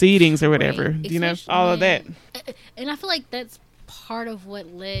the proceedings or whatever. Right. You know, all of that. And I feel like that's part of what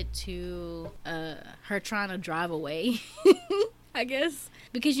led to her trying to drive away, I guess,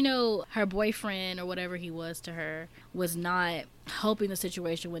 because her boyfriend or whatever he was to her was not helping the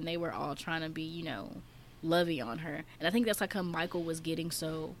situation when they were all trying to be lovey on her. And I think that's like how Michael was getting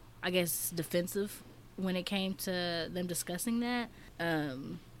so, I guess, defensive when it came to them discussing that.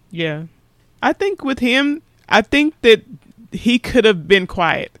 Yeah, I think with him, I think that he could have been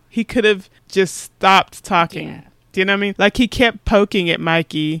quiet. He could have just stopped talking. Yeah. Do you know what I mean? Like, he kept poking at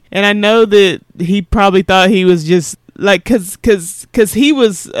Mikey, and I know that he probably thought he was just like, cause he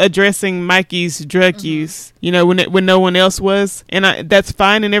was addressing Mikey's drug use, when no one else was, and that's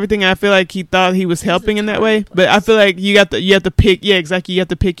fine and everything. And I feel like he thought he was helping in that way, but I feel like you have to pick, exactly. You have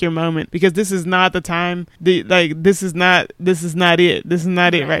to pick your moment, because this is not the time. This is not it. This is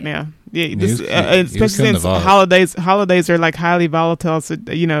not it right now. Yeah, especially since holidays are like highly volatile, times.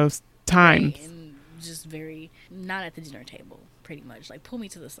 Right, and just very not at the dinner table, pretty much. Like, pull me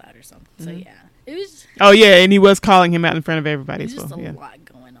to the side or something. Mm-hmm. So yeah, it was. Oh yeah, and he was calling him out in front of everybody. There's just a lot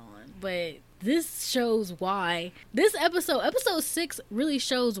going on, but this shows why this episode 6 really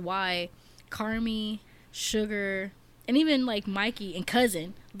shows why Carmi, Sugar, and even like Mikey and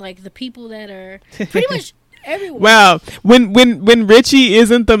Cousin, like the people that are pretty much everyone. Wow, when Richie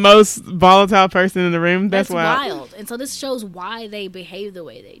isn't the most volatile person in the room, that's wild. And so this shows why they behave the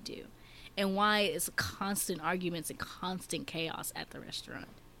way they do, and why it's constant arguments and constant chaos at the restaurant.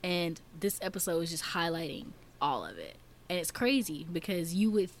 And this episode is just highlighting all of it. And it's crazy, because you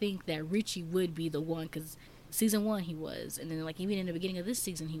would think that Richie would be the one, because season 1 he was, and then like even in the beginning of this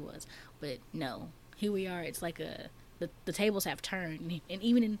season he was, but no, here we are. It's like the tables have turned, and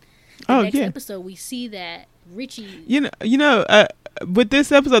even in the next episode we see that Richie, with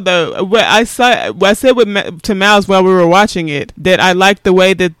this episode though, what I said to Miles while we were watching it, that I liked the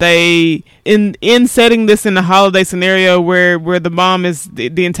way that they in setting this in a holiday scenario where the mom is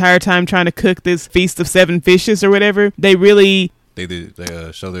the entire time trying to cook this feast of 7 fishes or whatever. They really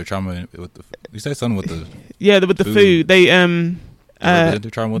show their trauma with the. You said something with the with the food. They their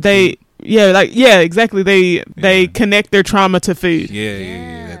trauma with the food? Exactly. They connect their trauma to food.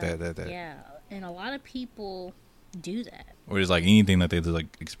 That. Yeah, and a lot of people do that. Or just like anything that they just like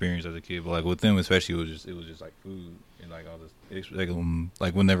experience as a kid, but like with them especially, it was just like food and like all this.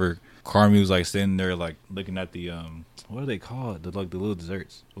 Like whenever Carmi was like sitting there like looking at the what are they called? The little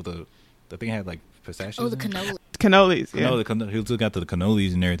desserts with the thing had like pistachios. Oh, the cannolis. Cannolis, yeah. He was looking at the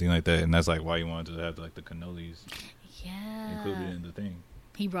cannolis and everything like that, and that's like why he wanted to have like the cannolis. Yeah. Included in the thing.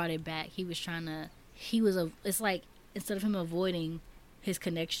 He brought it back. He was trying to. It's like instead of him avoiding his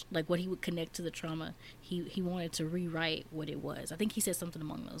connection, like what he would connect to the trauma, he wanted to rewrite what it was. I think he said something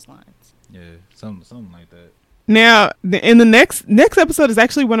along those lines. Yeah, something like that. Now, in the next episode is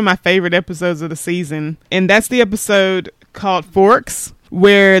actually one of my favorite episodes of the season, and that's the episode called Forks,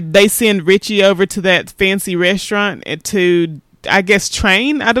 where they send Richie over to that fancy restaurant to, I guess,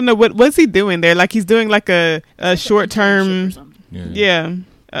 train. I don't know what's he doing there. Like, he's doing like a short term,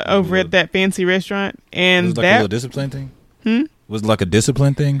 over at that fancy restaurant, and was it like a little discipline thing. Was it like a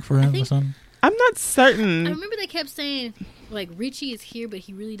discipline thing for him or something? I'm not certain. I remember they kept saying, like, Richie is here, but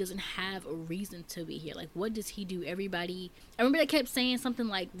he really doesn't have a reason to be here. Like, what does he do? I remember they kept saying something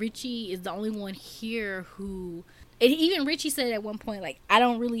like, Richie is the only one here who And even Richie said at one point, like, I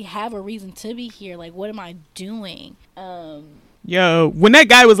don't really have a reason to be here. Like, what am I doing? Yo, when that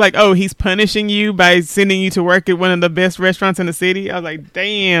guy was like, oh, he's punishing you by sending you to work at one of the best restaurants in the city, I was like,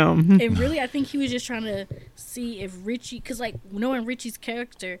 damn. And really, I think he was just trying to see if Richie, because, like, knowing Richie's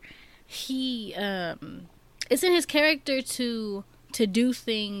character, he, it's in his character to do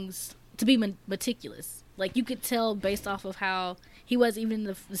things, to be meticulous. Like, you could tell based off of how he was even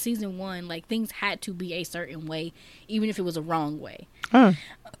in the season 1, like, things had to be a certain way, even if it was a wrong way. Oh.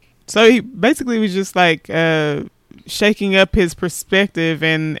 So he basically was just like, shaking up his perspective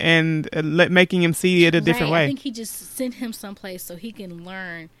and making him see it a different way. I think he just sent him someplace so he can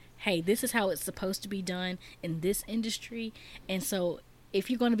learn, hey, this is how it's supposed to be done in this industry. And so if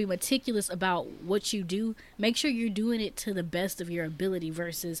you're going to be meticulous about what you do, make sure you're doing it to the best of your ability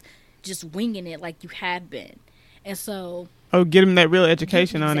versus just winging it like you have been. And so... Oh, get him that real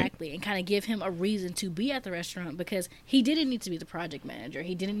education on it. Exactly, and kind of give him a reason to be at the restaurant, because he didn't need to be the project manager.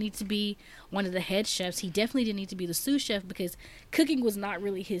 He didn't need to be one of the head chefs. He definitely didn't need to be the sous chef, because cooking was not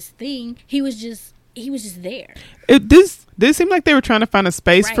really his thing. He was just there. This seemed like they were trying to find a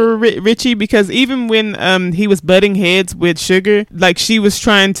space for Richie, because even when he was butting heads with Sugar, like she was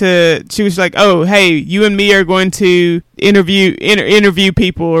like, oh, hey, you and me are going to interview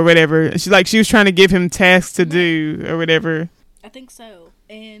people or whatever. She was trying to give him tasks to do or whatever. I think so.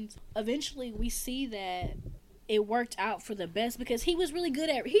 And eventually we see that it worked out for the best, because he is really good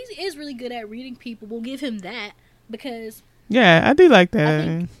at reading people. We'll give him that, because... Yeah, I do like that. I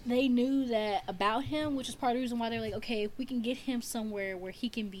think they knew that about him, which is part of the reason why they're like, okay, if we can get him somewhere where he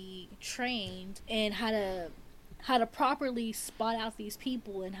can be trained and how to properly spot out these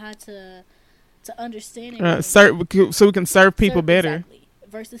people and how to understand it. So we can serve people better. Exactly.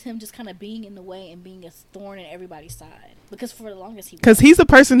 Versus him just kind of being in the way and being a thorn in everybody's side. Because for the longest because he's a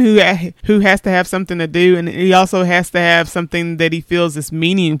person who has to have something to do, and he also has to have something that he feels is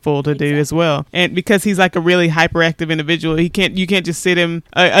meaningful to do as well. And because he's like a really hyperactive individual, you can't just sit him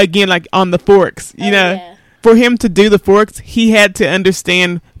again like on the forks, you know. Yeah. For him to do the forks, he had to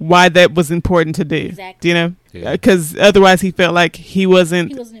understand why that was important to do. Exactly. You know, because otherwise he felt like he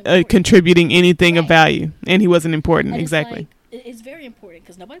wasn't contributing anything of value, and he wasn't important. And exactly. It's very important,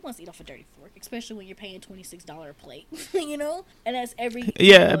 because nobody wants to eat off a dirty fork, especially when you're paying $26 a plate, you know? And that's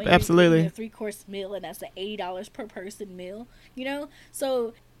absolutely. A 3-course meal, and that's an $80 per person meal, you know?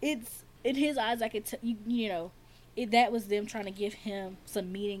 So it's, in his eyes, I could you know, that was them trying to give him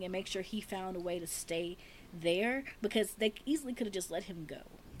some meaning and make sure he found a way to stay there, because they easily could have just let him go.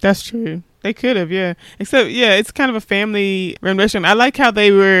 That's true. They could have, yeah. Except, yeah, it's kind of a family-run restaurant. I like how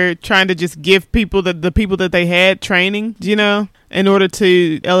they were trying to just give people, the people that they had, training, you know, in order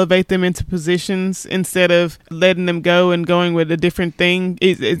to elevate them into positions instead of letting them go and going with a different thing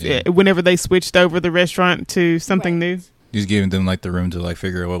whenever they switched over the restaurant to something new. Just giving them, like, the room to, like,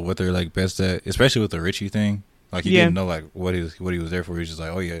 figure out what they're, like, best at, especially with the Richie thing. Like, he didn't know, like, what he was there for. He was just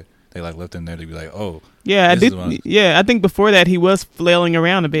like, oh, yeah. They like left him there to be like, oh, yeah, I think before that he was flailing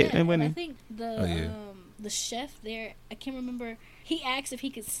around a bit. Yeah, and I think the chef there, I can't remember. He asked if he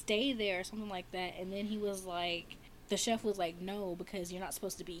could stay there or something like that, and then he was like, the chef was like, no, because you're not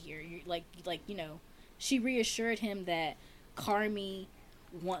supposed to be here. You're like you know, she reassured him that Carmi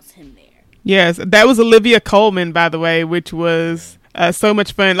wants him there. Yes, that was Olivia Colman, by the way, which was. So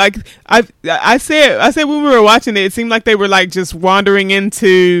much fun. Like I said when we were watching it seemed like they were like just wandering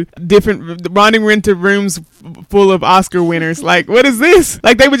into rooms full of Oscar winners. Like, what is this?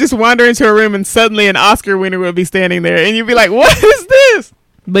 Like, they would just wander into a room and suddenly an Oscar winner would be standing there, and you'd be like, what is this?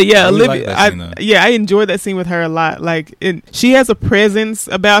 But yeah, Olivia, I enjoyed that scene with her a lot. Like, she has a presence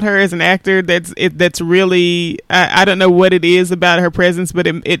about her as an actor that's really, I don't know what it is about her presence, but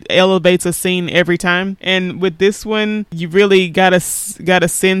it elevates a scene every time. And with this one, you really got a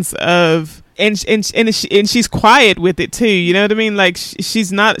sense of. And she's quiet with it too, you know what I mean? Like,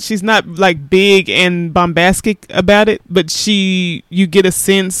 she's not like big and bombastic about it, but you get a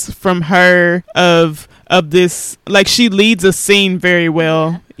sense from her of this, like, she leads a scene very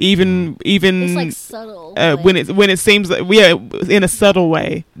well, even it's like subtle when it seems like in a subtle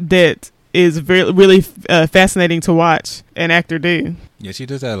way that is really fascinating to watch an actor do. Yeah, she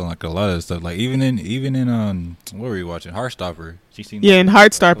does that on like a lot of stuff. Like even in what were you watching? Heartstopper. In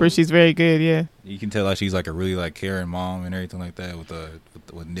Heartstopper, she's very good. Yeah, you can tell like she's like a really like caring mom and everything like that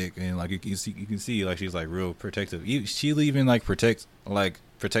with Nick, and like you can see like she's like real protective. She'll even like protect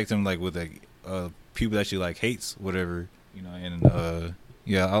him like with like people that she like hates, whatever, you know. And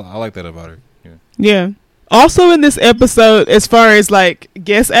I like that about her. Yeah. Also in this episode, as far as like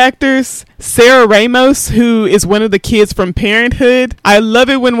guest actors, Sarah Ramos, who is one of the kids from Parenthood. I love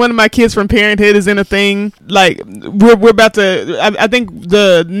it when one of my kids from Parenthood is in a thing. Like we're about to. I think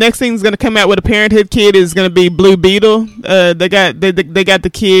the next thing's gonna come out with a Parenthood kid is gonna be Blue Beetle. They got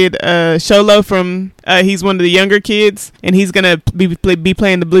the kid Sholo from. He's one of the younger kids, and he's gonna be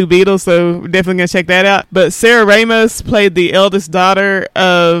playing the Blue Beetle. So we're definitely gonna check that out. But Sarah Ramos played the eldest daughter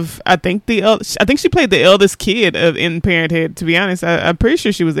of. I think she played the eldest kid in Parenthood. To be honest, I'm pretty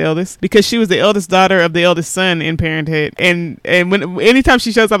sure she was the eldest because she was the eldest daughter of the eldest son in Parenthood. And anytime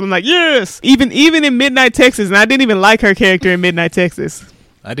she shows up, I'm like, yes. Even in Midnight Texas, and I didn't even like her character in Midnight Texas.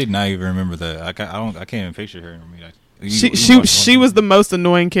 I did not even remember that. I can't even picture her in Midnight. She was the most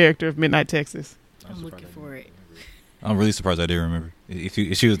annoying character of Midnight Texas. I'm looking for it. I'm really surprised I didn't remember.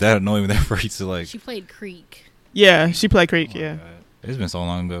 If she was that annoying that for you to like. She played Creek. Yeah, she played Creek. Yeah. God. It's been so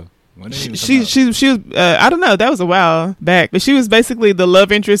long ago. She was I don't know, that was a while back, but she was basically the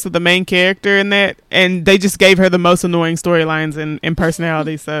love interest of the main character in that, and they just gave her the most annoying storylines and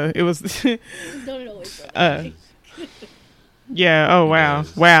personality. So it was. Don't always. Yeah. Oh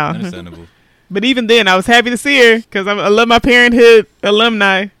wow. Understandable. But even then, I was happy to see her because I love my Parenthood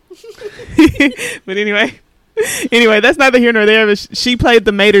alumni. But anyway, that's neither here nor there. But she played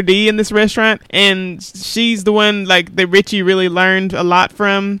the maitre d' in this restaurant, and she's the one like that Richie really learned a lot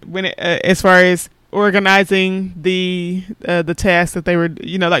from when as far as organizing the tasks that they were,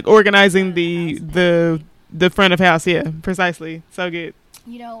 like organizing the front of house. Yeah, precisely. So good.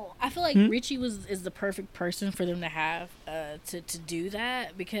 I feel like Richie is the perfect person for them to have to do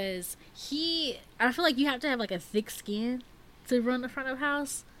that, because I feel like you have to have like a thick skin to run the front of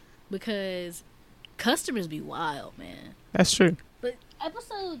house, because customers be wild, man. That's true. But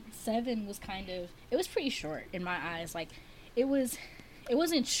episode 7 was it was pretty short in my eyes. Like it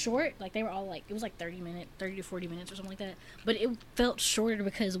wasn't short, like they were all like, it was like 30 to 40 minutes or something like that, but it felt shorter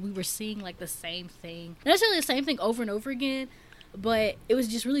because we were seeing like the same thing, not necessarily the same thing over and over again, but it was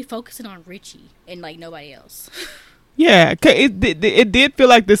just really focusing on Richie and like nobody else. Yeah, it did feel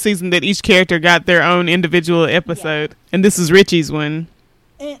like this season that each character got their own individual episode, and this is Richie's one.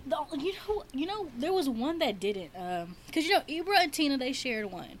 And there was one that didn't, because Ibra and Tina, they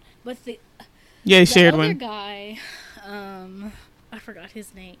shared one, but they shared one. The other guy, I forgot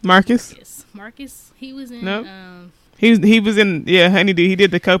his name. Marcus. He was in. Nope. He was in. Yeah, Honeydew. He did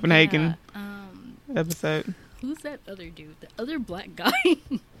the Copenhagen episode. Who's that other dude? The other black guy.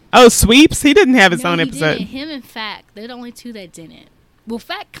 Oh, Sweeps. He didn't have his own episode. Didn't. Him and Fack. They're the only two that didn't. Well,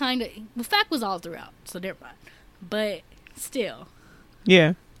 Fack was all throughout, so never mind. But still.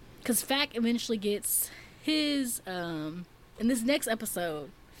 Yeah. Because Fack eventually gets his, in this next episode,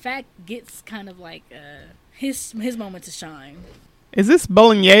 Fack gets kind of like his moment to shine. Is this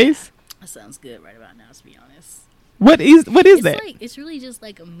bolognese? That sounds good right about now, to be honest. What is that? It's really just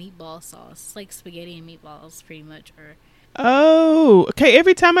like a meatball sauce. It's like spaghetti and meatballs, pretty much. Oh, okay.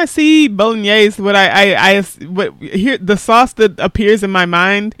 Every time I see bolognese, what the sauce that appears in my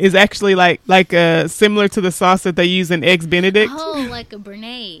mind is actually like similar to the sauce that they use in Eggs Benedict. Oh, like a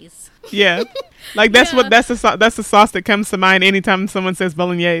béarnaise. Yeah, like that's the sauce that comes to mind anytime someone says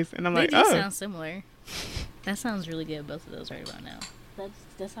bolognese, and I'm like, oh, sounds similar. That sounds really good. Both of those right about now.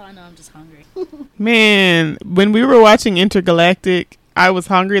 That's how I know I'm just hungry. Man, when we were watching Intergalactic, I was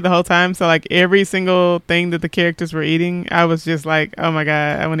hungry the whole time. So like every single thing that the characters were eating, I was just like, oh my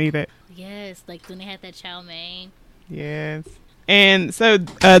God, I want to eat that. Yes, like when they had that chow mein. Yes. And so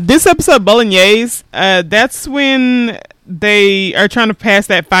this episode, Bolognese, that's when they are trying to pass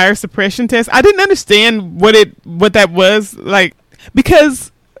that fire suppression test. I didn't understand what that was like,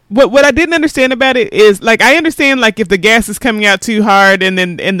 because what I didn't understand about it is, like, I understand like if the gas is coming out too hard and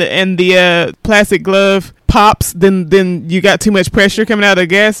then the plastic glove pops, then you got too much pressure coming out of the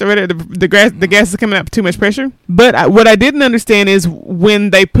gas, or whatever. The gas is coming out with too much pressure. But what I didn't understand is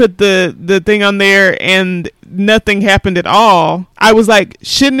when they put the thing on there and nothing happened at all, I was like,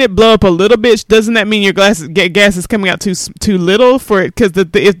 shouldn't it blow up a little bit? Doesn't that mean your gas is coming out too little for it? Because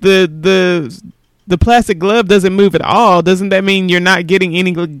if the plastic glove doesn't move at all, doesn't that mean you're not getting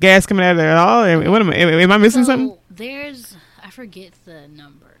any gas coming out of there at all? Am I missing something? I forget the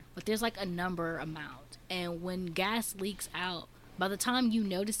number, but there's like a number amount. And when gas leaks out, by the time you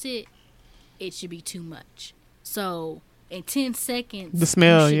notice it, it should be too much. So in 10 seconds, the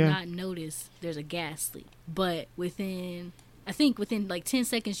smell, you should not notice there's a gas leak. But within like 10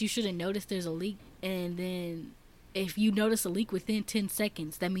 seconds, you shouldn't notice there's a leak. And then if you notice a leak within 10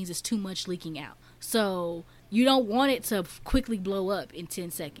 seconds, that means it's too much leaking out. So you don't want it to quickly blow up in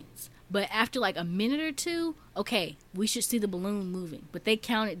 10 seconds. But after like a minute or two, okay, we should see the balloon moving. But they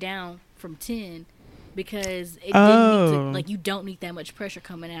count it down from 10. because it didn't need to, like, you don't need that much pressure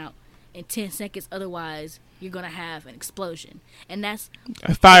coming out in 10 seconds. Otherwise, you're gonna have an explosion, and that's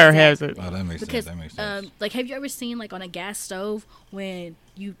a fire hazard. Oh, that makes sense. That makes sense. Like, have you ever seen, like, on a gas stove when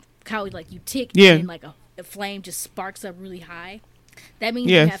you kind of like you tick and like a flame just sparks up really high? That means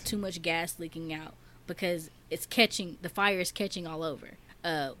you have too much gas leaking out because the fire is catching all over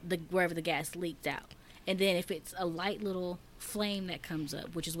wherever the gas leaked out. And then if it's a light little flame that comes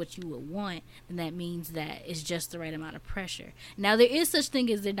up, which is what you would want, then that means that it's just the right amount of pressure. Now, there is such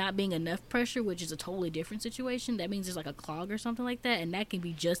thing as there not being enough pressure, which is a totally different situation. That means there's like a clog or something like that, and that can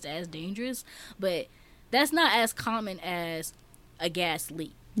be just as dangerous. But that's not as common as a gas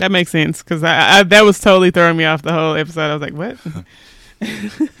leak. That makes sense, because I that was totally throwing me off the whole episode. I was like, what?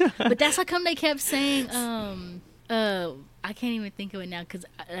 But that's how come they kept saying, I can't even think of it now, because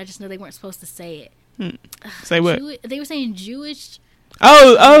I just know they weren't supposed to say it. Say what? They were saying Jewish.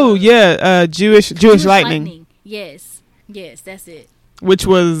 Yeah, Jewish lightning. Yes, that's it. Which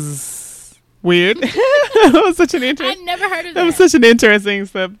was weird. That was such an interesting. I never heard of that. That was such an interesting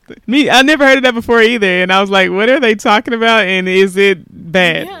stuff. I never heard of that before either, and I was like, "What are they talking about? And is it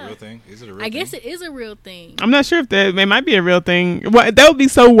bad?" Yeah. Real thing? Is it a real I thing? guess it is a real thing. I'm not sure if it might be a real thing. That would be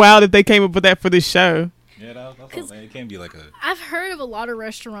so wild if they came up with that for this show. Yeah, that's what I'm saying. It can't be like a. I've heard of a lot of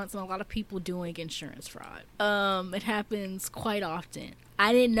restaurants and a lot of people doing insurance fraud. It happens quite often.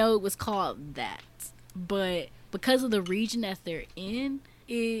 I didn't know it was called that, but because of the region that they're in,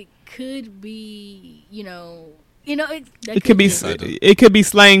 it could be, it could be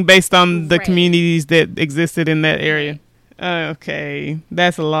slang based on the communities that existed in that area. Okay,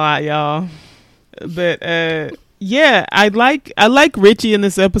 that's a lot, y'all. But yeah, I like Richie in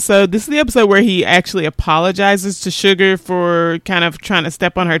this episode. This is the episode where he actually apologizes to Sugar for kind of trying to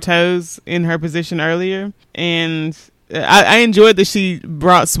step on her toes in her position earlier. And I enjoyed that she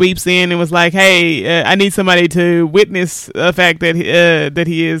brought Sweeps in and was like, hey, I need somebody to witness the fact that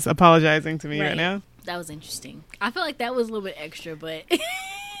he is apologizing to me right now. That was interesting. I feel like that was a little bit extra, but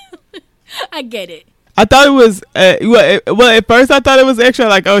I get it. I thought it was well. At first, I thought it was extra.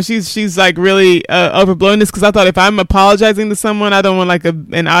 Like, oh, she's like really overblowing this, because I thought if I'm apologizing to someone, I don't want like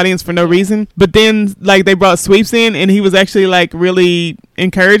an audience for no reason. But then, like, they brought Sweeps in, and he was actually like really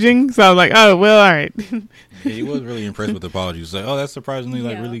encouraging. So I was like, oh well, all right. Yeah, he was really impressed with the apology. He was like, oh, that's surprisingly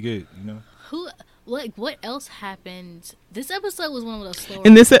like really good. What else happened? This episode was one of those slower.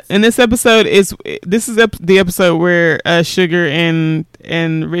 In this episode is the episode where Sugar and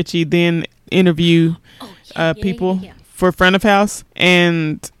Richie then interview people for front of house,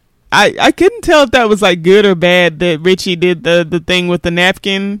 and I couldn't tell if that was like good or bad that Richie did the thing with the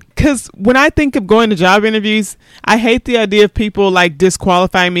napkin, because when I think of going to job interviews, I hate the idea of people like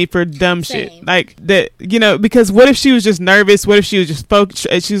disqualifying me for dumb shit like that, because what if she was just nervous? What if she was just focused?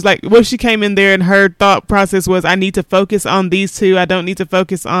 She was like, what if she came in there and her thought process was, I need to focus on these two, I don't need to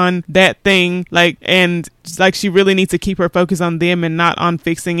focus on that thing, like, and like she really needs to keep her focus on them and not on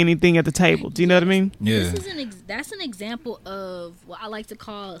fixing anything at the table. Do you know what I mean? Yeah. That's an example of what I like to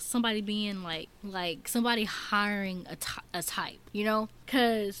call somebody being like somebody hiring a type,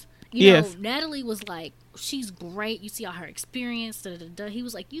 because Natalie was like, she's great, you see all her experience, he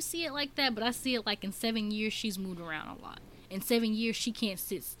was like, you see it like that, but I see it like in 7 years she's moved around a lot. In 7 years she can't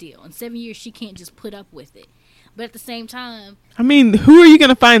sit still. In 7 years she can't just put up with it. But at the same time, I mean, who are you going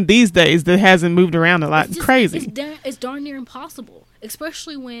to find these days that hasn't moved around a lot? Crazy. It's darn near impossible,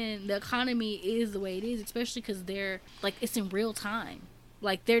 especially when the economy is the way it is, especially because they're like, it's in real time.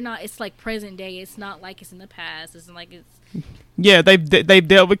 Like, they're not, it's like present day. It's not like it's in the past. It's like it's. Yeah, they've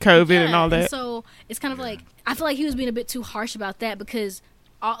dealt with COVID and all that. And so it's kind of like, I feel like he was being a bit too harsh about that, because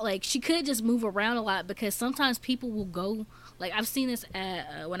like, she could just move around a lot, because sometimes people will go, like, I've seen this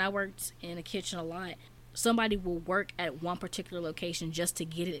when I worked in a kitchen a lot. Somebody will work at one particular location just to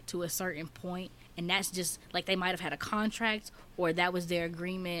get it to a certain point, and that's just like, they might have had a contract, or that was their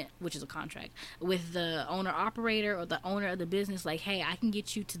agreement, which is a contract, with the owner operator or the owner of the business, like, hey, I can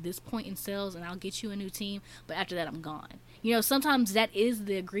get you to this point in sales and I'll get you a new team, but after that I'm gone. Sometimes that is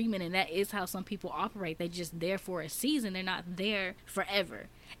the agreement, and that is how some people operate. They're just there for a season, they're not there forever.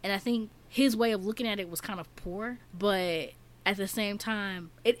 And I think his way of looking at it was kind of poor, but at the same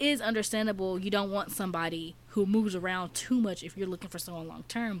time, it is understandable. You don't want somebody who moves around too much if you're looking for someone long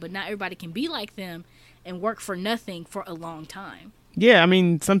term, but not everybody can be like them and work for nothing for a long time. Yeah, I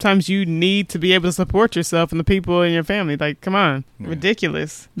mean, sometimes you need to be able to support yourself and the people in your family. Like, come on,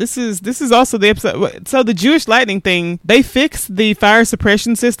 ridiculous. This is also the episode. So the Jewish lightning thing, they fixed the fire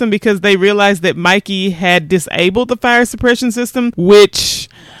suppression system because they realized that Mikey had disabled the fire suppression system, which...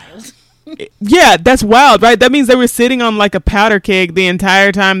 Yeah, that's wild, right? That means they were sitting on like a powder keg the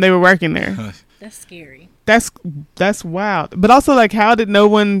entire time they were working there. That's scary. That's wild. But also, like, how did no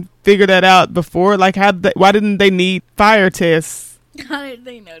one figure that out before? Like, why didn't they need fire tests? How did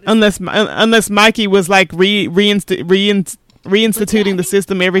they notice? Unless Mikey was like reinstituting the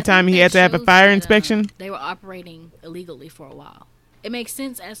system every time he had to have a fire inspection. They were operating illegally for a while. It makes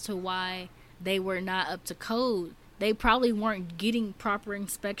sense as to why they were not up to code. They probably weren't getting proper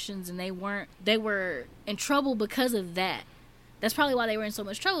inspections, and they were in trouble because of that. That's probably why they were in so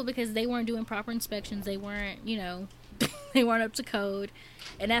much trouble, because they weren't doing proper inspections. They weren't, they weren't up to code,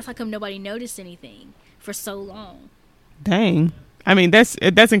 and that's how come nobody noticed anything for so long. Dang. I mean, that's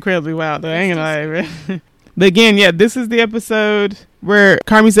incredibly wild, though. I ain't gonna lie. But again, yeah, this is the episode where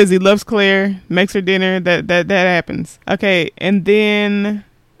Carmi says he loves Claire, makes her dinner. That happens. Okay, and then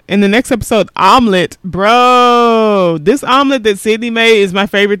in the next episode, omelet, bro. This omelet that Sydney made is my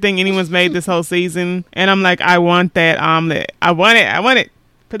favorite thing anyone's made this whole season, and I'm like, I want that omelet. I want it.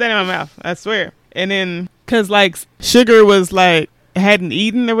 Put that in my mouth. I swear. And then, cause like Sugar was like, hadn't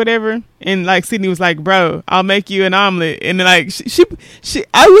eaten or whatever, and like Sydney was like, bro, I'll make you an omelet. And like she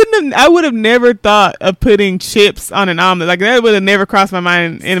I would have never thought of putting chips on an omelet. Like, that would have never crossed my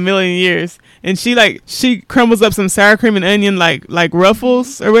mind in a million years. And she crumbles up some sour cream and onion like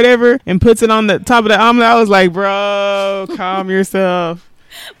Ruffles or whatever, and puts it on the top of the omelet. I was like, bro, calm yourself.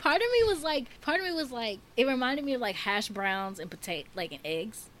 Part of me was like, it reminded me of like hash browns and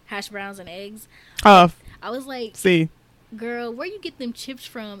eggs. Hash browns and eggs. Oh, I was like, see, girl, where you get them chips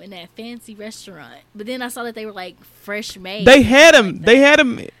from in that fancy restaurant? But then I saw that they were like fresh made. They had them.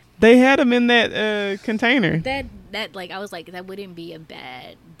 Like, they had them in that container. That like, I was like, that wouldn't be a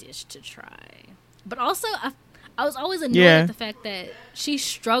bad dish to try. But also, I was always annoyed at the fact that she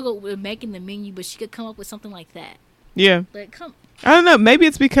struggled with making the menu, but she could come up with something like that. Yeah. Like, I don't know. Maybe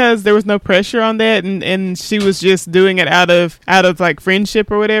it's because there was no pressure on that, and she was just doing it out of like friendship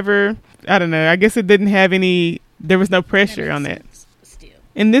or whatever. I don't know. I guess it didn't have any. There was no pressure on that. Still.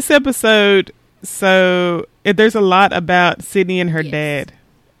 In this episode, there's a lot about Sydney and her dad,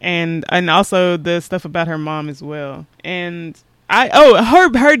 and also the stuff about her mom as well. And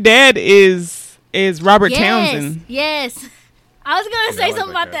her dad is Robert Townsend. Yes. I was gonna say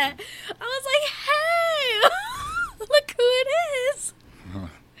something about that. I was like, hey, look who it is.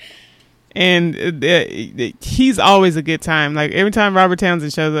 And he's always a good time. Like, every time Robert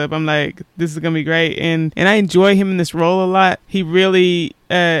Townsend shows up, I'm like, this is gonna be great. And I enjoy him in this role a lot. He really,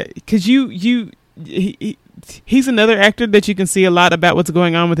 cause he's another actor that you can see a lot about what's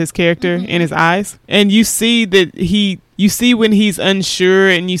going on with his character in his eyes, and you see that you see when he's unsure,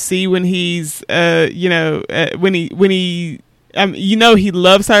 and you see when he's when he he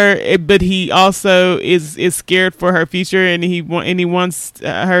loves her, but he also is scared for her future, and he wants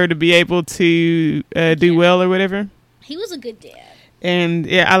her to be able to do well or whatever. He was a good dad,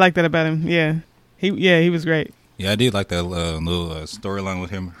 and I like that about him. He was great. Yeah, I did like that little storyline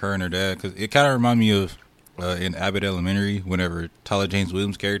with her and her dad, because it kind of reminded me of in Abbott Elementary, whenever Tyler James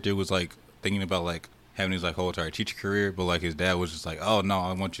Williams' character was like thinking about like having his like whole entire teacher career, but like his dad was just like, oh no,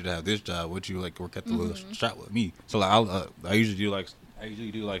 I want you to have this job. Would you like work at the little shop with me? So like I usually do like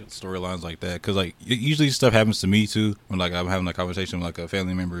storylines like that, because like usually stuff happens to me too when like I'm having a conversation with like a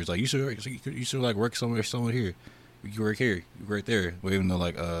family member. It's like, you should like work somewhere here. You work here, you work there. But even though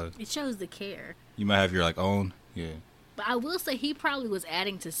like it shows the care. You might have your like own But I will say he probably was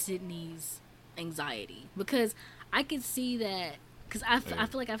adding to Sydney's anxiety, because I could see that. Because I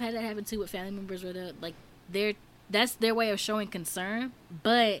feel like I've had that happen too with family members where that's their way of showing concern,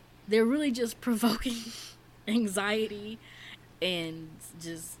 but they're really just provoking anxiety and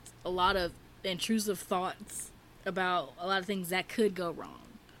just a lot of intrusive thoughts about a lot of things that could go wrong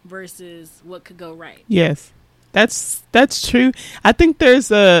versus what could go right. Yes. That's true. I think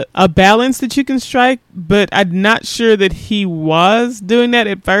there's a balance that you can strike, but I'm not sure that he was doing that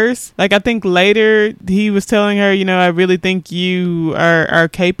at first. Like, I think later he was telling her, I really think you are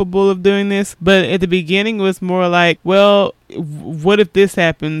capable of doing this. But at the beginning it was more like, well, what if this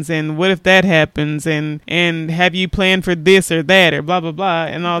happens, and what if that happens, and have you planned for this or that, or blah blah blah,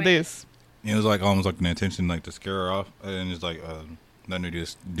 and all this. It was like almost like an intention like to scare her off, and it's like letting her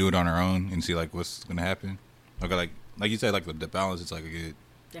just do it on her own and see like what's gonna happen. Okay, like you said, like the balance is like a good.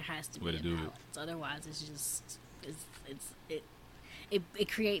 There has to be a balance. Otherwise, it's just it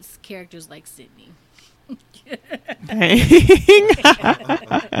creates characters like Sydney.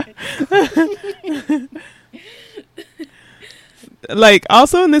 Like,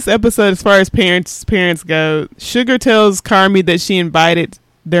 also in this episode, as far as parents go, Sugar tells Carmi that she invited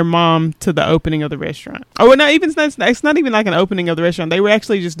their mom to the opening of the restaurant. Oh, well, it's not even like an opening of the restaurant. They were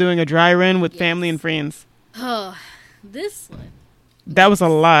actually just doing a dry run with family and friends. Oh, this one. That was a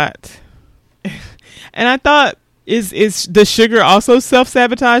lot. And I thought, is the Sugar also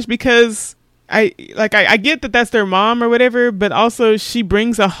self-sabotage? Because I get that that's their mom or whatever, but also she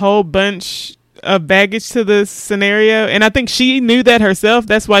brings a whole bunch of baggage to the scenario, and I think she knew that herself.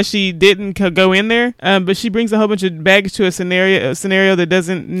 That's why she didn't go in there. But she brings a whole bunch of baggage to a scenario that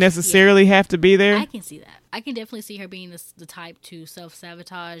doesn't necessarily have to be there. I can see that. I can definitely see her being the type to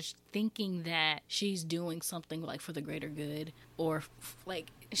self-sabotage, thinking that she's doing something like for the greater good, or like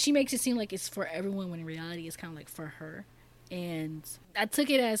she makes it seem like it's for everyone when in reality it's kind of like for her. And I took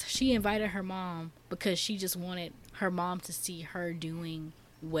it as she invited her mom because she just wanted her mom to see her doing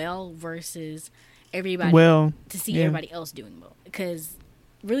well versus everybody to see everybody else doing well. Because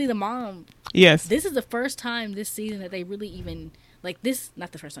really the mom, this is the first time this season that they really even like this,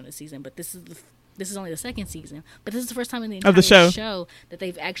 not the first time this season, but this is only the second season, but this is the first time in the entire show that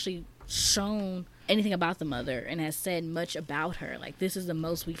they've actually shown anything about the mother and has said much about her. Like, this is the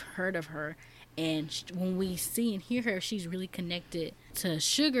most we've heard of her, and when we see and hear her, she's really connected to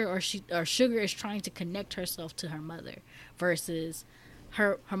Sugar, or Sugar is trying to connect herself to her mother versus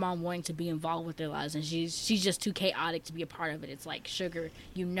her mom wanting to be involved with their lives, and she's just too chaotic to be a part of it. It's like, Sugar,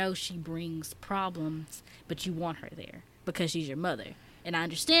 she brings problems, but you want her there because she's your mother. And I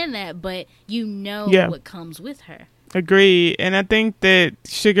understand that, but what comes with her. Agree. And I think that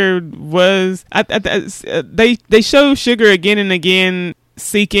Sugar was... they show Sugar again and again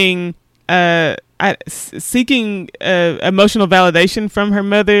seeking emotional validation from her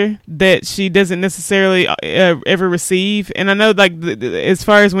mother that she doesn't necessarily ever receive. And I know, like, as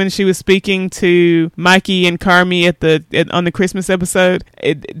far as when she was speaking to Mikey and Carmi on the Christmas episode,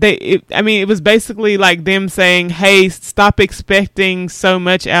 it was basically like them saying, "Hey, stop expecting so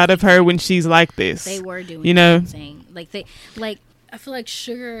much out of her when she's like this." They were doing, saying I feel like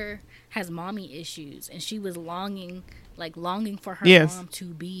Sugar has mommy issues, and she was longing for her mom to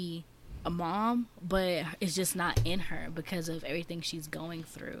be a mom, but it's just not in her because of everything she's going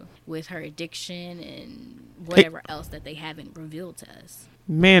through with her addiction and whatever else that they haven't revealed to us.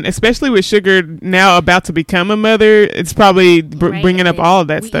 Man, especially with Sugar now about to become a mother, it's probably bringing up all of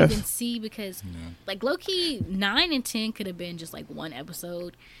that stuff. We even see because, like, low-key, 9 and 10 could have been just like one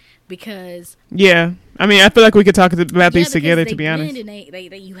episode. Because I feel like we could talk about these together, to be honest. And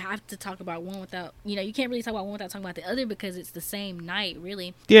they you have to talk about one without, you can't really talk about one without talking about the other because it's the same night,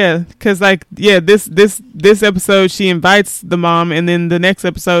 really. Yeah, because this episode she invites the mom, and then the next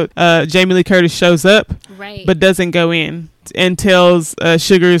episode Jamie Lee Curtis shows up, but doesn't go in and tells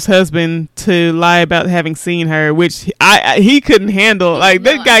Sugar's husband to lie about having seen her, which he couldn't handle. Like,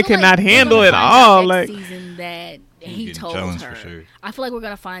 that guy could not handle it all. Like, season that he told her. Sure. I feel like we're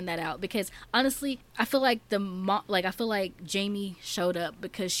gonna find that out because honestly, I feel like I feel like Jamie showed up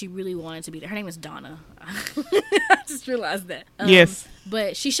because she really wanted to be there. Her name is Donna. I just realized that. Yes,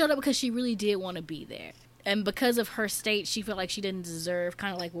 but she showed up because she really did want to be there, and because of her state, she felt like she didn't deserve.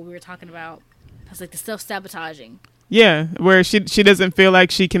 Kind of like what we were talking about. It was like the self-sabotaging. Yeah, where she doesn't feel like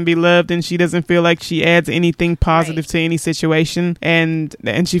she can be loved, and she doesn't feel like she adds anything positive to any situation, and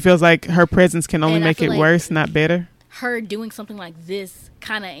she feels like her presence can only make it worse, not better. Her doing something like this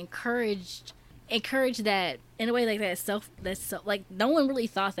kind of encouraged that in a way, like that's like no one really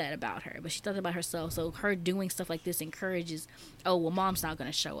thought that about her, but she thought about herself. So her doing stuff like this encourages, oh well, mom's not going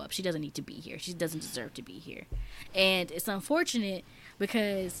to show up. She doesn't need to be here. She doesn't deserve to be here, and it's unfortunate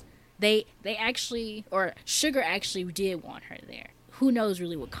because they actually, or Sugar actually did want her there. Who knows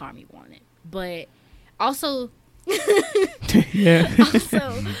really what Carmi wanted, but also.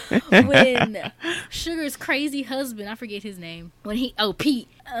 Also, when Sugar's crazy husband, I forget his name. Pete.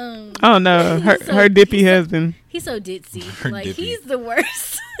 Oh no, her dippy husband. He's so ditzy. He's the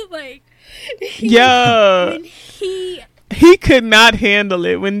worst. When he could not handle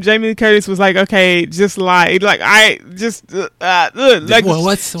it when Jamie Lee Curtis was like, "Okay, just lie." Like, I just like. Well,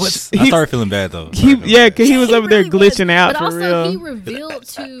 what's? I started feeling bad though. Because he was over there glitching out for real. But also, he revealed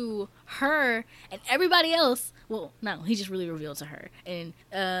to her and everybody else. Well, no, he just really revealed to her, and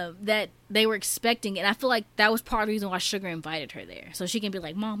that they were expecting, and I feel like that was part of the reason why Sugar invited her there, so she can be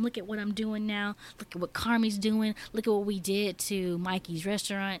like, "Mom, look at what I'm doing now. Look at what Carmi's doing. Look at what we did to Mikey's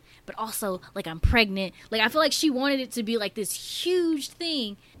restaurant. But also, like, I'm pregnant." Like, I feel like she wanted it to be like this huge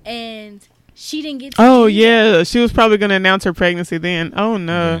thing, and she didn't get to she was probably going to announce her pregnancy then. Oh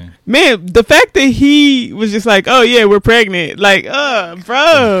no. Man, the fact that he was just like, "Oh yeah, we're pregnant." Like,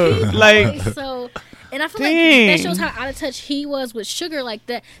 bro. Like, so. And I feel like that shows how out of touch he was with Sugar. Like,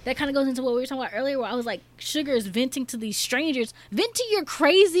 that kind of goes into what we were talking about earlier, where I was like, Sugar is venting to these strangers. Vent to your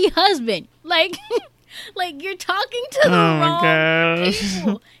crazy husband. Like, like, you're talking to the wrong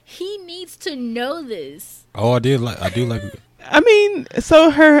people. He needs to know this. Oh, I do like I mean,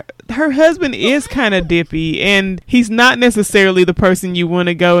 so her husband is kind of dippy, and he's not necessarily the person you want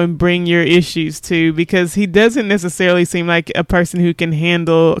to go and bring your issues to, because he doesn't necessarily seem like a person who can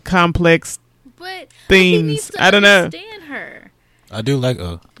handle complex themes. I don't know. Understand her. I do like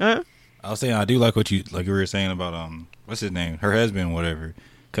I was saying I do like what you were saying about what's his name, her husband, whatever,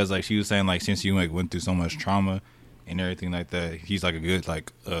 because like she was saying like since you like went through so much trauma and everything like that, he's like a good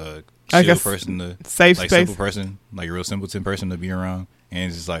like chill person, to safe like space. simple person, like a real simpleton person to be around, and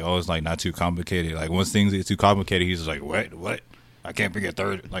it's just like it's like not too complicated. Like once things get too complicated, he's just like what I can't bring a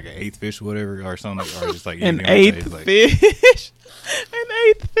third, like an eighth fish, or whatever, or something, or just like an eighth fish, an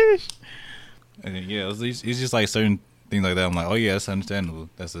eighth fish. And then, yeah, it's just like certain things like that. I'm like, oh yeah, that's understandable.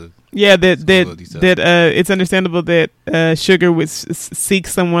 That's a it's understandable that Sugar would seek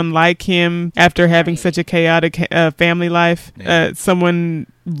someone like him after having such a chaotic family life. Yeah. Someone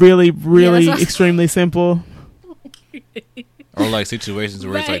really extremely simple. Or like situations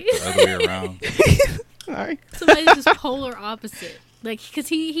where it's like the other way around. Sorry. Somebody's just polar opposite. Like, because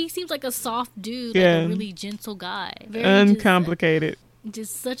he seems like a soft dude, like a really gentle guy. Very uncomplicated.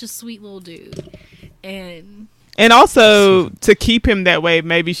 Just such a sweet little dude. And also, to keep him that way,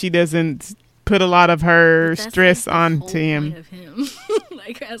 maybe she doesn't put a lot of her stress onto him. Of him.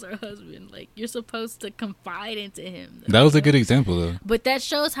 Like, as her husband. Like, you're supposed to confide into him. That was a good example, though. But that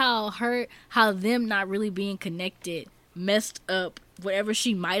shows how them not really being connected messed up whatever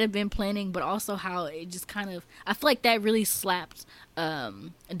she might have been planning, but also how it just kind of, I feel like that really slapped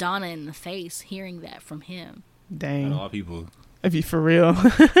Donna in the face hearing that from him. Dang. A lot of people. If you for real.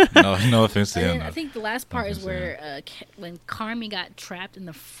 no offense to him. I think the last part is where when Carmi got trapped in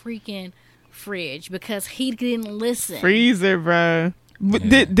the freaking fridge because he didn't listen. Freezer, bro.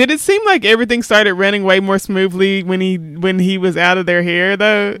 Yeah. Did it seem like everything started running way more smoothly when he was out of their hair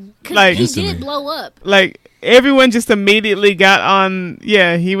though? Like he did blow up. Like everyone just immediately got on.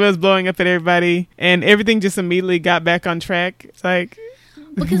 Yeah, he was blowing up at everybody, and everything just immediately got back on track. It's like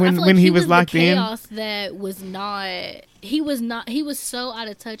because when, I feel like when he was locked the chaos in. That was not. He was so out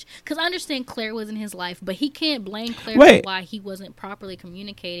of touch. Because I understand Claire was in his life, but he can't blame Claire for why he wasn't properly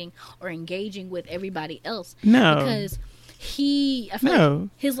communicating or engaging with everybody else. No. Because I feel like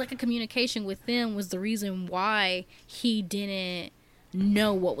his lack of communication with them was the reason why he didn't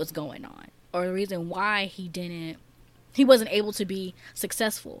know what was going on. Or the reason why he wasn't able to be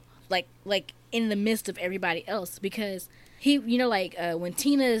successful. Like in the midst of everybody else. Because he, when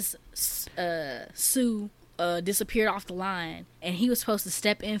Tina's Sue disappeared off the line and he was supposed to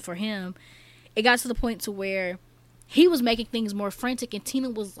step in for him, it got to the point to where he was making things more frantic and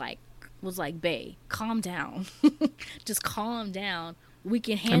Tina was like, bae, calm down. Just calm down. We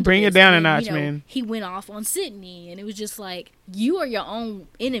can handle and bring this. it down a notch, man. He went off on Sydney and it was just like, you are your own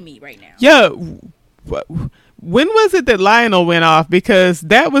enemy right now. Yo, when was it that Lionel went off? Because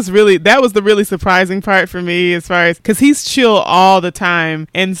that was the really surprising part for me, as far as, because he's chill all the time,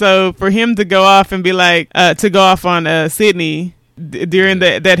 and so for him to go off and be like to go off on Sydney during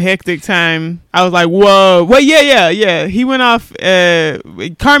that hectic time, I was like, whoa. Well, yeah, he went off.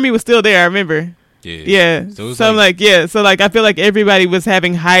 Carmi was still there, I remember. Yeah. So I'm like, yeah. So like, I feel like everybody was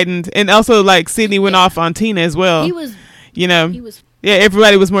having heightened, and also like Sydney went off on Tina as well. He was. Yeah,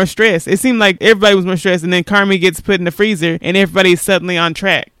 everybody was more stressed. It seemed like everybody was more stressed, and then Carmi gets put in the freezer, and everybody's suddenly on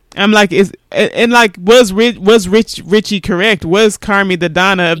track. I'm like, was Richie correct? Was Carmi the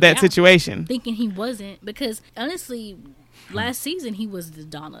Donna of that situation? Thinking he wasn't, because honestly, last season he was the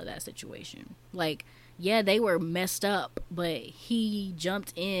Donna of that situation. Like, yeah, they were messed up, but he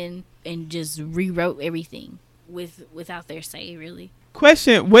jumped in and just rewrote everything without their say, really.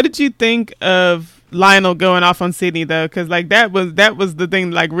 Question: what did you think of Lionel going off on Sydney though? Because like that was the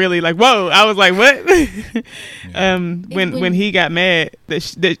thing. Like really, like whoa! I was like, what? When he got mad, was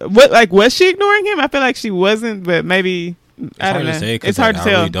she ignoring him? I feel like she wasn't, but maybe I don't know. It's hard to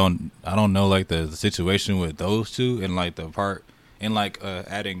tell. I don't know like the situation with those two, and like the part, and like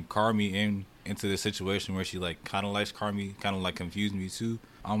adding Carmi into the situation where she like kind of likes Carmi, kind of like confused me too.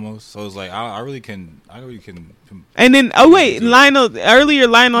 Almost. So it's like I really can. And then Lionel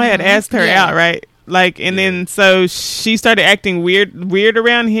had asked her out, right? Like, and then so she started acting weird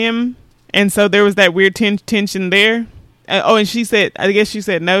around him, and so there was that weird tension there. And I guess she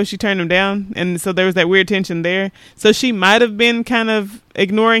said no. She turned him down, and so there was that weird tension there. So she might have been kind of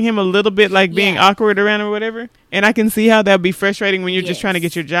ignoring him a little bit, like being awkward around or whatever. And I can see how that would be frustrating when you're just trying to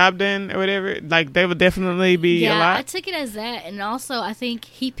get your job done or whatever. Like, that would definitely be a lot. I took it as that. And also, I think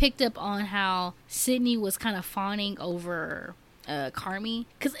he picked up on how Sydney was kind of fawning over Carmi.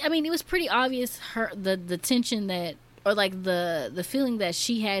 Because, I mean, it was pretty obvious the tension that, or like the feeling that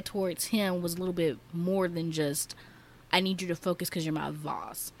she had towards him was a little bit more than just I need you to focus because you're my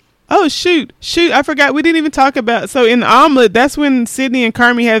boss. Oh, shoot. I forgot. We didn't even talk about... So, in Omelet, that's when Sydney and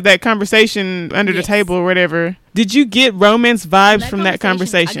Carmi have that conversation under the table or whatever. Did you get romance vibes from that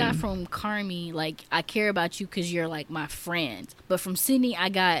conversation? I got from Carmi, like, I care about you because you're, like, my friend. But from Sydney,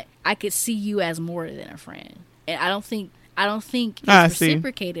 I could see you as more than a friend. And I don't think it's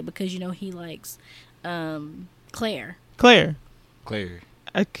reciprocated because, you know, he likes Claire. I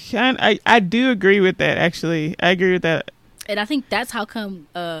do agree with that, actually. I agree with that. And I think that's how come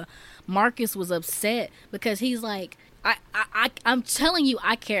Marcus was upset, because he's like, I'm telling you,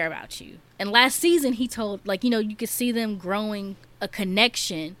 I care about you. And last season he told, like, you know, you could see them growing a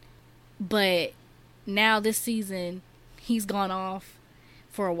connection, but now this season he's gone off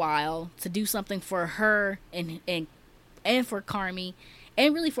for a while to do something for her and for Carmi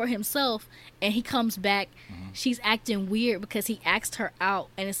and really for himself, and he comes back. She's acting weird because he asked her out,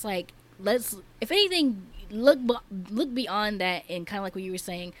 and it's like, let's, if anything, look beyond that and kind of like what you were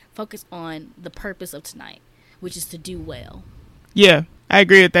saying, focus on the purpose of tonight, which is to do well. Yeah, I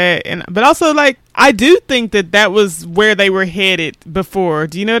agree with that. But also, like, I do think that was where they were headed before.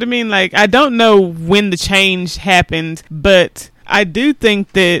 Do you know what I mean? Like, I don't know when the change happened, but I do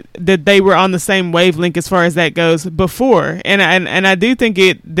think that they were on the same wavelength as far as that goes before. And I do think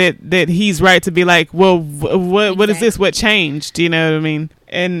that he's right to be like, well, what is this? What changed? You know what I mean?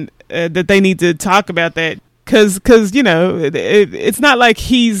 And that they need to talk about that, because you know, it's not like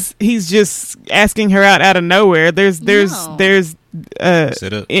he's just asking her out of nowhere. There's set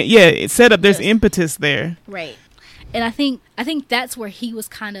up. It's set up. There's impetus there, right? And I think that's where he was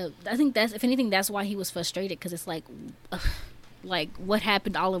kind of. I think that's, if anything, that's why he was frustrated, because it's like what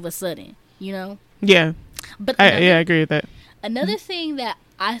happened all of a sudden, you know? Yeah, but I agree with that. Another thing that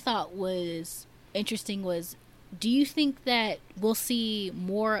I thought was interesting was, do you think that we'll see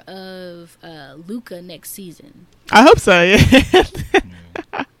more of Luca next season? I hope so, yeah.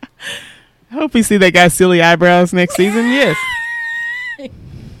 I hope we see that guy's silly eyebrows next season, yes.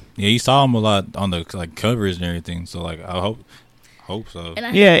 Yeah, you saw him a lot on the like covers and everything, so like I hope so.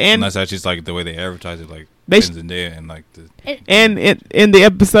 And that's actually like the way they advertise it, like and there, and like and in the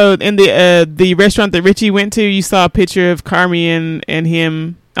episode, in the restaurant that Richie went to, you saw a picture of Carmi and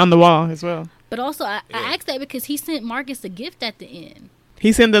him on the wall as well. But also, I asked that because he sent Marcus a gift at the end.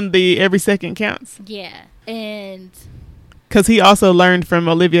 He sent them the Every Second Counts. Yeah, and because he also learned from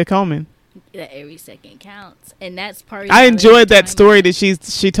Olivia Colman. That every second counts, and that's part. I enjoyed that story that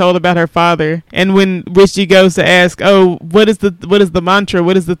she told about her father, and when Richie goes to ask, "Oh, what is the mantra?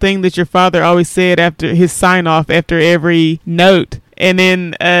 What is the thing that your father always said after his sign off after every note?" And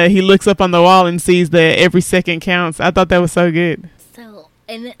then he looks up on the wall and sees that every second counts. I thought that was so good.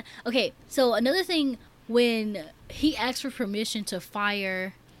 So another thing, when he asked for permission to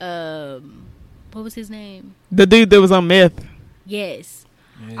fire, what was his name? The dude that was on meth. Yes.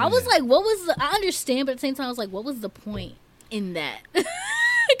 Yeah. I was like, I understand, but at the same time, I was like, what was the point in that?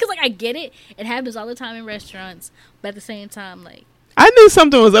 Because, like, I get it. It happens all the time in restaurants. But at the same time, like, I knew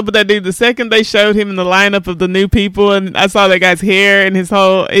something was up with that dude the second they showed him in the lineup of the new people, and I saw that guy's hair and his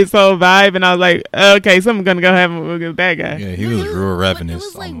whole vibe, and I was like, okay, someone's going to go have him with that guy. Yeah, he was real rapping this. It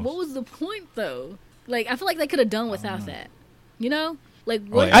was like, what was the point, though? Like, I feel like they could have done without that. You know? Like,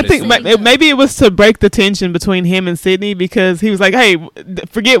 what I think maybe it was to break the tension between him and Sydney, because he was like, hey,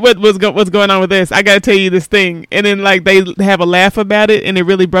 forget what's going on with this. I got to tell you this thing. And then, like, they have a laugh about it, and it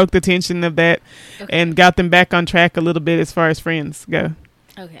really broke the tension of that and got them back on track a little bit as far as friends go.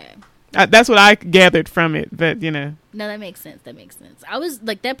 Okay. That's what I gathered from it, but, you know. No, that makes sense. I was,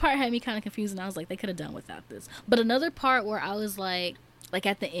 like, that part had me kind of confused, and I was like, they could have done without this. But another part where I was like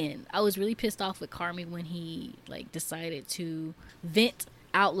at the end, I was really pissed off with Carmi when he, like, decided to vent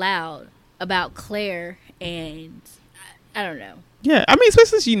out loud about Claire, and I don't know. Yeah, I mean,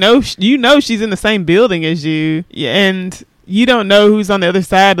 especially you know she's in the same building as you, and you don't know who's on the other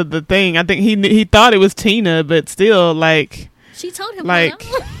side of the thing. I think he thought it was Tina, but still, like, she told him, like,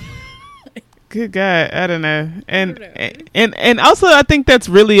 good God, I don't know. And also, I think that's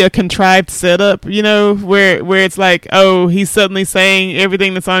really a contrived setup, you know, where it's like, oh, he's suddenly saying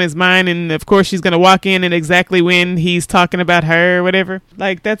everything that's on his mind, and of course she's gonna walk in and exactly when he's talking about her or whatever.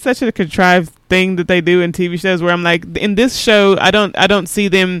 Like, that's such a contrived thing that they do in TV shows, where I'm like, in this show, I don't see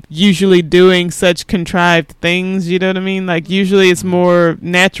them usually doing such contrived things. You know what I mean? Like, usually it's more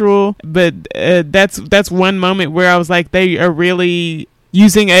natural, but that's one moment where I was like, they are really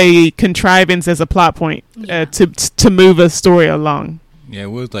using a contrivance as a plot point to move a story along. Yeah, it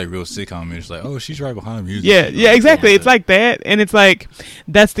was like real sitcom. It's like, oh, she's right behind music. Yeah, exactly. Yeah. It's like that, and it's like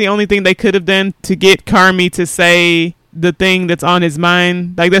that's the only thing they could have done to get Carmi to say the thing that's on his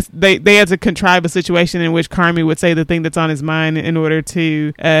mind. Like they had to contrive a situation in which Carmi would say the thing that's on his mind in order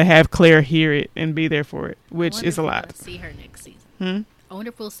to have Claire hear it and be there for it, which is a lot. See her next season. I wonder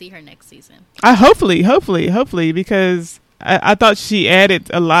if we'll see her next season. Hopefully, because I thought she added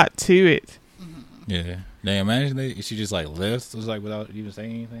a lot to it. Yeah. Now imagine she just like left, was like without even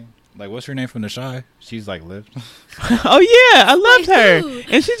saying anything. Like, what's her name from The Shy? She's like left. Oh yeah, I loved her, who?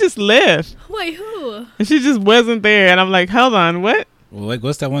 and she just left. Wait, who? And she just wasn't there, and I'm like, hold on, what? Well, like,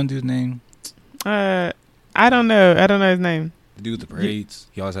 what's that one dude's name? I don't know his name. The dude with the braids.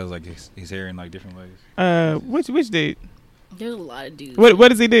 He always has like his hair in like different ways. Which dude? There's a lot of dudes. What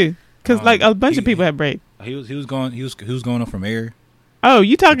does he do? Because like a bunch of people have braids. He was going up from air. Oh,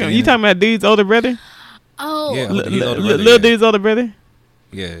 you talking about dude's older brother? Oh, yeah, little dude's older brother.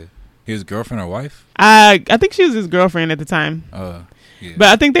 Yeah, his girlfriend or wife. I think she was his girlfriend at the time. Yeah. But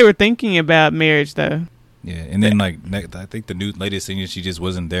I think they were thinking about marriage though. Yeah, and then like I think the latest thing is she just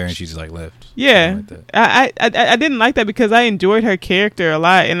wasn't there and she just like left. Yeah, like I didn't like that because I enjoyed her character a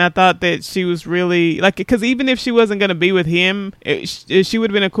lot, and I thought that she was really like, because even if she wasn't gonna be with him, she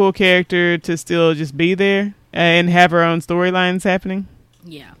would have been a cool character to still just be there and have her own storylines happening.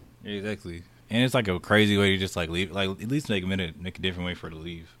 Yeah, exactly. And it's like a crazy way to just like leave, like at least make a different way for her to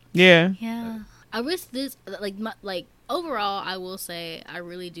leave. Yeah. Yeah. I wish this like overall, I will say I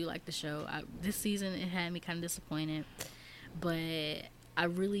really do like the show. This season it had me kind of disappointed, but I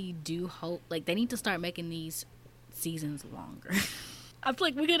really do hope like they need to start making these seasons longer. I feel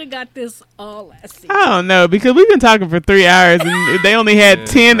like we could have got this all last season. I don't know, because we've been talking for 3 hours and they only had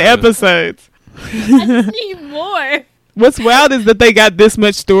 10 episodes. I just need more. What's wild is that they got this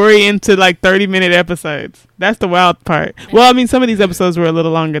much story into like 30-minute episodes. That's the wild part. Well, I mean, some of these episodes were a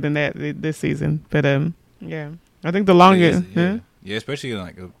little longer than that this season, but yeah, I think the longest. Yeah, especially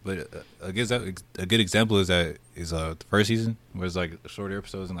like, but I guess a good example is the first season where it's like shorter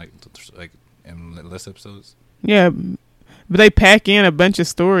episodes and and less episodes. Yeah, but they pack in a bunch of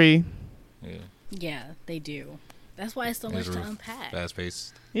story. Yeah, they do. That's why it's so much to unpack. Fast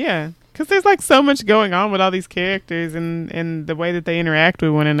paced. Yeah, because there's like so much going on with all these characters and the way that they interact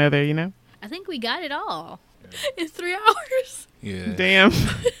with one another, you know? I think we got it all. Yeah. In 3 hours. Yeah. Damn.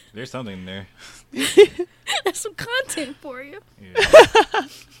 There's something there. That's some content for you. Yeah.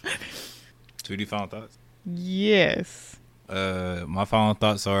 Sweetie, final thoughts? Yes. My final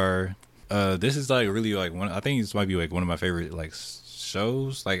thoughts are, this is like really like I think this might be like one of my favorite like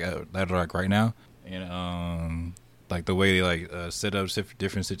shows like that are like right now. And like the way they like set up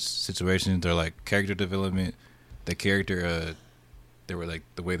different situations, or like character development, the character they were like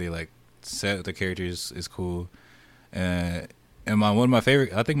the way they like set the characters is cool. And one of my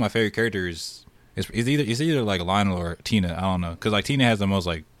favorite, I think my favorite character is either like Lionel or Tina. I don't know, because like Tina has the most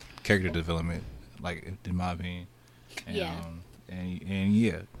like character development, like in my opinion. And, yeah. And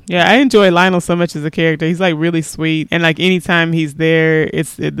yeah. Yeah, I enjoy Lionel so much as a character. He's like really sweet, and like anytime he's there,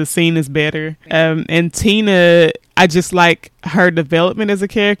 the scene is better. And Tina, I just like her development as a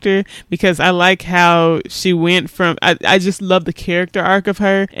character, because I like how she went from. I just love the character arc of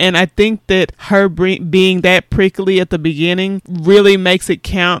her, and I think that her being that prickly at the beginning really makes it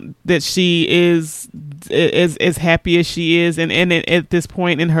count that she is as happy as she is, and at this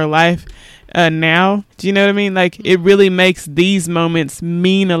point in her life. Now, do you know what I mean? Like, it really makes these moments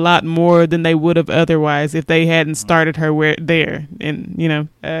mean a lot more than they would have otherwise if they hadn't started her there. And you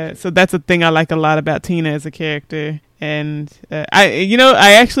know, so that's a thing I like a lot about Tina as a character. And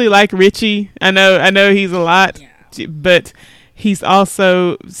I actually like Richie. I know he's a lot, but he's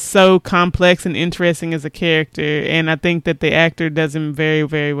also so complex and interesting as a character. And I think that the actor does him very,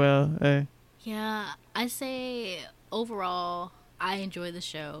 very well. Yeah, I say overall, I enjoy the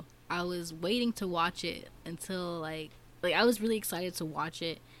show. I was waiting to watch it until like I was really excited to watch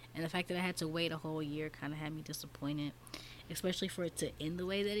it, and the fact that I had to wait a whole year kind of had me disappointed, especially for it to end the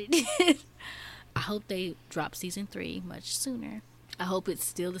way that it did. I hope they drop season 3 much sooner. I hope it's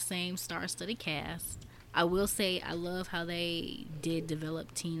still the same star-studded cast. I will say I love how they did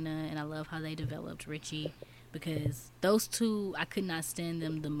develop Tina, and I love how they developed Richie, because those two, I could not stand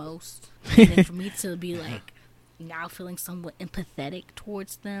them the most. And then for me to be like now feeling somewhat empathetic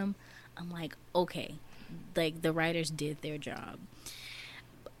towards them, I'm like, okay, like the writers did their job.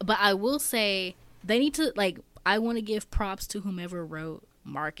 But I will say they need to, like, I want to give props to whomever wrote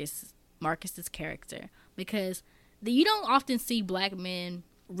Marcus's character, because you don't often see black men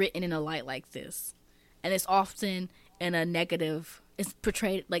written in a light like this, and it's often in a negative. It's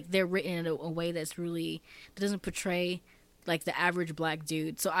portrayed like they're written in a way that doesn't portray like the average black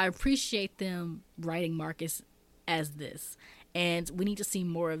dude. So I appreciate them writing Marcus as this, and we need to see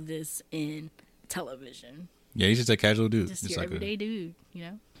more of this in television. Yeah, he's just a casual dude. Just your everyday dude, you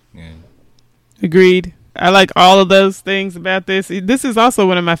know? Yeah. Agreed. I like all of those things about this. This is also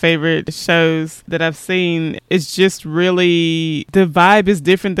one of my favorite shows that I've seen. It's just really, the vibe is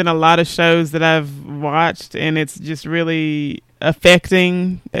different than a lot of shows that I've watched, and it's just really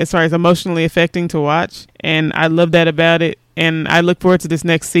affecting, as far as emotionally affecting to watch. And I love that about it. And I look forward to this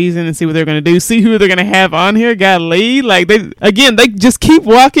next season and see what they're going to do. See who they're going to have on here. Golly. Like, they just keep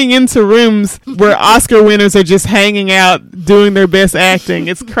walking into rooms where Oscar winners are just hanging out doing their best acting.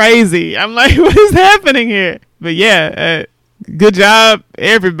 It's crazy. I'm like, what is happening here? But yeah, good job,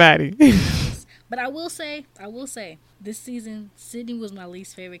 everybody. But I will say, this season, Sydney was my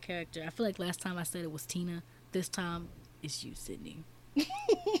least favorite character. I feel like last time I said it was Tina. This time, it's you, Sydney. All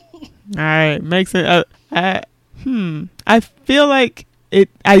right. Makes it... I feel like it.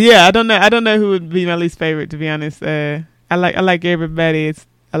 I don't know. I don't know who would be my least favorite, to be honest. I like everybody. It's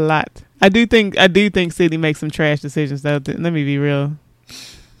a lot. I do think Sydney makes some trash decisions, though. Let me be real.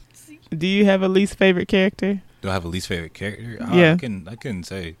 Do you have a least favorite character? Do I have a least favorite character? Yeah. I couldn't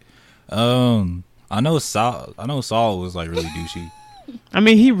say. I know Saul was like really douchey. I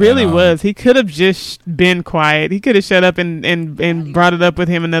mean, he really was. He could have just been quiet. He could have shut up and brought it up with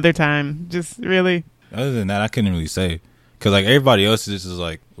him another time. Just really. Other than that, I couldn't really say, because like everybody else was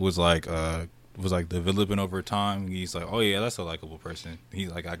developing over time. He's like, oh yeah, that's a likable person.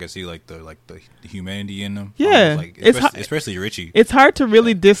 He's like, I can see like the humanity in them. Yeah, like, especially Richie. It's hard to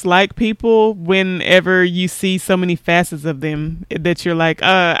really dislike people whenever you see so many facets of them that you're like,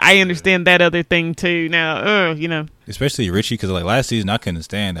 I understand that other thing too. Now, you know. Especially Richie, because like last season I couldn't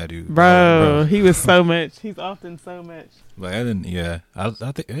stand that dude. Bro, he was so much. He's often so much. But I think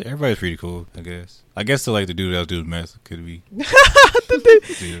everybody's pretty cool. I guess the dude that was doing meth could be.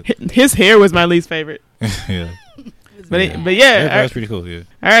 His hair was my least favorite. Yeah, but yeah, everybody's pretty cool. Yeah.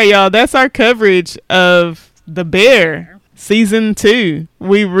 All right, y'all. That's our coverage of The Bear season 2.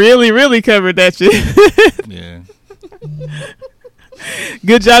 We really covered that shit. Yeah.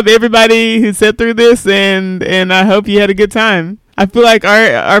 Good job, everybody who sat through this, and I hope you had a good time. I feel like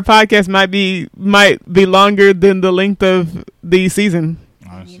our podcast might be longer than the length of the season.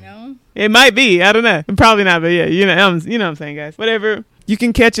 Honestly. You know, it might be. I don't know. Probably not, but yeah, you know what I'm saying, guys. Whatever. You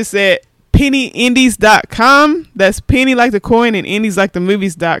can catch us at pennyindies.com. That's penny like the coin and indies like the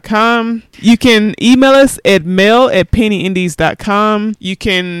movies.com. You can email us at mail@pennyindies.com. You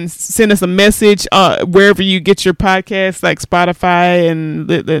can send us a message wherever you get your podcasts, like Spotify and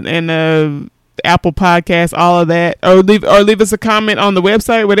Apple Podcasts, all of that. Or leave us a comment on the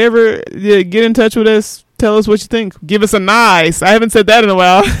website, whatever. Yeah, get in touch with us. Tell us what you think. Give us a nice. I haven't said that in a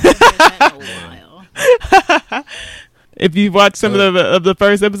while. If you've watched some of the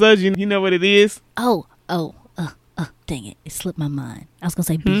first episodes, you know what it is. Dang it. It slipped my mind. I was going to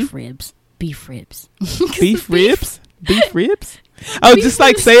say beef ribs. Beef ribs. Beef ribs? Beef ribs? Oh, just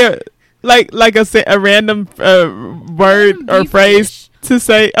like say a random word or phrase to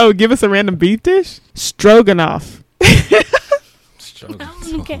say, give us a random beef dish? Stroganoff.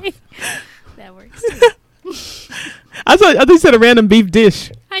 Stroganoff. Okay. That works. I thought you said a random beef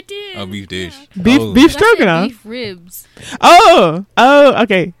dish. I did. Oh, beef dish. Yeah. Beef stroganoff. Beef ribs. Oh,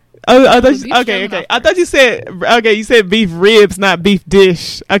 okay. I thought you said you said beef ribs, not beef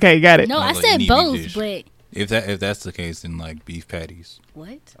dish. Okay, got it. No, I said both, but if that's the case, then like beef patties.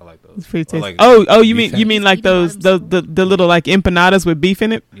 What? I like those. It's pretty tasty. Like you mean like those the little like empanadas with beef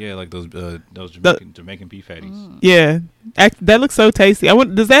in it? Yeah, like those Jamaican beef patties. Yeah, that looks so tasty.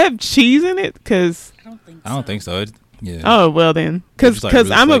 Does that have cheese in it? Cause I don't think so. Yeah. Oh well then, because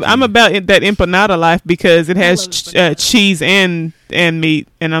really I'm about that empanada life because it has cheese and meat,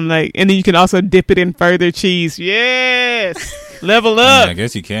 and I'm like, and then you can also dip it in further cheese. Yes, level up. I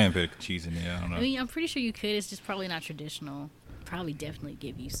guess you can put cheese in there. I don't know. I mean, I'm pretty sure you could. It's just probably not traditional. Probably definitely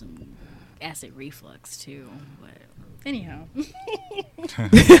give you some acid reflux too. But anyhow.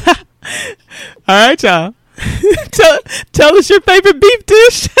 All right, y'all. Tell us your favorite beef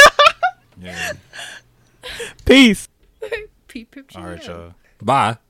dish. Yeah. Peace. All right, y'all. Bye.